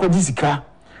Yanko Jessica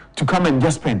to come and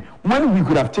just spend. When we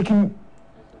could have taken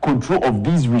control of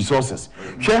these resources.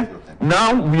 Sure?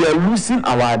 Now we are losing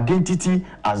our identity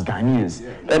as Ghanaians.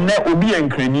 And now Obi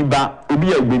and Kreniba,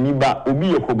 Obi and Beniba, Obi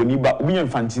and Koboniba, Obi and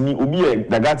Fantini, Obi and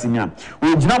Dagatinia.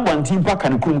 We do not want team pack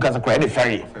and Kumkas any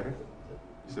ferry.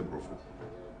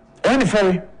 Any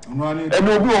ferry. And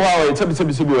Obi or it's a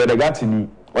Dagatini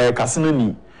or a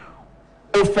Casinani.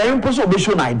 A ferry person will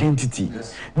show an identity.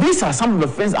 Yes. These are some of the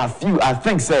things I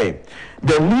think say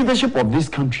the leadership of this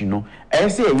country, no, I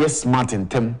say yes, smart in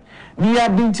them. We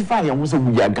identify and we say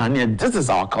we are Ghanaian. This is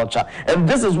our culture, and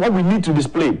this is what we need to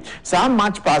display. So how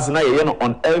much pass now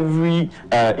on every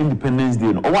Independence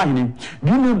Day? Do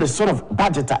you know the sort of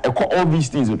budget I call all these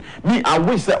things? Me, I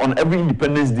wish that on every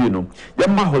Independence Day,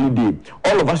 my holiday,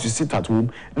 all of us should sit at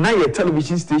home. Now your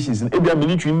television stations and every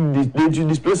military they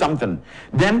display something.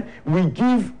 Then we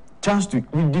give chance to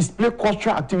we display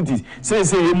cultural activities. Say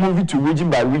a movie to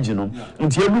region by region.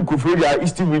 Until you look for the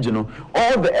Eastern region,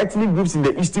 all the ethnic groups in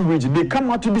the Eastern region they come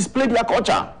out to display their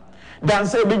culture.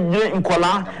 Dance a big day in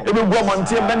Kola, a big woman,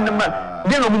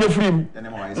 then I'm free.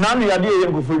 Now you are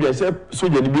there for the so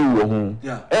you be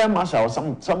Marshall,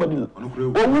 somebody who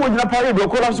would not parade or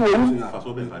collapse. I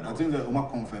think the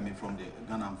Omanfm from the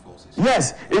Ghana forces.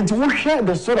 Yes, it will share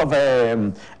the sort of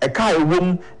a car, a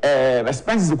room,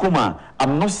 expenses.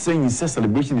 I'm not saying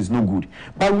celebration is no good,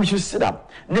 but we should sit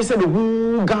up. They said the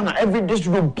whole Ghana every day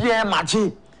should be a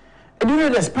matchy. Do you know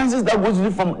the expenses that goes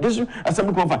from this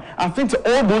assembly conference? I think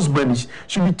all those monies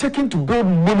should be taken to build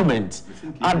monuments,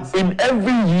 and in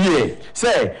every year,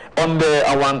 say on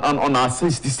our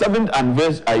 67th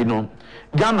anniversary,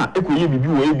 Ghana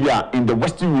in the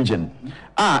Western region.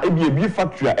 It be a beer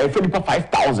factory, a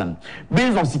 5,000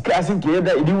 based on Sikasing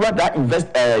that invest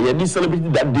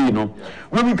celebrating that day,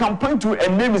 when we can point to a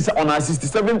name is on our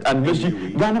 67th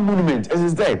anniversary Ghana monument, as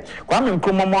is there. Kwame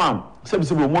Nkrumah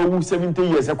 70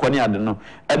 years a kwani ade no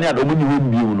ene ade omuni ho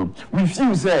bi no we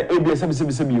feel say ebia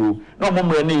sebi o no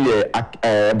mo ne ye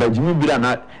bajimi bi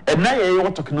na ena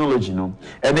ye technology no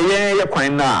ene ye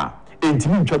kwan na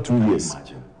entimi ntwa 2 years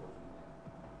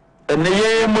And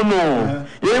the mono,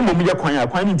 ye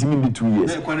quite 2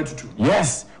 years.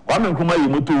 Yes, one Nkrumah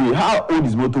motorway. How old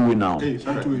is motorway now?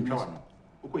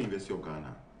 University of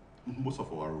Ghana, most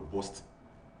of our robust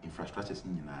infrastructures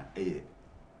in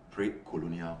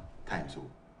pre-colonial times. So,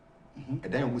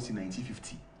 and then almost in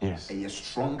 1950. Yes, a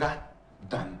stronger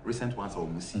than recent ones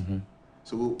almost.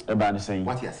 So, about saying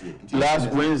what you say. Last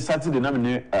when Saturday,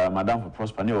 Madame for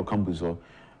Prosper near campus or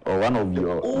one of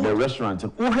the restaurants.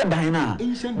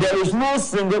 There is no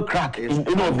single crack in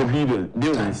any of the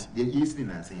buildings.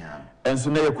 And so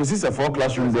now you could see a 4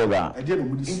 classroom there. It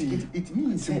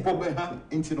means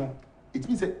it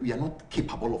means that we are not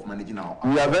capable of managing our.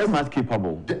 We are very much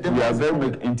capable. We are very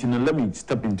much. Let me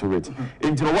step into it.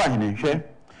 Into the one here,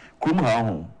 Krumha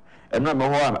home. And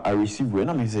now I receive when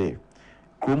I say,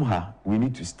 Krumha, we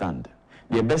need to stand.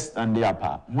 The best stand there,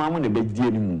 pa. One when the best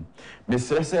dear moon.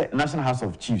 Mr. National House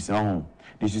of Chiefs,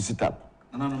 they should sit up.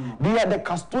 No. They are the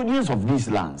custodians of these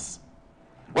lands.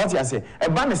 What you say? A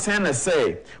ban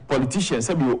say politicians,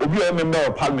 say you be a member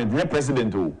of parliament, the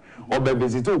president or be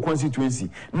visitor constituency.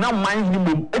 Now mind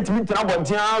him 8 minutes about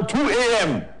 2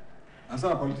 a.m. As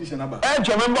a politician about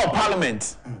a member of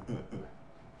parliament.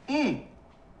 You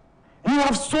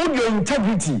have sold your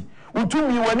integrity. You have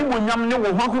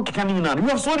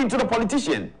sold it to the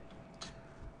politician.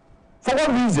 For what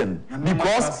reason?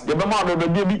 Because you be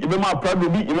proud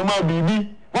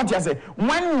baby. What you say?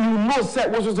 When you know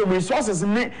what was the resources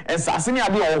in it and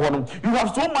you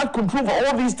have so much control for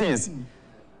all these things.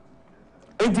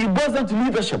 It boils down to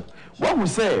leadership. What we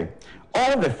say,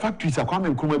 all the factories are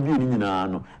coming building.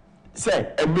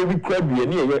 Say a baby crab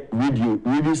near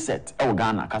radio set or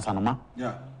Ghana, Casanoma.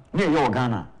 Yeah. Near your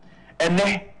Ghana. And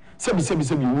then we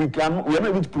are not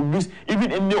able to produce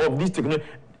even any of these technology.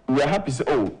 We are happy to say,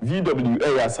 oh,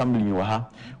 VWA assembly,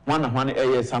 one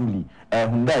area assembly,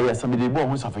 Hyundai assembly.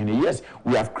 Yes,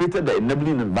 we have created the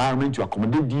enabling environment to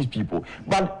accommodate these people.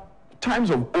 But times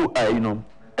of, Ghana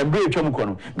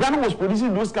was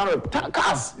producing those kind of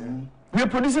cars. Yeah. We are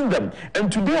producing them.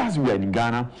 And today, as we are in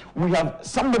Ghana, we have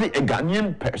somebody, a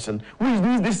Ghanaian person, who is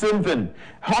doing the same thing.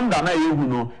 Honda,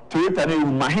 Toyota,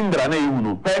 Mahindra,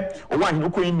 or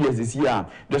one Indians this year.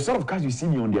 The sort of cars you see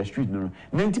on their street,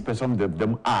 90% of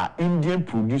them are Indian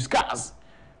produced cars.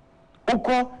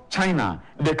 Oko, China,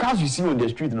 the cars you see on the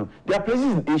street, they are places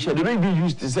in Asia, they don't even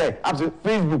use to say,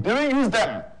 Facebook, they don't use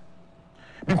them.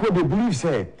 Because they believe,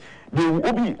 they will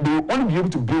only be able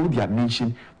to build their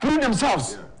nation through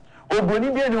themselves. Yeah. To the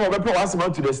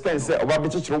extent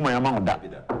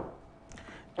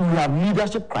we have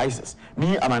leadership crisis.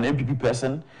 Me, I'm an MPP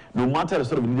person. No matter the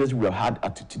sort of leaders we have had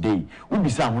up to today, we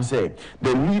say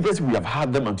the leaders we have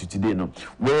had them until today,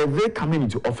 where they coming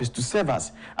into office to serve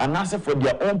us and ask for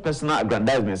their own personal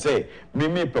aggrandizement. Say,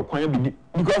 because why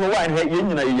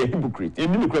you're a hypocrite.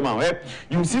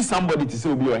 You see somebody to say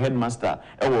will be your headmaster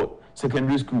or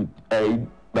secondary school.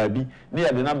 Baby,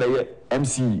 near the number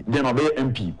MC, then obey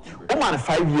MP. Over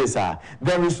 5 years,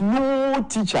 there is no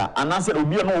teacher, and I said, will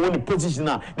be no one position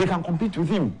now. They can compete with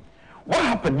him. What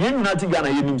happened? United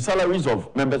Ghana, salaries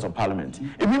of members of parliament.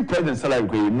 Even president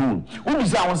salary, no. Who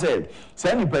is I said,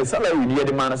 send salary, you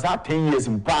demand 10 years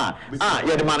in pa.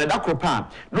 You demand that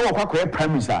crop. No,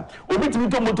 primary, sir. Obit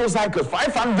motorcycle,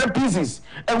 500 pieces.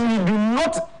 And we do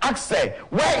not ask,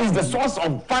 where is the source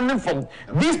of funding from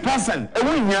this person?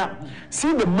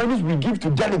 See the monies we give to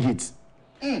delegates.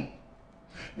 Where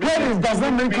does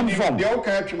that money come from? The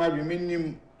okay actually might be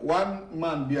meaning one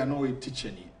man be an old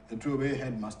teacher, and to be a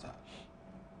headmaster.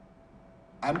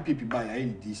 I'm PP by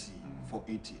in DC for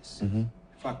 8 years. In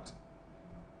fact,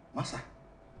 Massa.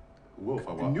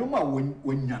 Numa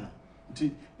when yan.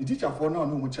 The teacher for now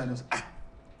no more channels.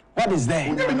 What is there?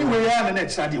 We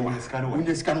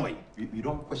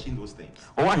don't question those things.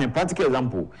 Oh, one practical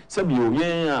example. Some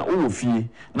you fee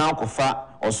now kofa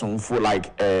or some for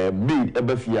like maid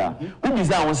ebefia. Who is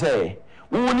that one say?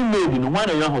 We only made in one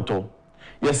young hotel.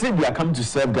 You say they are coming to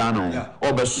serve Ghana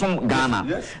or Besum Ghana.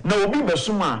 Yes. Now, be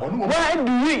Besuma. Why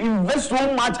do we invest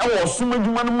so much or so much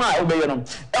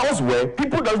elsewhere?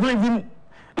 People does not even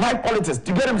like politics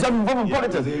to get themselves involved in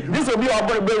politics. This will be our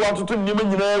body want to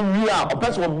we are a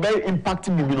person will very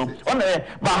impacting me,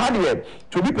 But how do you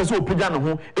to be person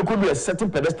who it could be a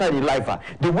certain pedestal in life.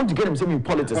 They want to get themselves in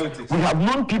politics. We have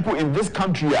known people in this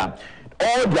country all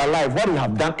their life. What we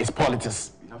have done is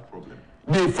politics. We have problems.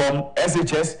 They from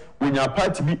SHS. When your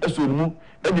party be a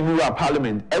everywhere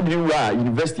parliament, everywhere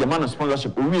university, a man of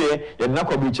sponsorship, you're not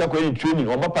going to be training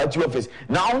or party office.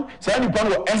 Now, so any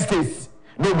part of estates,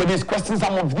 Nobody is questioning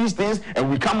some of these things, and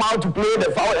we come out to play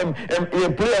the foul and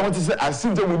play. I want to say as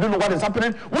if we don't know what is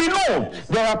happening. We know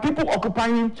there are people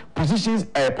occupying positions,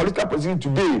 political positions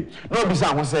today. No, I want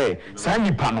to say,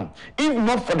 if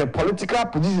not for the political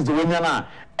positions,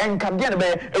 and we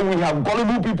have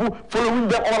gullible people following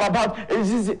them all about. We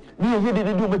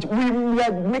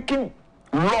are making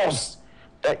laws.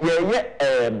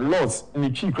 Laws.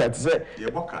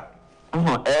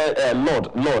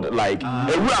 Lord, like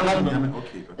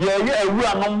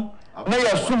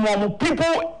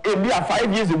people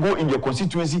 5 years ago in your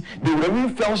constituency, they would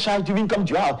even fell shy to even come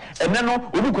to your house. And then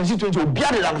when constituency will be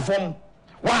added and form.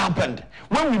 What happened?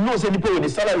 When we know say people with the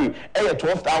salary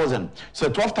 12,000, so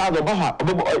 12,000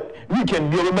 we can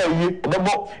be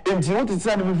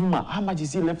how much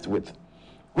is he left with?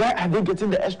 Where are they getting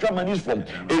the extra money from?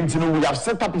 And we have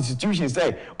set up institutions,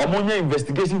 say, ammonia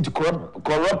investigation to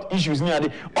corrupt issues.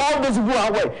 All these people are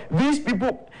aware. These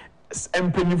people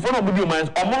and so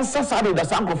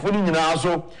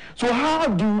how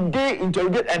do they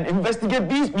interrogate and investigate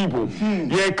these people?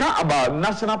 You can't about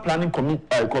National Planning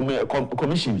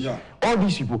Commission. Yeah. All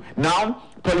these people. Now,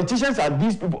 politicians are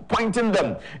these people pointing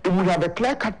them. If we have a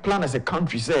clear-cut plan as a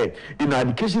country, say, in the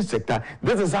education sector,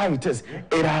 this is how it is.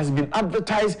 It has been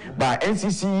advertised by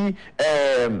NCC,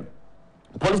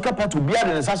 political party will be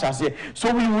added such as here.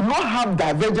 So we will not have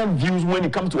divergent views when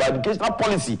it comes to educational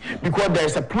policy, because there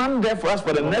is a plan there for us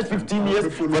for the next 15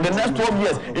 years, for the next 12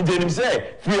 years. In the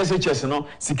say 3 SHS,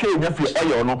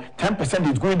 10%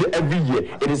 is going there every year.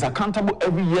 It is accountable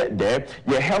every year there.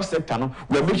 Your health sector,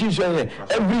 we're making sure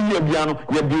every year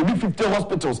we're building 50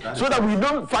 hospitals, so that we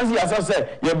don't fancy ourselves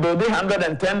say you're building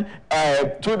 110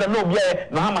 children. No,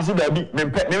 how much university.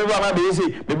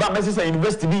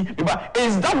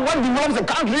 Is that what develops the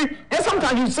country? Yes,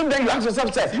 sometimes you sit there, you ask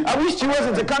yourself, say, I wish you was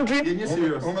in the country.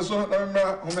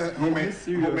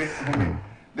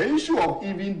 The issue of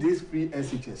even this free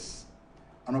SHS,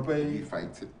 and we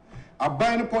fight it. I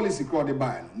buy the policy called the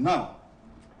buy now.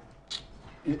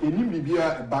 In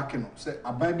Libya, backing up, say,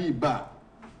 I buy me back.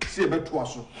 See about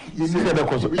twice. And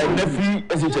the free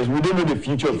SHS, we don't know the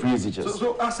future of free SHS.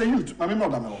 So as a youth, I mean,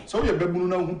 so we are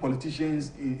who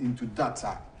politicians into that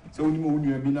side. So when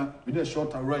you have been a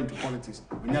short run into politics,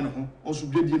 when you also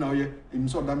did now in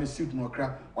so damage suit no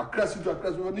crack or crash to a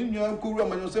crash when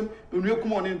you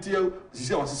come on until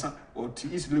son or to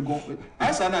easily go.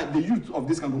 As the youth of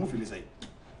this country feel say.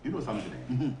 You know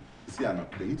something? See,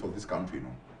 the youth of this country,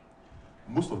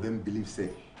 most of them believe say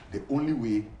the only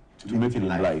way to make it in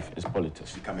life is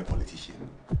politics. Become a politician.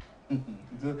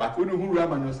 But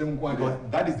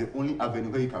that is the only avenue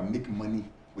where you can make money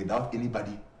without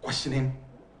anybody questioning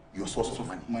your sources of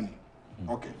money.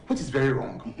 Okay. Which is very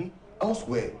wrong.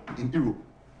 Elsewhere, in Europe,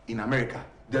 in America,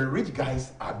 the rich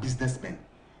guys are businessmen.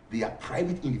 They are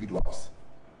private individuals.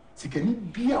 So can you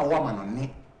be a woman on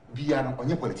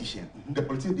your politician? The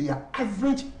politicians, they are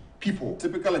average people.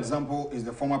 Typical example is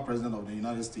the former president of the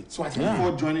United States. So I think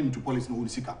before joining into politics, he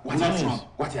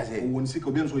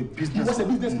was a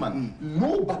businessman.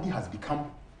 Nobody has become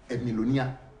a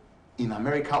millionaire in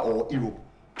America or Europe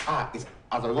as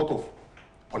a result of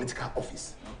political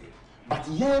office. Okay. But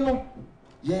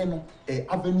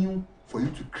avenue for you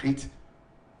to create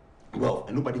wealth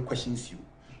and nobody questions you.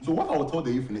 So what I will tell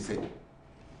the youth is say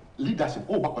leadership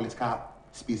over political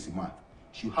space, man,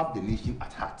 should have the nation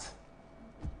at heart.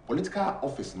 Political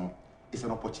office is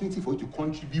an opportunity for you to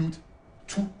contribute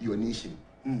to your nation.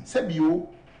 Sebio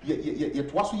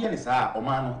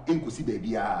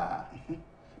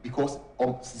because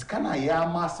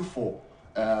massive for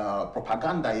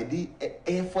propaganda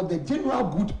for the general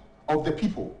good of the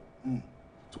people.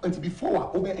 So, and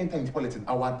before we enter into politics,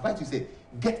 I would advise you say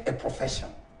get a profession.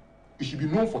 You should be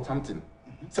known for something.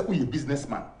 Say, you're a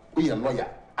businessman, you're a lawyer,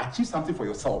 achieve something for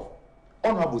yourself.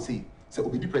 Honorable say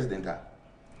be the president.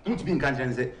 You to be in country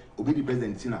and say be the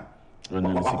president. Tina,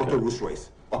 Rolls Royce,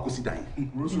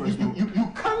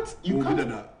 you can't.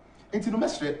 Into the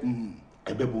mestre,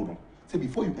 say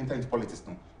before you enter into politics,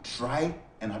 try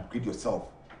and upgrade yourself,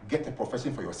 get a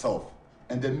profession for yourself,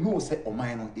 and then know say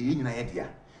Omanfm in idea.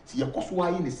 See your cost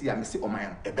why you say I say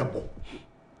Omanfm ebebo.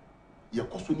 Your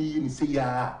cost you say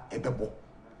ya ebebo.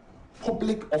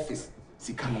 Public office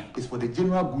is for the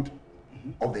general good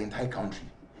of the entire country.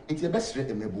 It's your best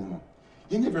emebo.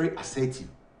 You're very assertive.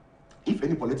 If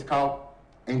any political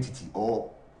entity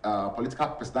or political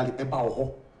personality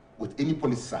ever with any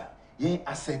policy, you're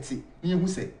assertive. You who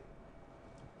say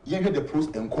you hear the pros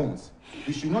and cons.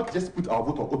 We should not just put our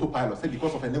vote on autopilot, say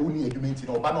because of a new argument,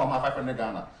 no, but no, I'm 500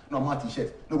 Ghana, no, I'm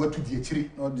t-shirt, no, we're to the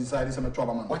no, decide some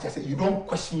trouble, man. What I say, you don't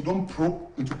question, you don't probe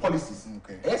into policies.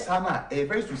 Okay. Yes, Hannah,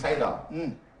 very suicidal.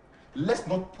 let's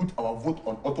not put our vote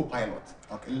on autopilot.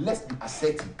 Okay. Let's be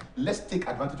assertive. Let's take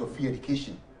advantage of free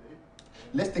education.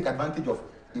 Let's take advantage of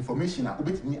information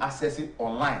and me access it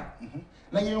online.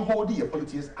 Now you hold your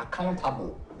politicians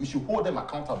accountable. You should hold them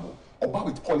accountable about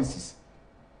with policies.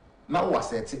 Now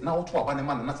what's it? Now to a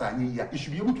man and you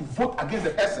should be able to vote against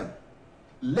the person.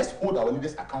 Let's hold our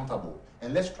leaders accountable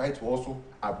and let's try to also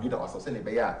upgrade ourselves.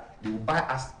 They will buy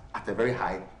us at a very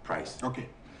high price. Okay.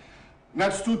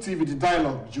 Next to TV, the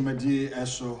dialogue, Jumedi,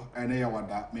 Eso, and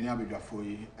Ayawada, Meniabiga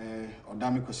Foyi,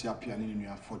 Odami Kosia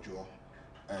Pianini for Joe,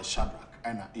 Shadrach,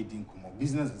 and Edin Kumo,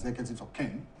 business executive of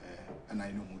Ken, and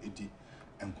I know Edi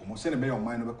and Kumo. Send a bay on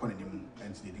mine over Conim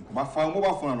and Edin Kumo. Found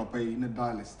mobile phone and pay in the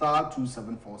dial star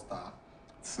 274 star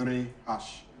 3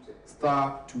 hash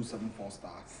star 274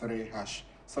 star 3 hash.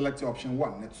 Select option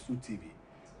 1 next to TV.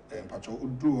 And Pacho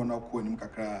Udu on our Konim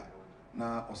Kakra.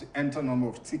 Now, also enter number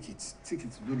of tickets.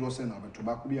 Tickets do not send over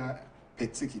tobacco per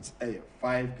tickets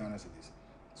 5 Ghana cedis.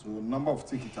 So number of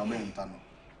tickets are being done.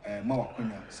 Mawa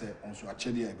Konya say also a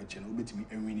chedi a betchen ubet me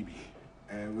every nibi.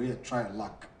 We try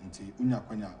luck until Unya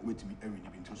Konya ubet me every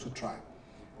nibi so try.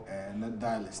 And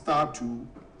dial star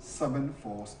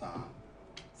 274 star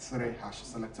 3 hash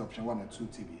select option 1 and 2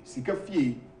 TV. Sika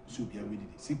fee so be a ready.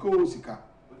 Siko sika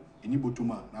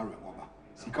inibotuma na rewa.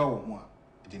 Sika wo mo a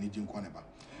edeni jinkwaneba.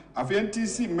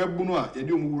 AFNTC Mebunua,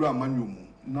 Ediumura Manumu.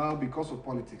 Now, because of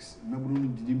politics,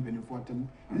 Mebunu didn't penny for them.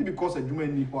 Is it because a Juma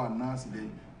Nipo and Nancy,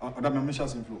 other members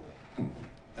inflow?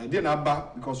 Then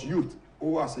Abba, because youth,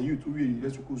 or as a youth, we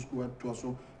in school to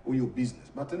also or your business.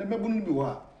 But in the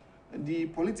Mebunu, the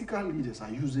political leaders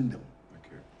are using them.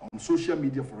 On social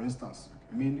media, for instance.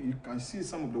 I mean, you can see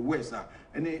some of the words that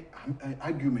any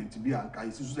argument to be a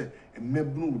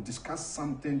Mebunu will discuss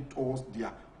something towards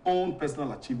their own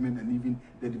personal achievement and even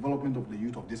the development of the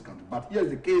youth of this country. But here's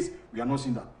the case, we are not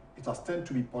seeing that. It has tended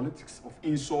to be politics of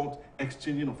insult,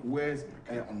 exchanging of words,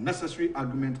 unnecessary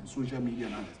argument on social media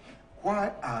and others.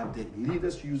 Why are the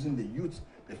leaders using the youth,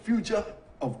 the future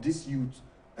of this youth,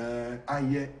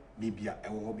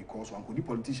 because one could be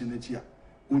politician next year,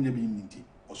 only be minty,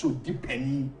 also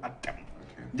depending at them.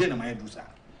 Then am I do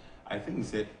that? I think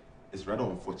it's rather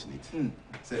unfortunate.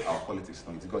 Say our politics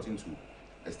now, it's got into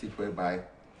a state whereby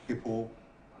people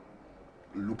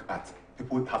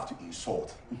have to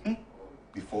insult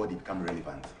before they become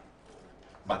relevant.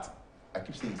 But I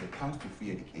keep saying it comes to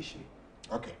free education.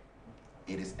 Okay.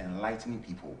 It is enlightening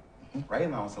people. Right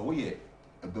now, so we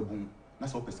a baboon,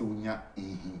 that's what person a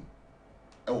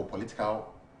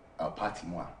political party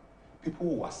more.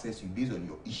 People will assess you based on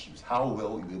your issues, how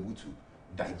well you're able to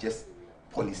digest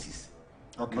policies,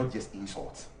 not just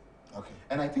insults. Okay.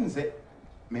 And I think that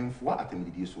for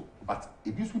attempt did so, but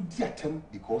it used to be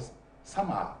attempt because some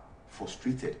are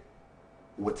frustrated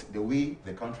with the way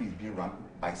the country is being run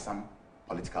by some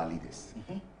political leaders.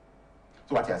 So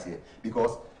what I say,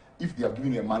 because if they are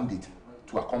giving you a mandate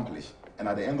to accomplish, and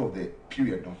at the end of the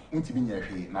period,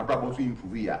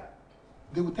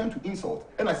 they will tend to insult.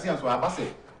 And I see as well,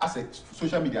 I say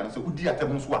social media, and so who did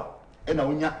and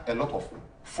a lot of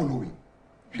following.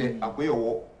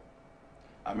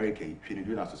 America,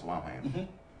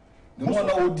 the more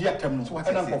now dear term, so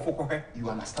you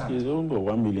understand? He's over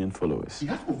 1 million followers. He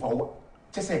has over.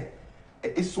 Just say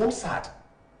it's so sad.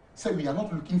 So we are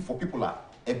not looking for people that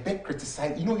a bit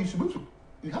criticize. You know,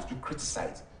 you have to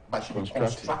criticize, but you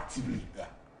constructively,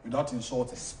 without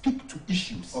insulting. Speak to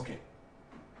issues. Okay.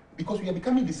 Because we are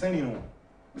becoming the same. You know,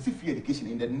 we see free education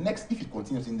in the next. If it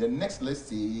continues in the next, let's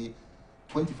say,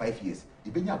 25 years,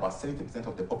 you bring about 70%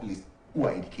 of the populace who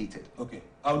are educated. Okay.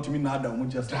 How do you mean that?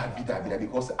 Just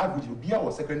because average will be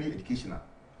our secondary educational.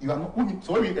 You are not only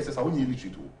so when you exercise only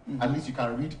illiterate, at least you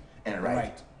can read and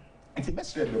write. It's the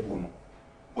best read the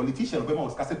politician when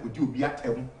was cast with you be at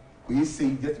him who is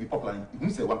saying just to be popular. If you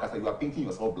say one cast, you are painting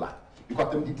yourself black.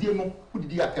 Because them did you know who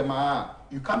did you at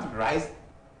you can't rise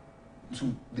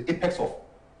to the apex of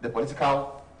the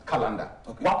political calendar.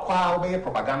 Okay. What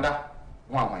propaganda?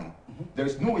 There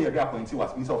is no way you're appointed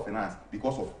as Minister of Finance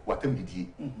because of what them did here.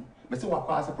 But say what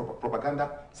as a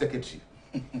propaganda secretary.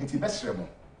 It's the best remo.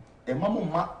 A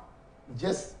mama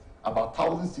just about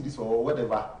 1,000 cities or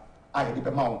whatever. I had the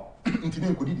amount.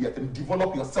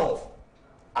 Develop yourself,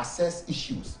 assess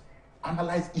issues,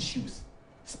 analyze issues,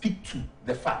 speak to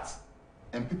the facts,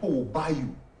 and people will buy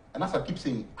you. And as I keep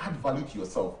saying, add value to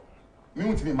yourself. Me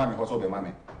want to be mommy, also be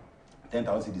mommy.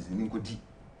 10,000 cities in Minkodi.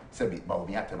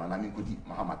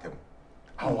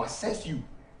 I will assess you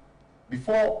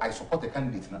before I support a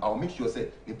candidate. I will make sure say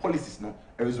the policies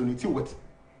resonate with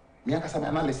me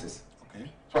analysis. Okay.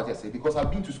 So what I say because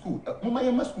I've been to school. School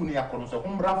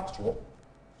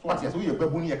So what you say, you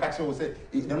baboon, you catch you say,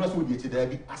 they're not so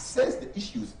there. Assess the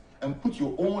issues and put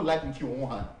your own life into your own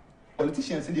hand.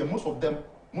 Politicians in there, most of them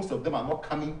are not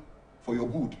coming for your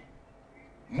good.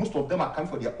 Most of them are coming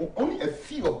for their own. Only a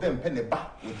few of them pen the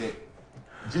back with the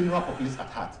general populace at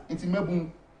heart. It's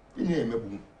mebun,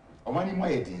 mebun. Or money more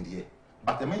in there.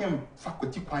 But the man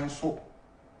faculty quine so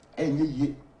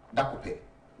ye dakope.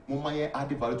 Mumma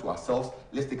add value to ourselves.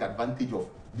 Let's take advantage of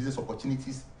business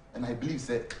opportunities. And I believe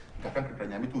that do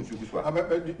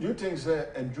you think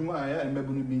that Juma and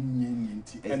Mebunu being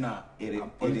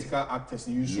political actors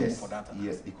use for that?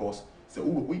 Yes, because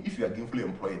if you are gainfully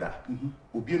employed,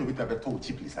 we'll be able to told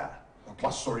cheaply, sir. But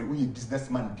sorry, we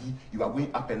businessman B, you are going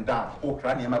up and down. Oh,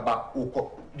 back.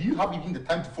 Oh, do you have even the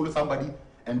time to follow somebody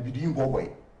and be doing go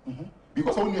away?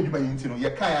 Because only you know,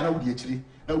 you can't know the actually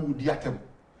now would the atom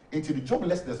into the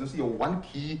joblessness. You see, one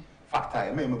key factor.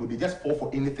 I mean, they just fall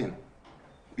for anything.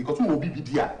 Because who will be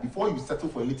there before you settle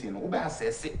for anything? Oba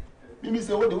says it. Me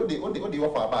say what they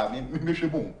offer about me. Me will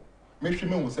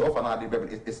say offer now.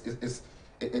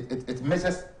 It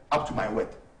measures up to my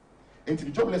worth. Into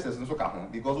the joblessness and so come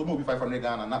because we be 500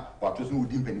 Ghana now. What was no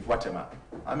deep penny for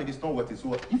I mean, it's not what it is.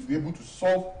 So if we're able to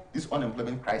solve this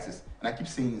unemployment crisis, and I keep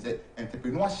saying is that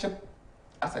entrepreneurship,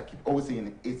 as I keep always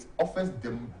saying, it offers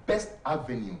the best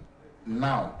avenue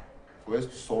now for us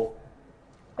to solve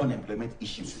unemployment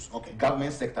issues. Okay.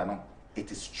 Government sector now,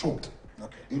 it is choked.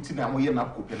 Okay. In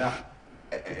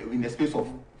the space of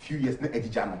few years,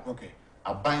 okay.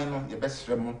 A buying your best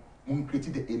remon,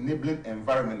 created the enabling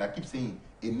environment. I keep saying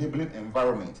enabling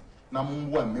environment. Now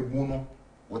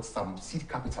with some seed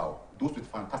capital, those with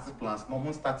fantastic plans,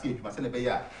 no start here, you must say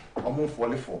fall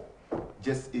for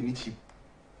just any cheap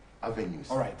avenues.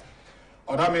 All right.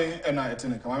 Odame and I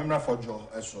think I'm not for Joe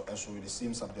as with the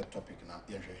same subject topic now.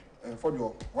 For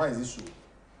Joe, why is this so?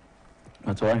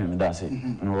 That's why him that's it.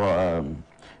 No,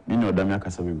 me know Odame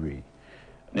akasa bebre.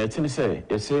 Na tin say,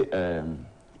 you say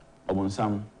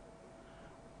Omanfm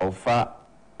ofa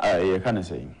you can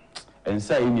say and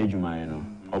say in adwuma no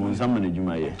Omanfm na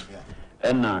adwuma ye.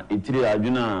 Na etiri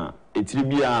adwuna etiri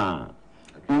bia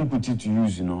put it to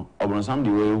use, you know, Omanfm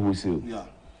the way wholesale. Yeah.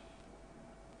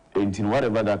 And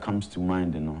whatever that comes to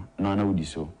mind, you know, no would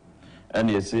so.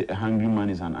 And you say a hungry man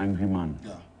is an angry man.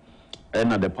 Yeah. And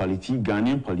the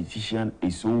Ghanaian politician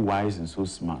is so wise and so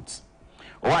smart.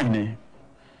 Oh, I know.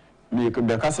 Me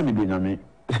the casa me doing me.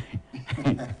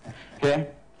 Okay.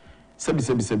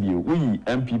 Sebi. We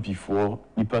MPP for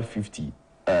NIPA 50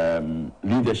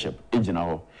 leadership agent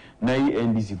now. Now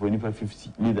NDC for NIPA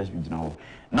 50 leadership agent now.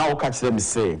 Now catch them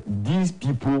say these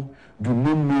people do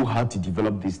not know how to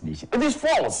develop this nation. It is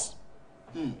false.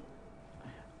 They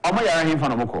are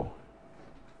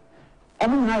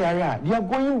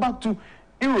going back to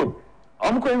Europe.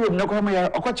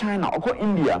 Europe, China,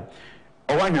 India.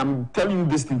 I'm telling you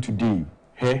this thing today.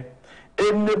 Hey,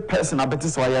 any person I bet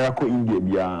is why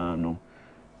India. No.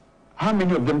 How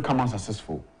many of them come out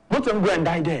successful? Most of them go and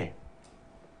die there.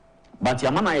 But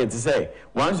Yamana to say,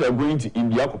 once you are going to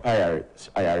India, occupy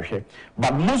Irish.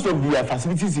 But most of their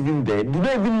facilities even there, do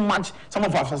not even match some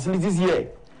of our facilities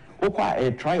here. Okay,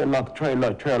 try a lot,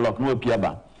 no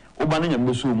piaba.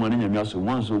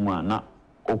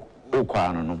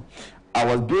 I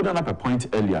was building up a point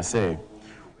earlier, say,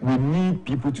 we need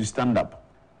people to stand up.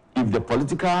 If the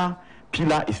political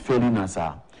pillar is failing us,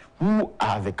 who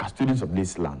are the custodians of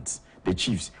these lands? The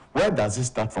chiefs. Where does it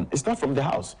start from? It starts from the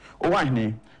house.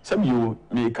 Some you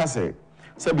may say,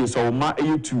 Sabi so ma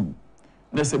A2.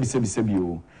 Ne Sabi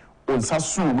you. On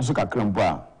Sasu Musuka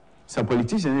Krampa. Some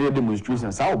politicians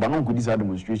demonstrations. How Banon could this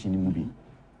demonstration in movie?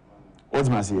 What's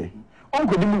my say?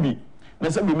 Uncle the movie. Ne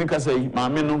Sabi make us say, my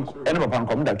men, any upon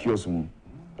come that Kiosumu.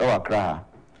 Oh, cry.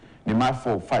 The ma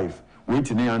 4, 5. Wait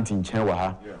in the auntie in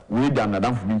Chewaha. Wait down the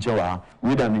dam from Chewaha.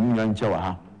 Wait down the Milan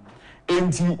Chewaha.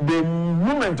 And the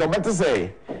moment of better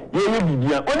say, and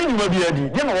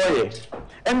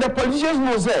the politicians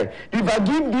will say, if I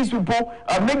give these people,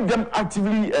 I make them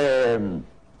actively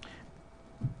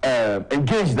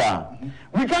engaged down.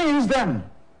 We can't use them.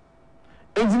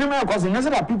 It's not because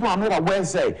that people are not aware,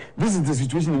 say, this is the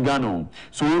situation in Ghana.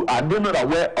 So are they not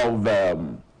aware of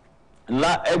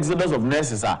exodus of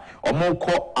nurses or more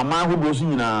call a man who goes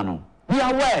in Nano? We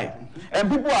are aware.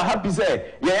 And people are happy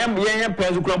say,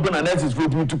 nurses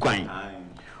to coin.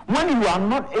 When you are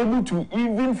not able to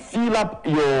even fill up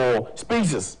your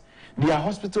spaces, there are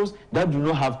hospitals that do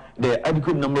not have the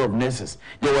adequate number of nurses.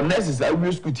 There are nurses that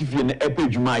will school TV and Epe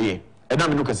Jumaye,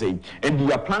 and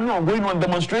you are planning on going on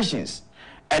demonstrations.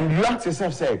 And you ask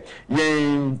yourself, say,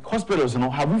 yeah, hospitals,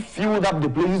 have we filled up the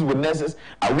places with nurses?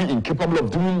 Are we incapable of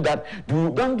doing that?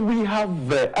 Don't we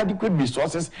have adequate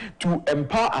resources to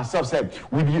empower ourselves? Say,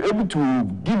 we'll be able to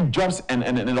give jobs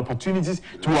and opportunities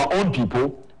to our own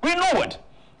people. We know it.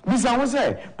 This I will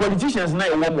say, politicians now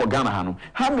one more Ghana.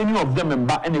 How many of them in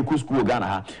any school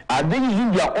Ghana? Are they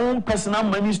using their own personal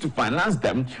monies to finance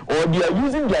them, or they are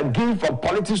using their gain from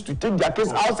politics to take their case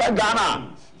outside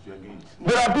Ghana?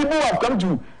 There are people who have come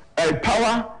to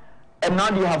power, and now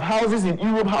they have houses in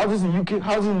Europe, houses in UK,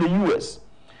 houses in the US.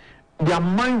 Their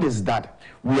mind is that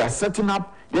we are setting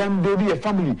up, maybe a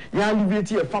family,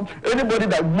 alleviate a family. Anybody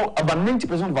that about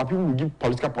 90% of our people will give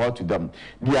political power to them.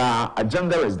 Their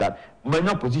agenda is that my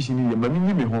position in the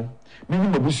home,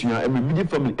 Minimabusia, and immediate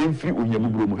family, and free on your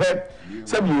room. Hey,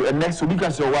 some you and next week, I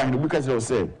saw why, because I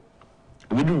say.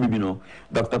 We do,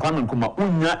 Dr. Kwame Nkrumah,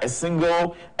 unya a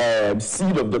single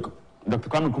seed of Dr.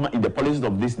 Kwame Nkrumah in the policies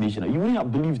of this nation. You wouldn't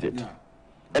have believed it. Yeah.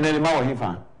 And then the man was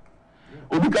here.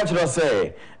 Obikachiro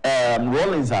say,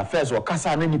 Rollins affairs or Kasa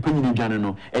and any penny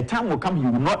no. A time will come, he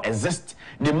will not exist.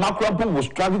 The macro will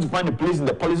struggle to find a place in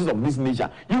the policies of this nation.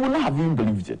 You will not have even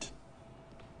believed it.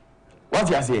 What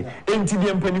you say? Until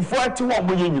the penny 41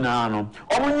 million no.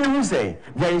 Or you say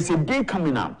there is a day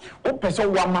coming up. Oh,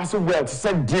 person one massive wealth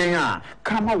said, Jaya,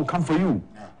 karma will come for you.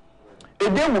 A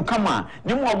day will come on.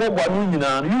 You will not be able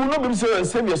to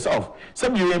save yourself.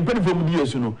 Some you ain't penny from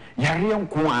years, you know. Yariam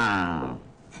Kwa.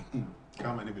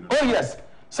 Oh, yes.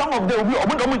 Some of them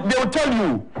they will tell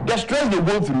you the stress they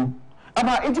go through.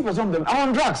 About 80% of them are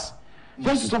on drugs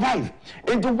just to survive.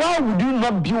 And why would you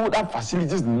not build up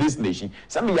facilities in this nation?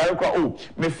 Some of you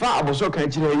there's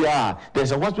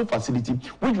a hospital facility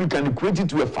which we can equate it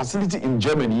to a facility in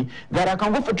Germany that I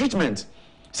can go for treatment.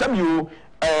 Some of you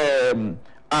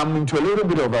I'm into a little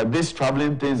bit of this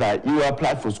traveling things that you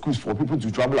apply for schools for people to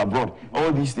travel abroad,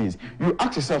 all these things. You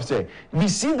ask yourself, say, we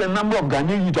see the number of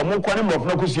Ghanaian youth, and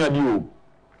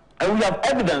we have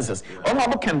evidences.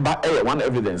 All can buy one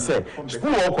evidence, say,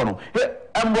 school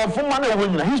and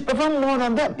he's performing more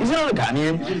than them. Is it not a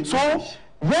Ghanaian? So,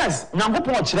 yes,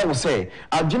 Nyangopo will say,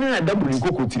 I've given a double in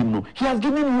Coco Timo. He has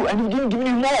given you and he's giving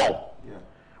you more.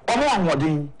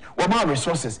 More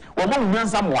resources, so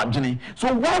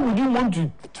why would you want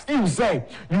to feel say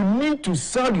you need to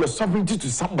sell your sovereignty to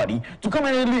somebody to come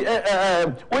and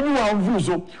when you are on view?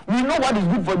 So we know what is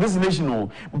good for this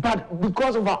nation, but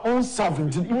because of our own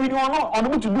sovereignty, we are not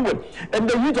unable to do it. And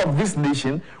the youth of this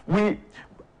nation, we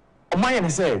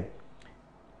say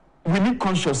we need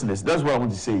consciousness. That's what I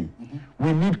want to say.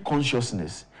 We need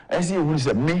consciousness. I see who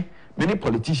said many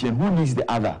politicians who needs the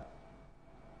other.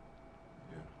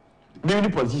 Many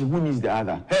politicians who needs the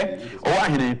other. Hey,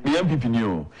 the MPP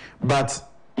knew, but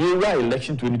in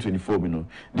election 2024,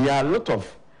 there are a lot of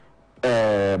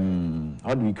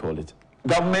how do we call it?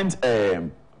 Government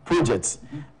projects,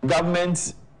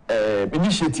 government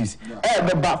initiatives.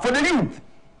 But for the youth,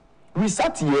 we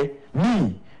sat here.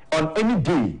 Me on any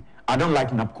day, I don't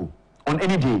like NAPCO. On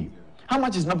any day, how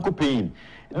much is NAPCO paying?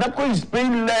 NAPCO is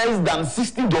paying less than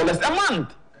 $60 a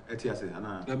month.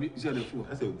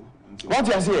 What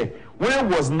you say? When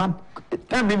was NAPCO?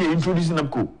 Time when they introducing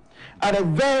NAPCO, at a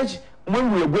verge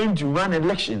when we are going to run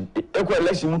election,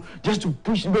 election just to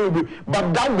push baby.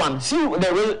 But that one, see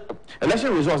the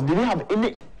election results. Did they have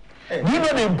any? Do you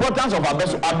know the importance of a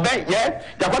bet? Yeah,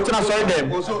 they're going to sorry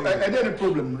them. Also, any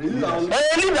problem?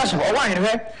 Leadership. Or why in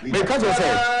here? Because you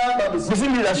say,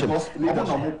 missing leadership.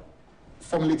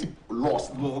 Formulated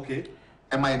laws. Okay.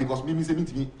 Am I because me say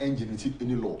me engine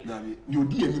any law? You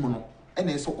do any mono. And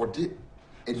then so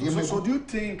do you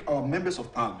think our members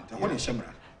of parliament, what is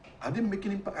Shemra, are they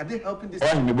making impact? Are they helping this?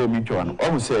 I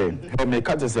would say,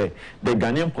 the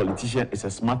Ghanaian politician is a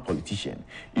smart politician.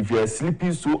 If you are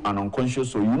sleeping so and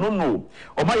unconscious, so you don't know.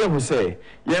 Omaya will say,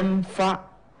 Yemfa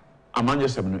Amanya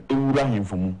Semno, Ewura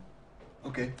Himfumu.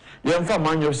 Okay. Yemfa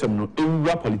Amanya Semno,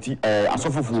 Ewura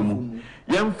Asofufumu.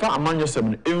 Yemfa Amanya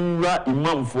Semno, Ewura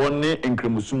Imam Fone and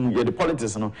Kremusumu, the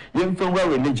politics, Yemfa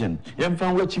religion,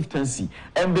 Yemfa chieftaincy.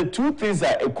 And the two things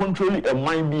are controlling a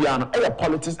mind beyond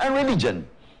politics and religion.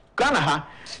 Ghana,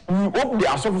 you open the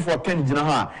Asofu for 10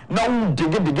 Jinaha. Now,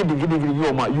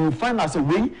 you will find us a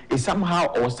way is somehow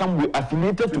or some way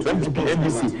affiliated to MTP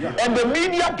NDC. And the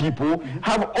media people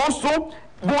have also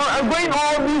going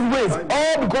all these ways,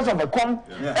 all because of a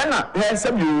and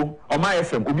some you on my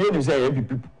FM, Obi say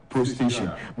MPP pro station.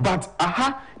 But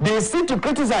they seem to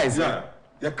criticize. Now,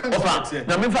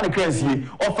 me for the crazy.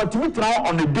 Or to me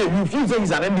on the day, you feel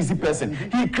he's an NDC person.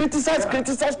 He criticized.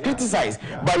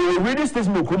 But you radio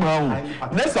station will come out.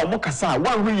 Next time, Mokasa,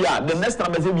 1 year, the next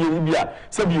time I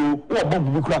say, you,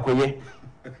 bomb,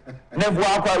 never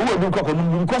who do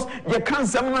because you can't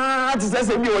say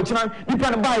me watching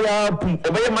depend by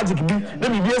obey magic be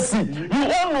let me see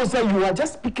you all know say you are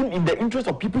just speaking in the interest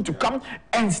of people to come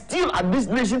and steal at this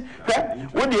nation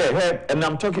when you heard and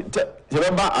I'm talking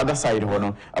about other side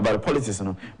about the politics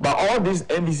but all these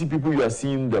NDC people you are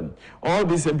seeing them all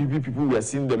these MPP people you are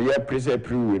seeing them yeah pressure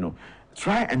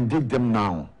try and dig them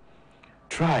now.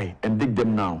 Try and dig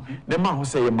them now. The man who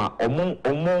say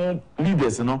among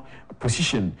leaders,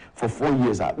 position for 4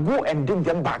 years. Go and dig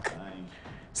them back.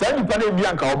 Say you pay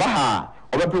Bianca Obaha,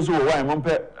 or person who I want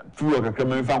through a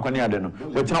criminal found Konya Deno.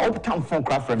 But now uptown phone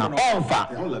craft for now. All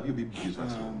fat.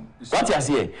 What you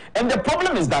say? And the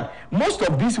problem is that most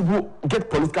of these people get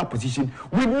political position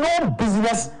with no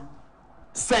business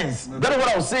sense. That is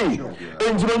what I was saying.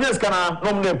 Engineers can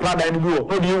normally apply and go.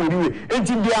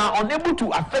 They are unable to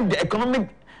affect the economic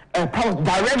powers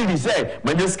directly. Say,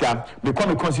 Majeska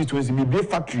become a constituency, maybe a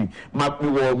factory,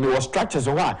 may structures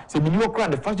or what. Say,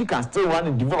 the factory can still run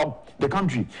and develop the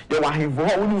country. They were here for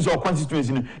what we use our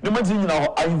constituency. No matter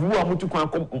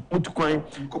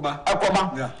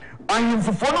I am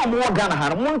for more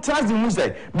Ghana. One time you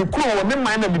say, the crew, me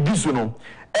mind of the Bisuno.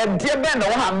 And dear Ben, I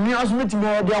have news meeting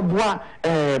more dear bois,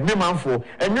 Memanfo,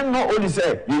 and you know only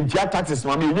say, you jet taxes,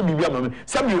 mammy, you be mammy.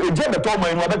 Some you a jet at all,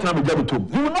 my better than a to.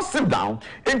 You will not sit down,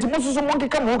 and to most of monkey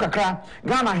come Hokaka,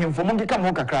 Ghana him for monkey come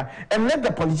Hokaka, and let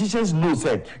the politicians know,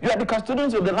 say, you are the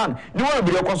custodians of the land. You want to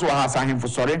be your consul, has him for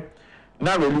sorry.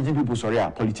 Now, religion people, sorry,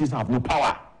 politicians have no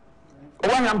power. Oh,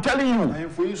 I'm telling you. I am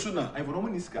for you sooner. I am for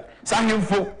Romaniska. Say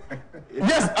for.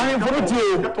 Yes, I am for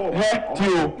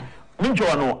you.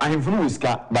 No, I am from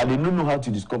Whisker, but they don't know how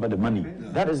to discover the money.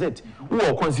 That is it. Who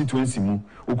are constituency? Who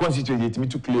constituency me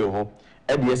to clear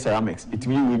the ceramics? It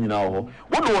me win now.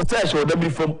 What was that? Or them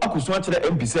from Akuswa to the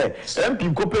MP say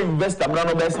MP copy investor.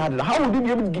 How would you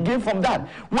be able to gain from that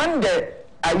when the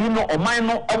our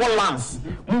lands?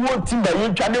 We want timber.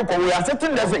 You channel. We are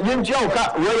certain there's a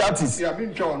royalties. Yeah,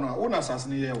 been John. One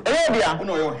assassin here. Yeah,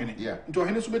 no, you're here. Yeah, into a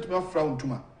henny submit me frown to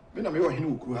me. When I'm your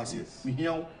hen who has yes. Me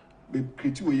here. Be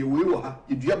creative way you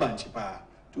do a bunch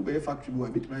to be a factory boy,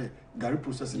 bit my Gary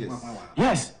processing.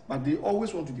 Yes, but they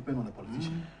always want to depend on the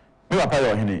politician. You are pay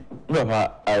your henny. You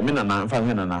are I mean, and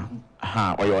 500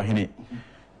 or your henny.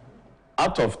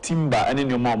 Out of timber, any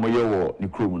new mom, you the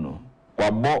criminal.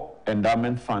 Or more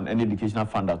endowment fund, any educational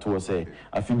fund that was say,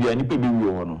 I feel any baby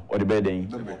or the bedding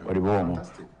or the home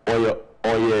or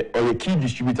your key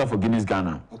distributor for Guinness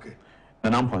Ghana. Okay.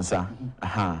 Nanamponsa.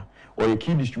 Or a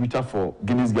key distributor for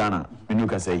Guinness Ghana, you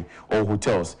can say, or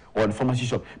hotels, or the pharmacy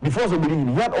shop. Before somebody, he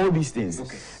had all these things.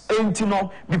 Okay. And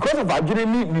because of our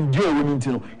journey,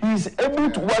 he is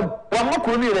able to work one more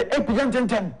corner,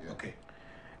 8%. Okay.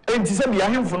 And he said,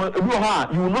 him for you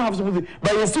will not have something,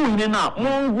 but you're still in now.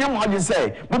 More,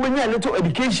 say, but when you have a little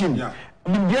education. Yeah.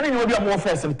 More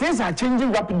first and things are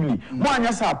changing rapidly. One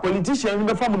yes, our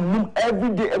politicians every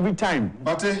day, every time.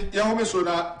 But so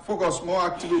that focus more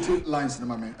activity lines.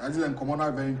 I didn't come on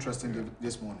very interesting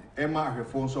this morning. Emma her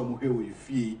phone so much with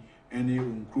fee any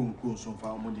so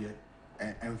far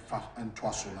and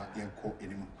twasona yanko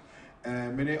anymore.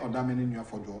 Many other many new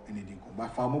for draw anything.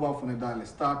 But for mobile phone dial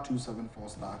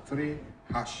 *274*3#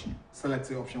 select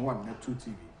the option 1 net 2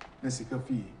 TV. Nesika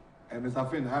fee. Mr.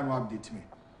 Friend, I will update me.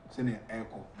 Sene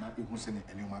echo na ihu sene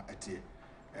enoma etie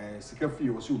sika fee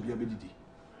wo se obi abedidi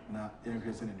na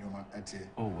yenhwe sene enoma etie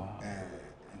oh wow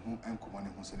ihu enkomo ne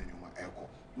hu sene enoma echo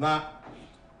na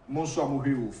monso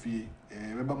amohwe wo fie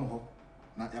beba mo ho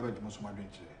na yabedi monso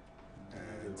madwenche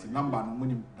ti number no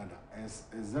munim dada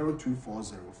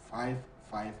 0240550899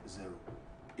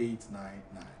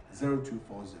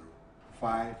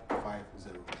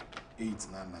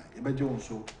 0240550899 ebeje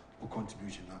wonso o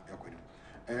contribution na yakwede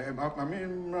I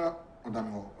mean,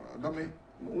 Dame,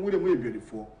 we will be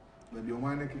before. Maybe on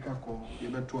my neck, you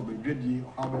better be ready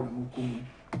or how about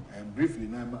briefly.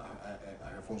 Now, I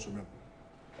have also.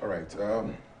 All right,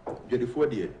 before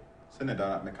the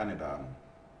Senator Mecanida,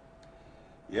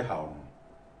 you have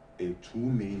a two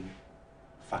main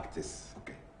factors.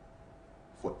 Okay,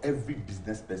 for every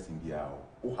business person here,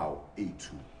 who have a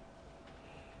two.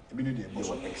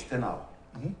 Your external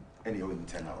and your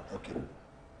internal. Okay.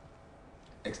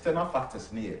 External factors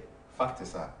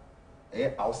are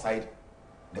outside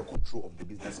the control of the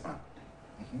businessman.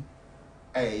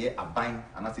 A buying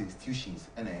and as institutions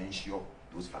and ensure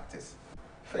those factors.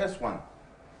 First one,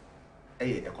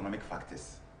 economic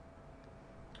factors.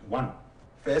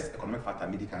 First economic factor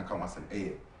can come as an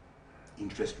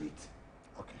interest rate.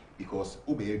 Okay. Because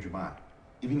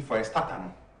even for a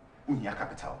starter, we need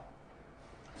capital.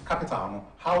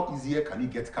 How easier can you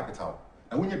get capital?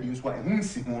 And when you use one,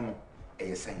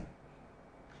 a saying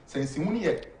Since you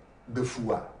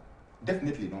before,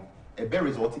 definitely no, a bear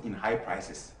resulting in high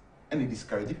prices and it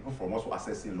discourages people from also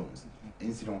accessing loans.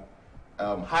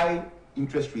 High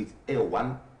interest rate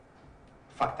one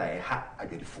factor a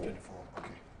beautiful.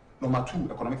 Okay. Number 2,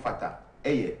 economic factor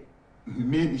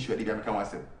main issue the American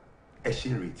was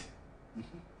exchange rate.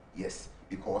 Yes,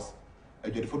 because a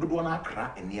beautiful do not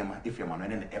crack a near if you're man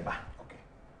and ever. Okay.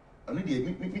 Only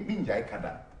the mean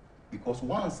kada. Because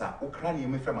once a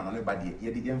Ukrainian from anybody,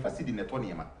 you the emphasis in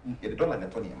Netoniema, the dollar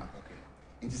Netoniema. Okay.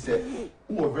 It is a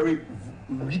very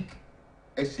weak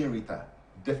exchange rate,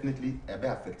 definitely a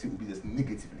very affected business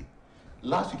negatively.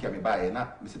 Last week I buy a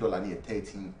Mr. Dollar near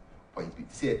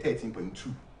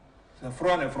 13.2.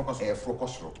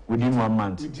 Focus within 1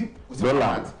 month.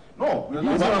 Dollar. No, within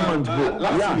 1 month.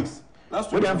 Last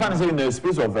week. What I'm trying to say in the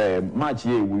space of March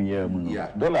here, we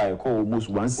dollar call almost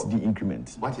 1 CD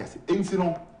increment. What you say?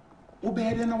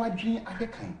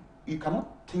 You cannot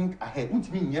think ahead. What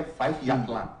mean you have 5-year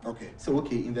plan? Okay. So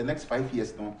okay, in the next 5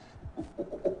 years, no.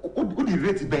 What the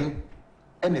rate bank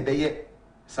and the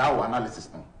SAO analysis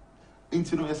no.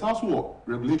 Into it's also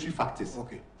regulatory factors.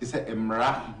 Okay. It's a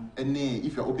MRA and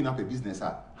if you open up a business,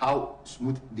 how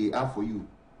smooth they are for you.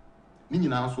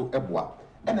 Nina also eboa.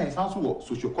 And it's also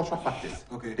socio-cultural factors.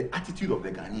 Okay. The attitude of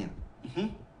the Ghanaian.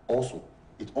 Also,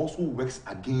 it also works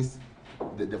against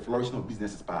the flourishing of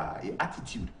businesses by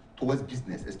attitude towards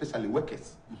business, especially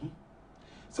workers.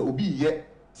 So Obi yet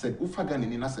said Ufagan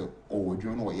in Nasa or do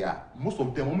you know most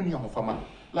of them only on farmer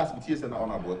last years and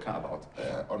on about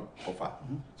on offer.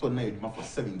 So now you for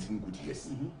 17 good years.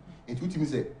 It would mean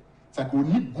say so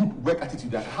need good work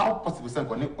attitude that how possible some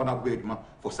connect on a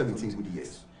for 17 good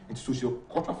years. It's social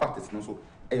cultural factors and also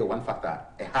one factor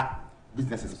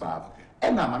businesses power.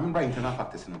 And now I remember internal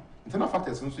factors no. Internal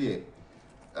factors also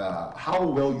how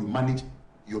well you manage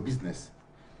your business.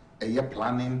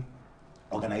 Planning,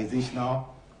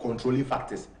 organizational, controlling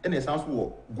factors, and it sounds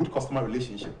for good customer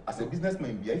relationship. As a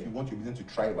businessman, if you want your business to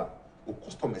thrive, your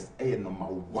customers are number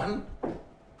 1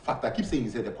 factor. I keep saying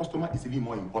is that the customer is even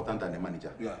more important than the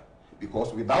manager. Yeah.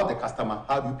 Because without the customer,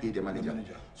 how do you pay the manager?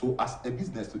 So as a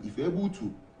business, if you're able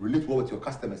to relate well with your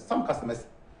customers, some customers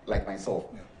like myself,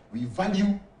 we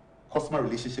value customer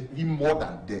relationship even more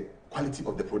than the quality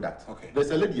of the product. Okay. There's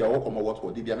a lady I work on my work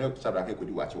the American Shadrach could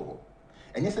watch you.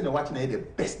 And yes, they're watching the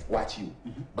best watch you,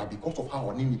 but because of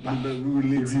how you feel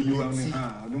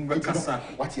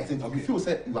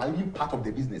say you are even part of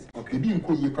the business. Okay. Maybe in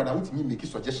you product me make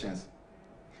suggestions.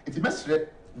 It's the best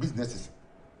businesses.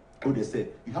 How they say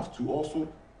you have to also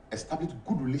establish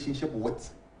good relationship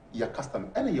with your customer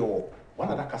and your one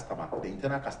other customer, the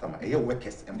internal customer, your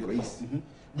workers, employees.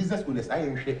 Business owners, I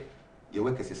am sure your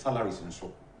workers' salaries and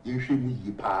so you should be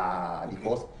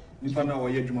because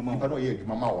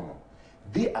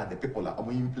they are the people that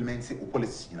are implementing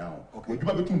policy now. Okay.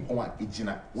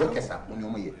 Workers are on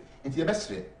your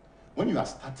best when you are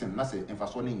starting, that's an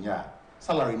infrastructure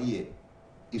salary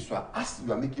is as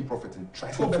you are making profit and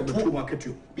try to market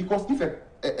you. Because if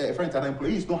a friend and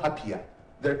employee is not happy,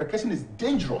 the repercussion is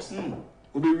dangerous.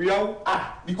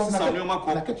 Because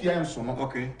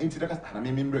okay. Into the customer, I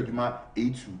remember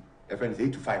A2, a friend is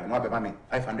 8 to 5, no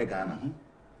 500 Ghana.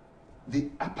 The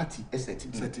apathy is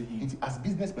setting. As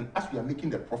businessmen, as we are making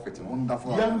the profit,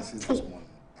 wonderful. I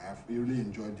have really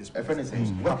enjoyed this. A friend is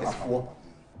workers for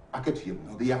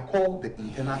they are called the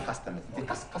internal customers. The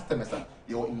customers are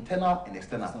your internal and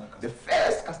external. The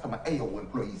first customer are your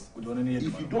employees.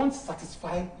 If you don't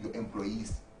satisfy your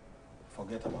employees,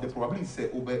 forget about the probability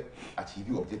say over achieve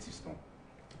your objectives. No,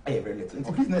 very little.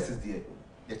 Into businesses there.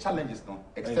 The challenge is no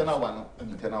external one,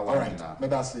 internal one. All right.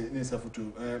 Maybe I say this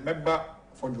to remember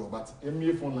for you, but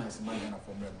ME phone lines in my Ghana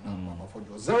for me. For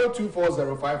you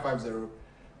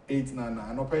 0240550899.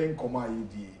 I'm not paying comma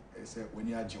ID. Say when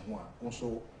you are Jihua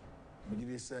also.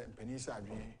 Me say penny say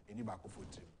adwene eni ba ko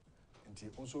fotim nti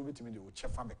onso betimi de o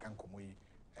chefa meka nkomo yi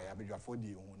abedwa for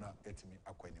di hu na etimi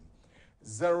akwanim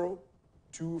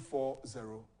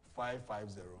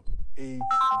 0240550899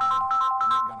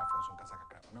 Ghana phone so kasa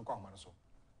kaka me kwa amana so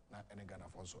na ene Ghana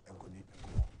phone so enkodi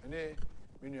ene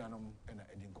menu anom ena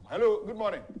edi nkomo. Hello, good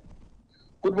morning.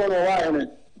 Good morning, why ene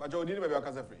ba jo di be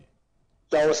akasa free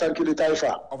ya wo sankili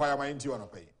taifa of aya my nti one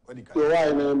pay odi ka why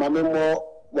ene mamemo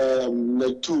na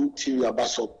two TV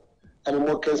abaso and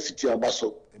more can city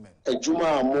abaso a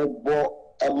juma mo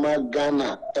bo ema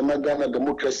Ghana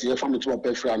democracy from to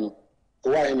pefrano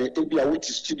why in ebia which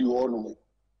studio no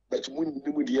but mun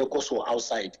nimu de yakoso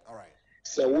outside. All right,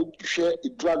 so we share a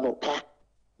drag no pa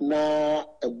na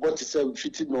a bot say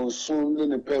fitted no so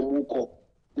ne pe mu ko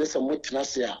na se mo tena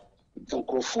se a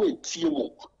nkrofo etie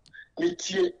mo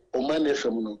metie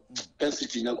Omanfm no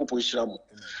density nyankopon hira mo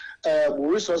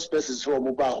resource persons for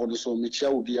mo ba ho so me chia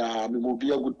obi a me mo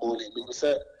bia good morning me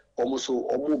say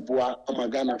omo boa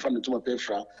amagana fa no tuma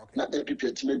pefra na MPP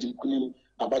atimedi kunim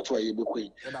abato aye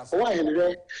bekoi o wa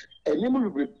henre enim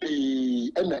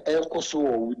rubepe na ekoso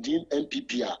within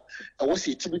MPP a wo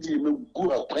se tibidi me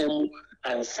gu akwan mu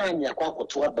ansan ya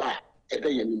kwakoto aba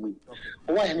ebe yanimu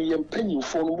o wa henre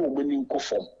yempanyimfo no mo mani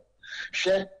nkofom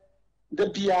hwe the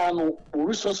piano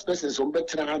resource persons on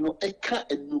betrano eka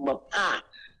enuma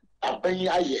aban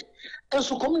aye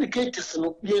enso communicators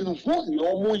no ye no ho ne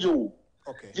omo yo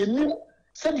ye nim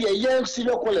said ye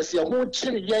senior policy ho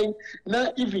chiri yen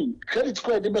na even credit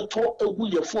card de beto egu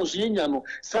ye phone so yenya no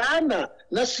sana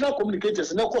national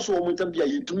communicators na koso omo tambia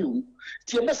ye ntumi hu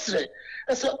tie mesre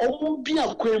ese omo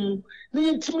bia kwam na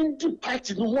ye ntimi di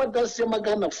party no ho adanse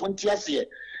magana fontiase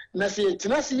na se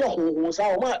tinase ye ho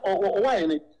sa o wa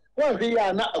ene one day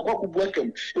na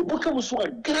akwakubuakam ebukam so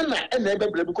Ghana na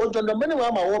ebebre because the money wa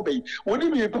ma wo bai woni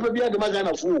bi papa bia de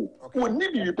Ghana fo woni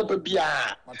bi papa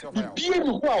bia bi ni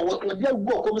ho a wo dia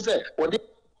go kom say wodi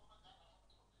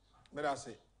me da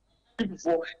say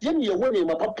before yen ye woni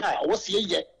ma papa wo se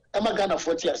ye ama Ghana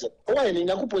 40 years o wa ni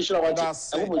nyakopon hira wa ti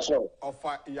akopon hira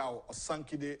ofa yawo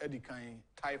osankide edikan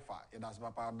taifa ye das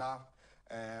papa da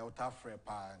otafre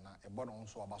pa na ebo no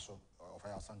so abaso ofa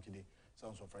ya osankide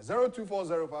sounds so fresh.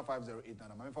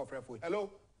 0240550899.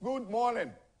 Hello. Good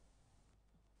morning.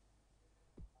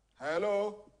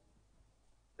 Hello.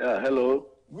 Yeah, hello.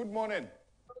 Good morning.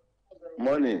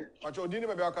 Morning. Pacho Udini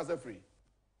baby akasa free.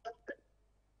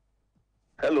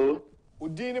 Hello.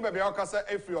 Udini baby akasa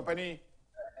free openi.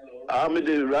 I'm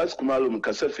the Ras Kumalum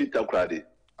kasa fit akrade.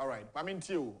 All right. Mami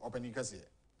ntiu openi kasi.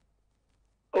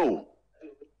 Oh.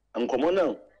 I'm coming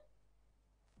now.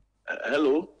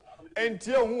 Hello.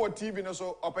 Entie hu TV no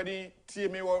so openi tie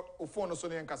me wo phone no so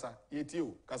ne nkasa ye tie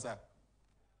o kasa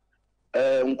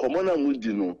nkomo na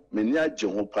mudi no meni agye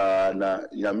ho pa na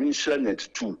Yamisha Net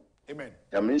 2 amen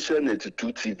Yamisha Net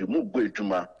 2 TV mu gbo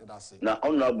edwuma na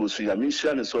honorable so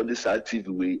Yamisha ne so de sa TV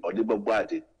we ode babo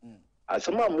ade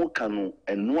asema mu ka no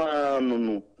eno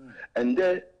no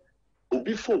ende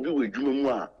obi fo obi we edwuma mu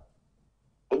a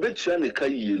obetua ne ka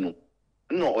yie no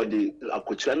no ode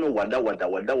akochia no wada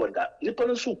nipa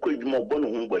no so kwadwuma obo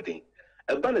no ho boden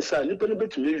eba ne sa nipa no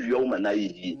betumi wiya wo mana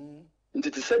yie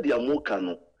nti te said ya moka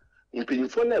no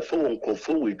mpanyimfo na efo won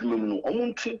krofo we edwuma mu no omo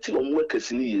ntwiti omo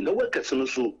wakasi ni yie na wakasi no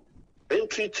so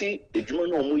entwiti edwuma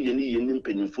no omo ye ni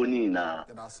mpanyimfo ni na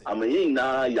amaye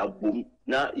na yabom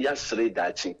na yasre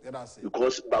dachi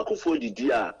because bakofo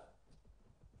didi a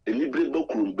enibre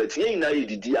bokurum but ye na ye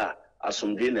didi a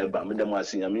asomdwe na ba medam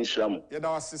asin Yamisha yeah,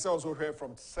 that was also here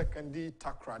from Secondary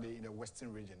Takrade in the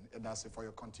Western region. And that's it for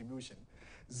your contribution.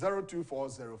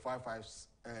 0240550899.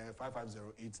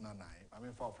 I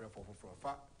mean, for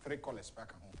 3 callers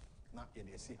back home. Now, yeah,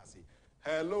 they see.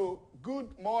 Hello,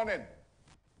 good morning.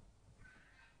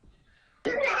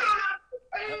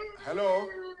 Hello.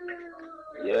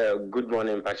 Yeah, good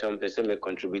morning, Pastor. Person may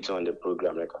contribute on the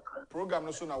program. Program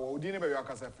no sooner. What do you know?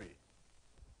 Free.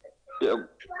 Yeah.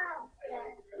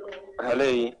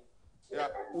 Hello. Yeah,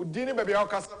 Udini baby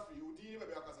Okasa free.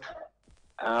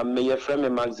 Me your friend me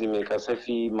Maxime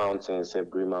Kasafi Mountains,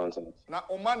 Ebri Mountains. Na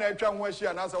Oman etwa ho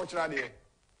ahia na sa wo kira de.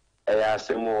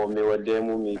 Asemo me wo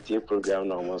demo me tie program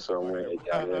na mo so mo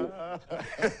eja.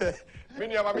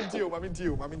 Mini mami tiu. Oh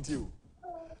my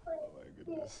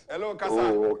goodness. Hello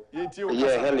Kasa.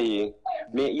 Yeah, hello.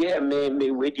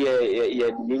 Me we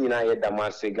ye nyina ye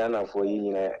Damase Ghana for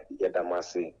nyina ye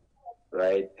Damase.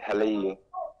 Right? Hello.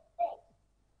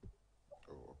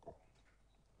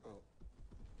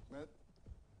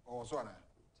 Oh, so na.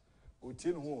 O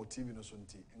tie no ho TV no so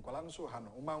nti. Nkwala no so ha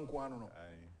no. O man ko ano no.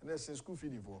 Na sin school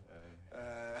feeding for.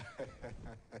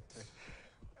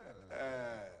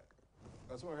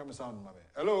 That's what I'm sound mama.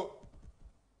 Hello.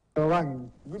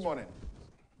 Good morning.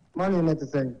 Morning, let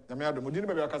us say. Na me ado mo di no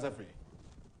be akasa free.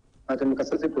 Atem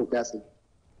kasa se Pokuase.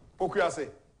 Pokuase.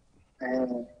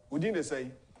 O di ne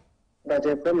say. But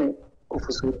e pe me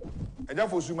ofusu. Eja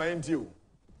fosu ma enti o.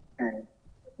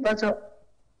 But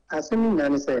asemi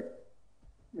nyane say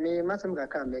me masem ga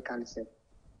ka me kan say.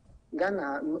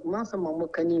 Ghana masem mo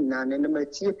kani na ne ma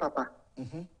tie papa.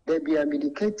 There be a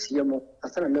medicate yemo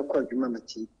asana me kwa dwuma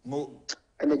mati. Mo.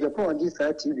 And the Japan this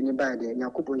TV ni ba de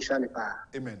Yakubon shane pa.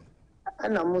 Amen.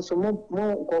 Ana mo so mo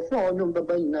go for onyo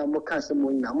baba ina mo ka se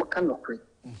mo ina mo ka nokre.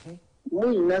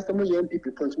 Mo ina se mo ye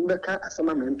MPP point mo ka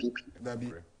asama ma MPP.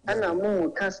 Dabi. Ana mo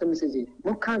ka se message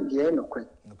mo ka ye nokre.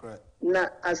 Na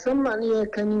asama ni ye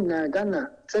kani na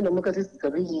Ghana se no mo ka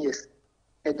 7 years.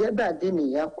 a dead bad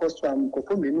dinny, of course, from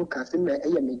Kofumi, Cassim, a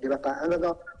Yami,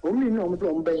 another, only no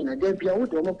one bay, and there be a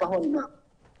wood or Pahoma.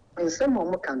 And some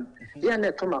more can,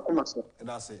 Yana Tomacomaso.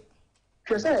 That's it.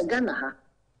 Because I Ghana.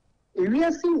 If we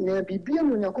are seeing there be being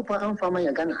when you could and from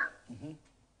my Ghana.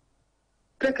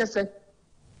 Pekase,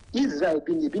 Israel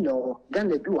being the Bino,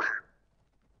 Ghana Dua.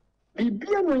 Be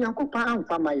being when you could and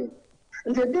from my.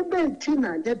 And the debate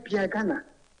Tina, de Pia Ghana.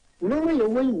 No way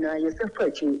away now, yes, a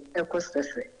fetching a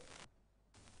costesse.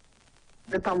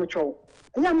 The Pamucho.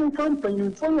 Young company,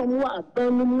 you follow more at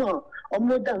Birmingham or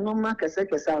more than no market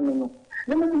second.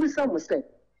 No one will some say.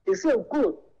 It's so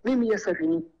good, maybe yes, if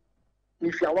you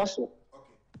are so.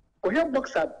 Or your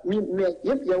boxer, me,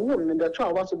 if your woman, the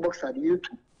child was a boxer, you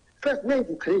too. First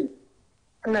 93,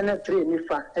 and then a train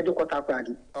if I had a quarter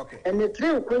party. Okay. And the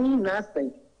train when you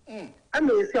nothing. I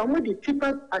may say, I'm the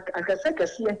cheaper at a second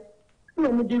year. No,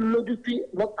 we did load the fee,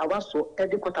 what I was so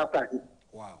at the quarter party.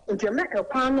 Wow. Until make a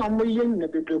crown on my young, the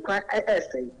big require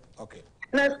essay. Okay.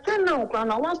 Now, stand now,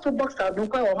 crown, I was to boxer, don't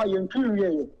call how you 2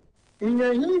 years. In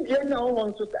your heat, you know,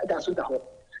 want to that's the whole.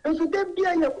 And so there be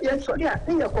a yes, so yeah, I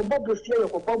think a bubble here, a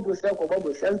bubble,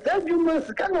 and 30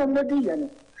 months can already, and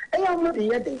I am not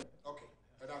the other.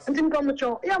 And in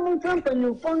Comacho, I am on company,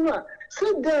 you phone.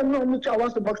 Sit there, no much I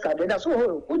was the boxer, that's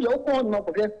all. Would you call no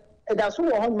of it? And that's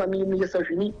all on my me, yourself,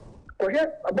 you need. Or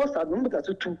here, a boss, I remember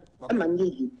that too. I'm a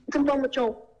needy. It's in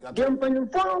Comacho. The company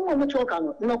for much no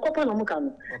copper no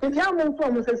mocano. And the Amon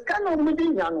from says, can only be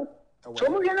Yano.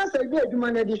 So we cannot say, you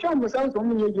man, the show was sounds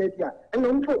on me yet, and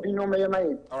don't put me no my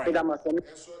mind.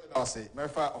 I'll say,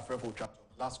 Merfa of Fairful Chapter,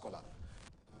 last caller.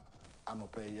 I'm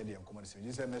not paying Yedi and Common.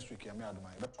 You said next week, I'm out of my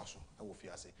best. I will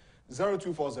fear say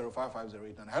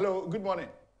 02405508. Hello, good morning.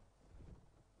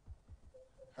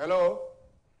 Hello.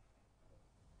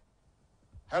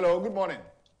 Hello, good morning.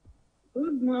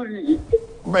 Good morning.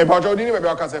 My Pajo didn't maybe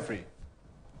I can say free.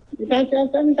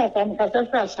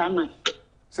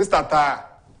 Sister Ta.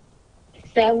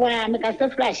 Sewa, make us a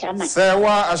flash, Ama.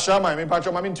 Sewa, Ashama, me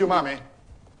Pacho, Mammy, to Mammy.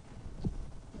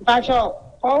 Pacho,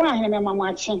 all I am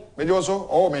watching. Mejoso,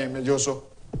 oh, me, Mejoso.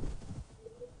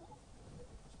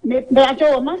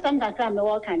 Pacho, my son got come,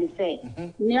 what can he say?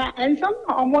 Yeah, and some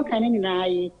or more can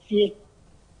I see.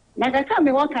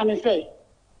 Nakaka, what can I say?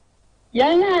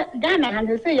 Yeah, Ghana, and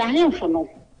they say, I am for no.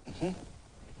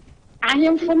 I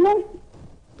am for no.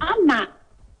 Ama,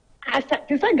 as I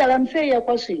say, Galam say, your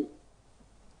question.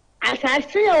 As I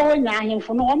say, oh, I am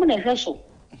for no woman a vessel.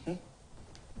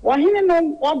 Well, he know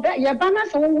what your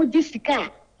banners on with this car.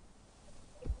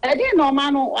 I didn't know,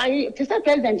 man, I to say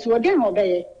president, you again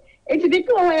obey. It's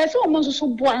because I saw almost so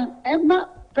born, and my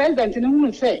president in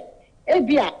whom say,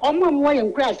 Ebia, on my way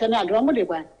and crash and I drama the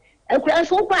one. A crash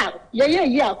so bad,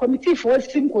 yeah, committee for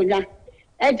simple, yeah.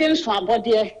 Agents for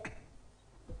body.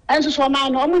 And so my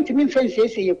normal to me fancy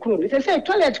say you could. They say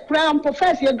toilet crown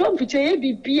professor, you don't feature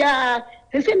ABPR.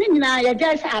 They say, I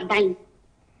guess I buy.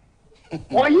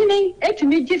 Or you know,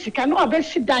 8 Jessica, no, I bet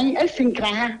sit down, I think,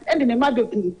 and the mother.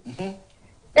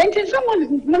 And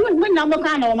someone, when I'm a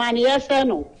kind of money, yes,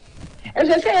 no. As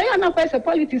I say, I am not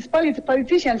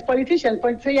politicians, and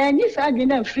yes, I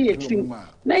didn't free it.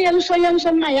 Now, you so young,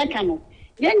 some my canoe.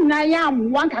 Then I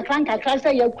am one crank,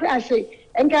 say, your crassy,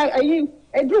 and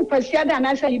a group of Siada, and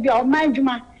I say, you be all mind you,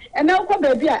 and now,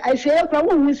 baby, I say, I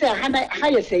won't say,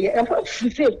 I say, and what you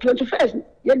say, 21st,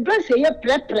 your dress, your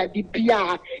prep, be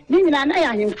PR, Ning and I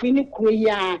am free,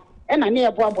 queer, and I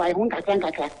near Bob, I won't crank.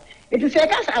 It is a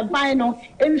cast of bino,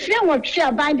 and fear what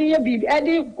shall bind the baby,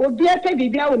 Eddie, or be a baby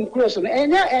down close,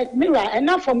 and mirror,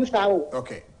 enough for Mr.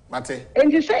 Okay, Mate.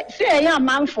 And you say, a young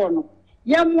man for no.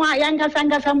 Young younger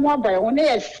sanga some more by one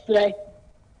yesterday.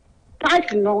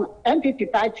 Party no, MPP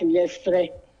party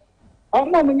yesterday. Oh,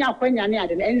 Mamma, when you're near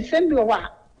and send you a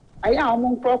while. I am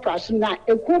among proper soon. A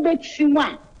Quebec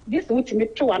Sima. This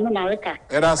ultimate to America.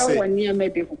 And I say, near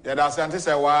maybe. Yeah, that's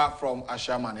Antisawa from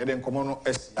Ashaman. You didn't come on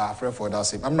as a friend for that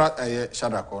same. I'm not a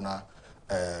Shadrach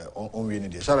on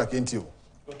winning. Shadrach into you.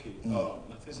 Okay, now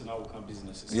we can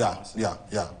businesses. Yeah.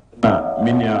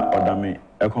 Minia Odame,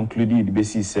 I concluded the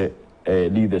basis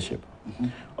leadership.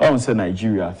 I say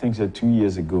Nigeria, I think 2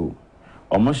 years ago,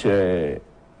 almost a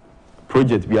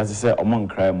project we have to say among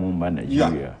crime by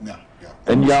Nigeria. Yeah.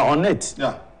 And you are on it.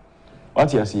 Yeah.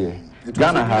 What you see?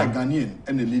 Ghana had Ghanaian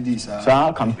and the ladies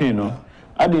are campaign.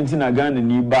 I didn't think I Ghana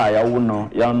ni buy. I won't know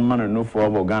young man no for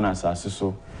about Ghana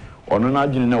so. Or no, I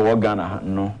didn't know what Ghana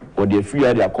no. Or the free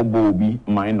idea could be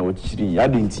mine or cheating. I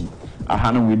didn't see.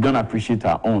 We don't appreciate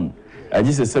our own. I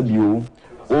just said you,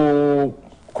 oh,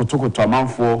 Kotoko to a man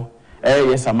for,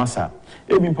 yes, Amasa.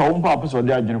 Even purpose or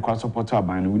they are general support our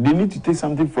band. They need to take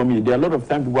something from you. There are a lot of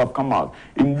time people have come out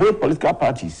in both political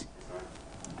parties.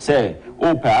 say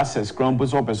o per access crown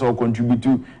person person contribute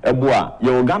to eboa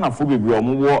ye Ghana fo bebre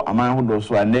omo aman hodo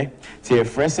so ane say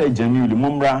fresh Jamil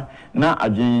Mumbra na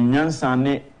adwenyansa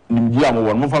ne nimdi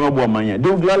amwo no fa mabo amanya they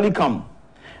will gladly come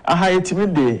aha yetimi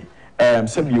de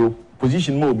sabio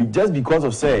position mo be just because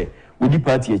of say with the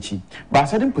party achi but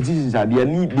certain positions are they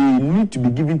need to be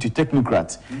given to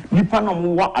technocrats nipa no mo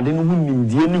wa ade no hu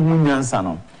nimdie ne hu nyansa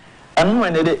no anu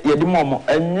ene de ye de mo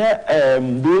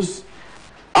enye those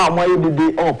my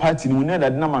day or party no na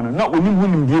that na man na oni hu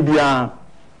nimdie bia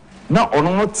na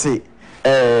ono no te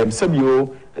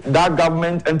sabio that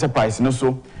government enterprise no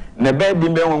so na be di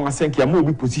be won asenki am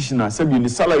obi position na sabio ni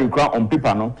salary kra on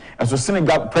paper no so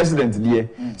Senegal president there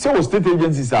say was state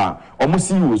agencies are almost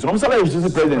CEOs no salary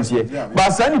is president here but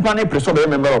say ni pa na preso be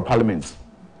member of parliament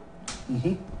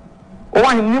o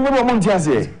wa ni me mo ntia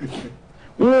say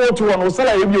wo to one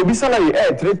salary bi obi salary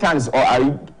 3 times or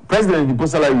I president the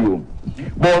salary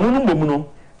but no no no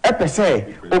e pe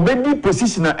say obedi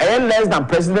position na less than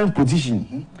president's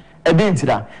position then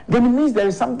it means there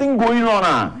is something going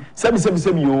on.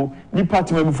 Sebi you ni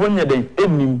party me before nya den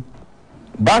enim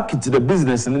back to the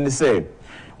business and they say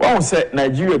one say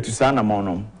Nigeria to sana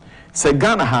mono say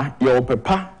Ghana ha your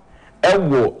papa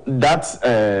ewo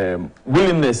that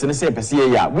willingness and say pese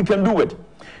ya we can do it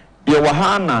your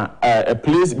wahana a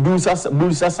place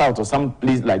Bulsa South or some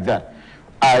place like that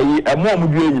I more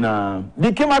mudu nyina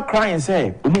they came out crying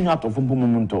say omunya to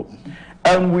fompomunto.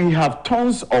 And we have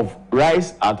tons of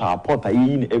rice at our pot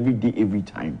every day, every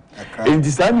time. In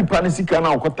this time, you panisi kana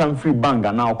okotam free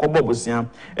banga na okobo bosia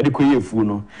edikoye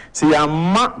funo. So you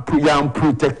are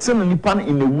protecting nipan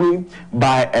in a way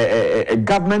by a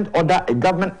government order, a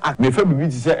government act. Me fe bibi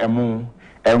say emo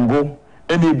engo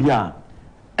enebia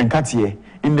enkatie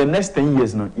in the next 10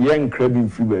 years no ye encrabbing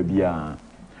free babia.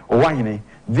 O wahine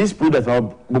this product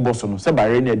of Bobosono,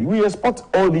 Sabarene, we export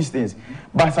all these things.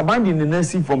 But abandon the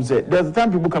nursing from say, there's a time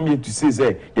people come here to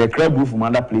say, you're crab roof from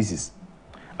other places.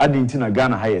 I didn't in a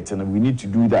Ghana Hyatt, and we need to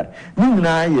do that.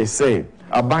 You say,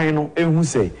 Abino, and who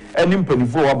say, and in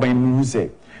 24 Abino who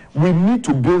say, we need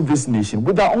to build this nation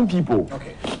with our own people.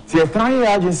 Okay. See, a trying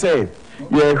agent say,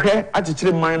 you're here at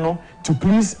a minor to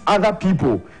please other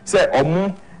people. Say, or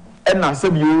more. And na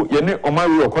sebio ye ne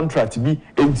omari your contract bi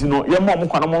entino ye mo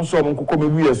kwana mo nso mo kokko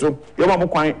mewie so ye mo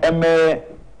kwan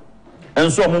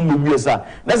enso mo mewie sa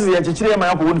na se ye chechire ma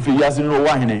yakwo no fe yase no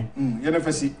wa hene ye na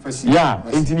fasi ya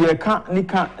entini ye ka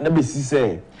nika na besi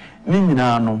se ni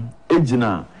nyina no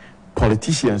ejina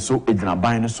politicians so ejina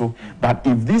ban so but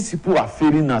if these people are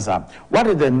failing us up what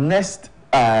is the next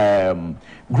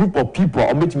group of people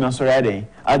or meet me sorry then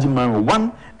ajiman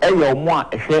one eyo mo a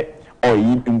ehwe or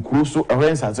in Crusoe,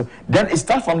 then it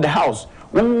starts from the house.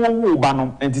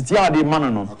 Banum, and Titia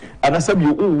Manano, and I said,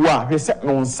 you, he said,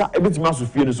 no, a bit mass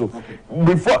of fear. So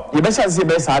before you best say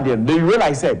best idea, they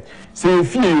realize said, say,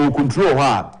 fear you control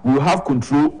her, we have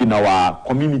control in our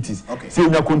communities. Say,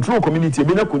 in a control community,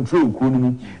 we control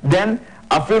economy. Then,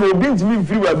 I feel we'll be to me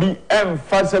free will be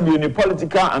faster in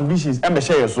political ambitions and a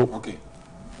share so. Okay.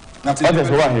 That is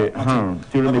why here.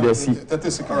 That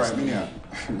is all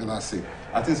right.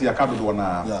 I think you can't do one.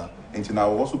 And I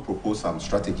will also propose some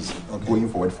strategies going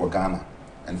forward for Ghana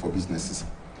and for businesses.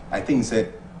 I think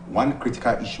said one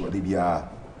critical issue will be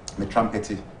me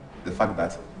trumpet the fact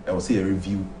that I will say a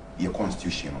review your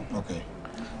constitution. Okay.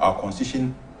 Our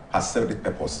constitution has served its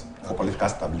purpose for political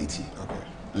stability. Okay.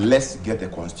 Let's get a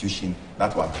constitution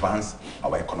that will advance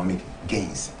our economic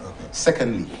gains. Okay.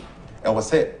 Secondly, I will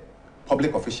say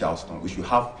public officials, we should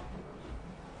have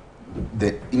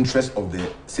the interest of the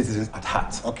citizens at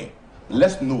heart. Okay.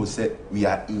 Let's know say we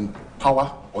are in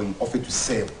power or in office to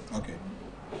serve. Okay.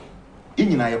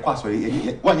 In your class, we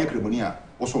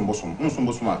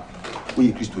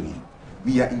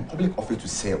are in public office to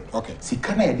serve. Okay. See,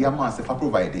 can I dear man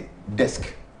provide the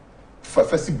desk for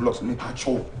first blocks make a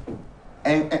show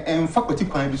and faculty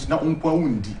can be now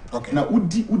undi. Okay. Now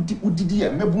udi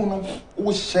dear mebuno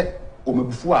o share or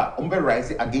before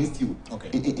rise against you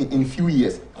in few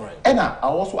years. Right. And I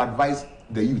also advise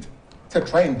the youth to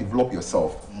try and develop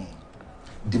yourself.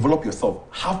 Develop yourself.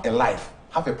 Have a life.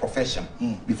 Have a profession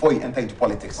before you enter into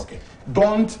politics. Okay.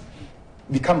 Don't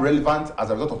become relevant as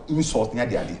a result of insults near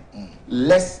the idea.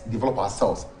 Let's develop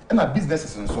ourselves. And our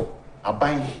businesses and so are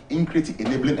buying in creating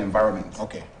enabling environments.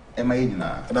 Okay.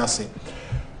 That's it.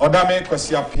 Odame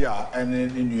kwesi apia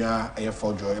in your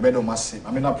for joy. Bedo massive.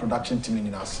 I mean our production team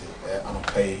in us and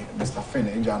pay Mr. Finn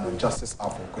and Justice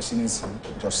Apple questioning some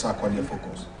just quality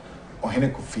focus. Or hene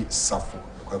kofi safo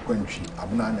kwakwanchi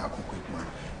abuna anya akokoma.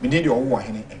 Me dey the owo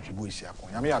hene entwibo isi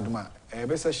akon. Yame aduma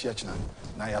be se hia kina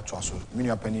na ya to aso.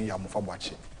 Minu apani ya mofa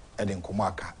boache e de nkomo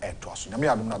aka e to aso. Yame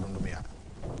aduma na dondo me ya.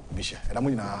 Bisha.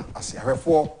 Edamuna ase.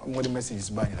 Ahwefo mo the messages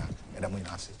ba nyina.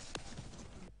 Edamuna ase.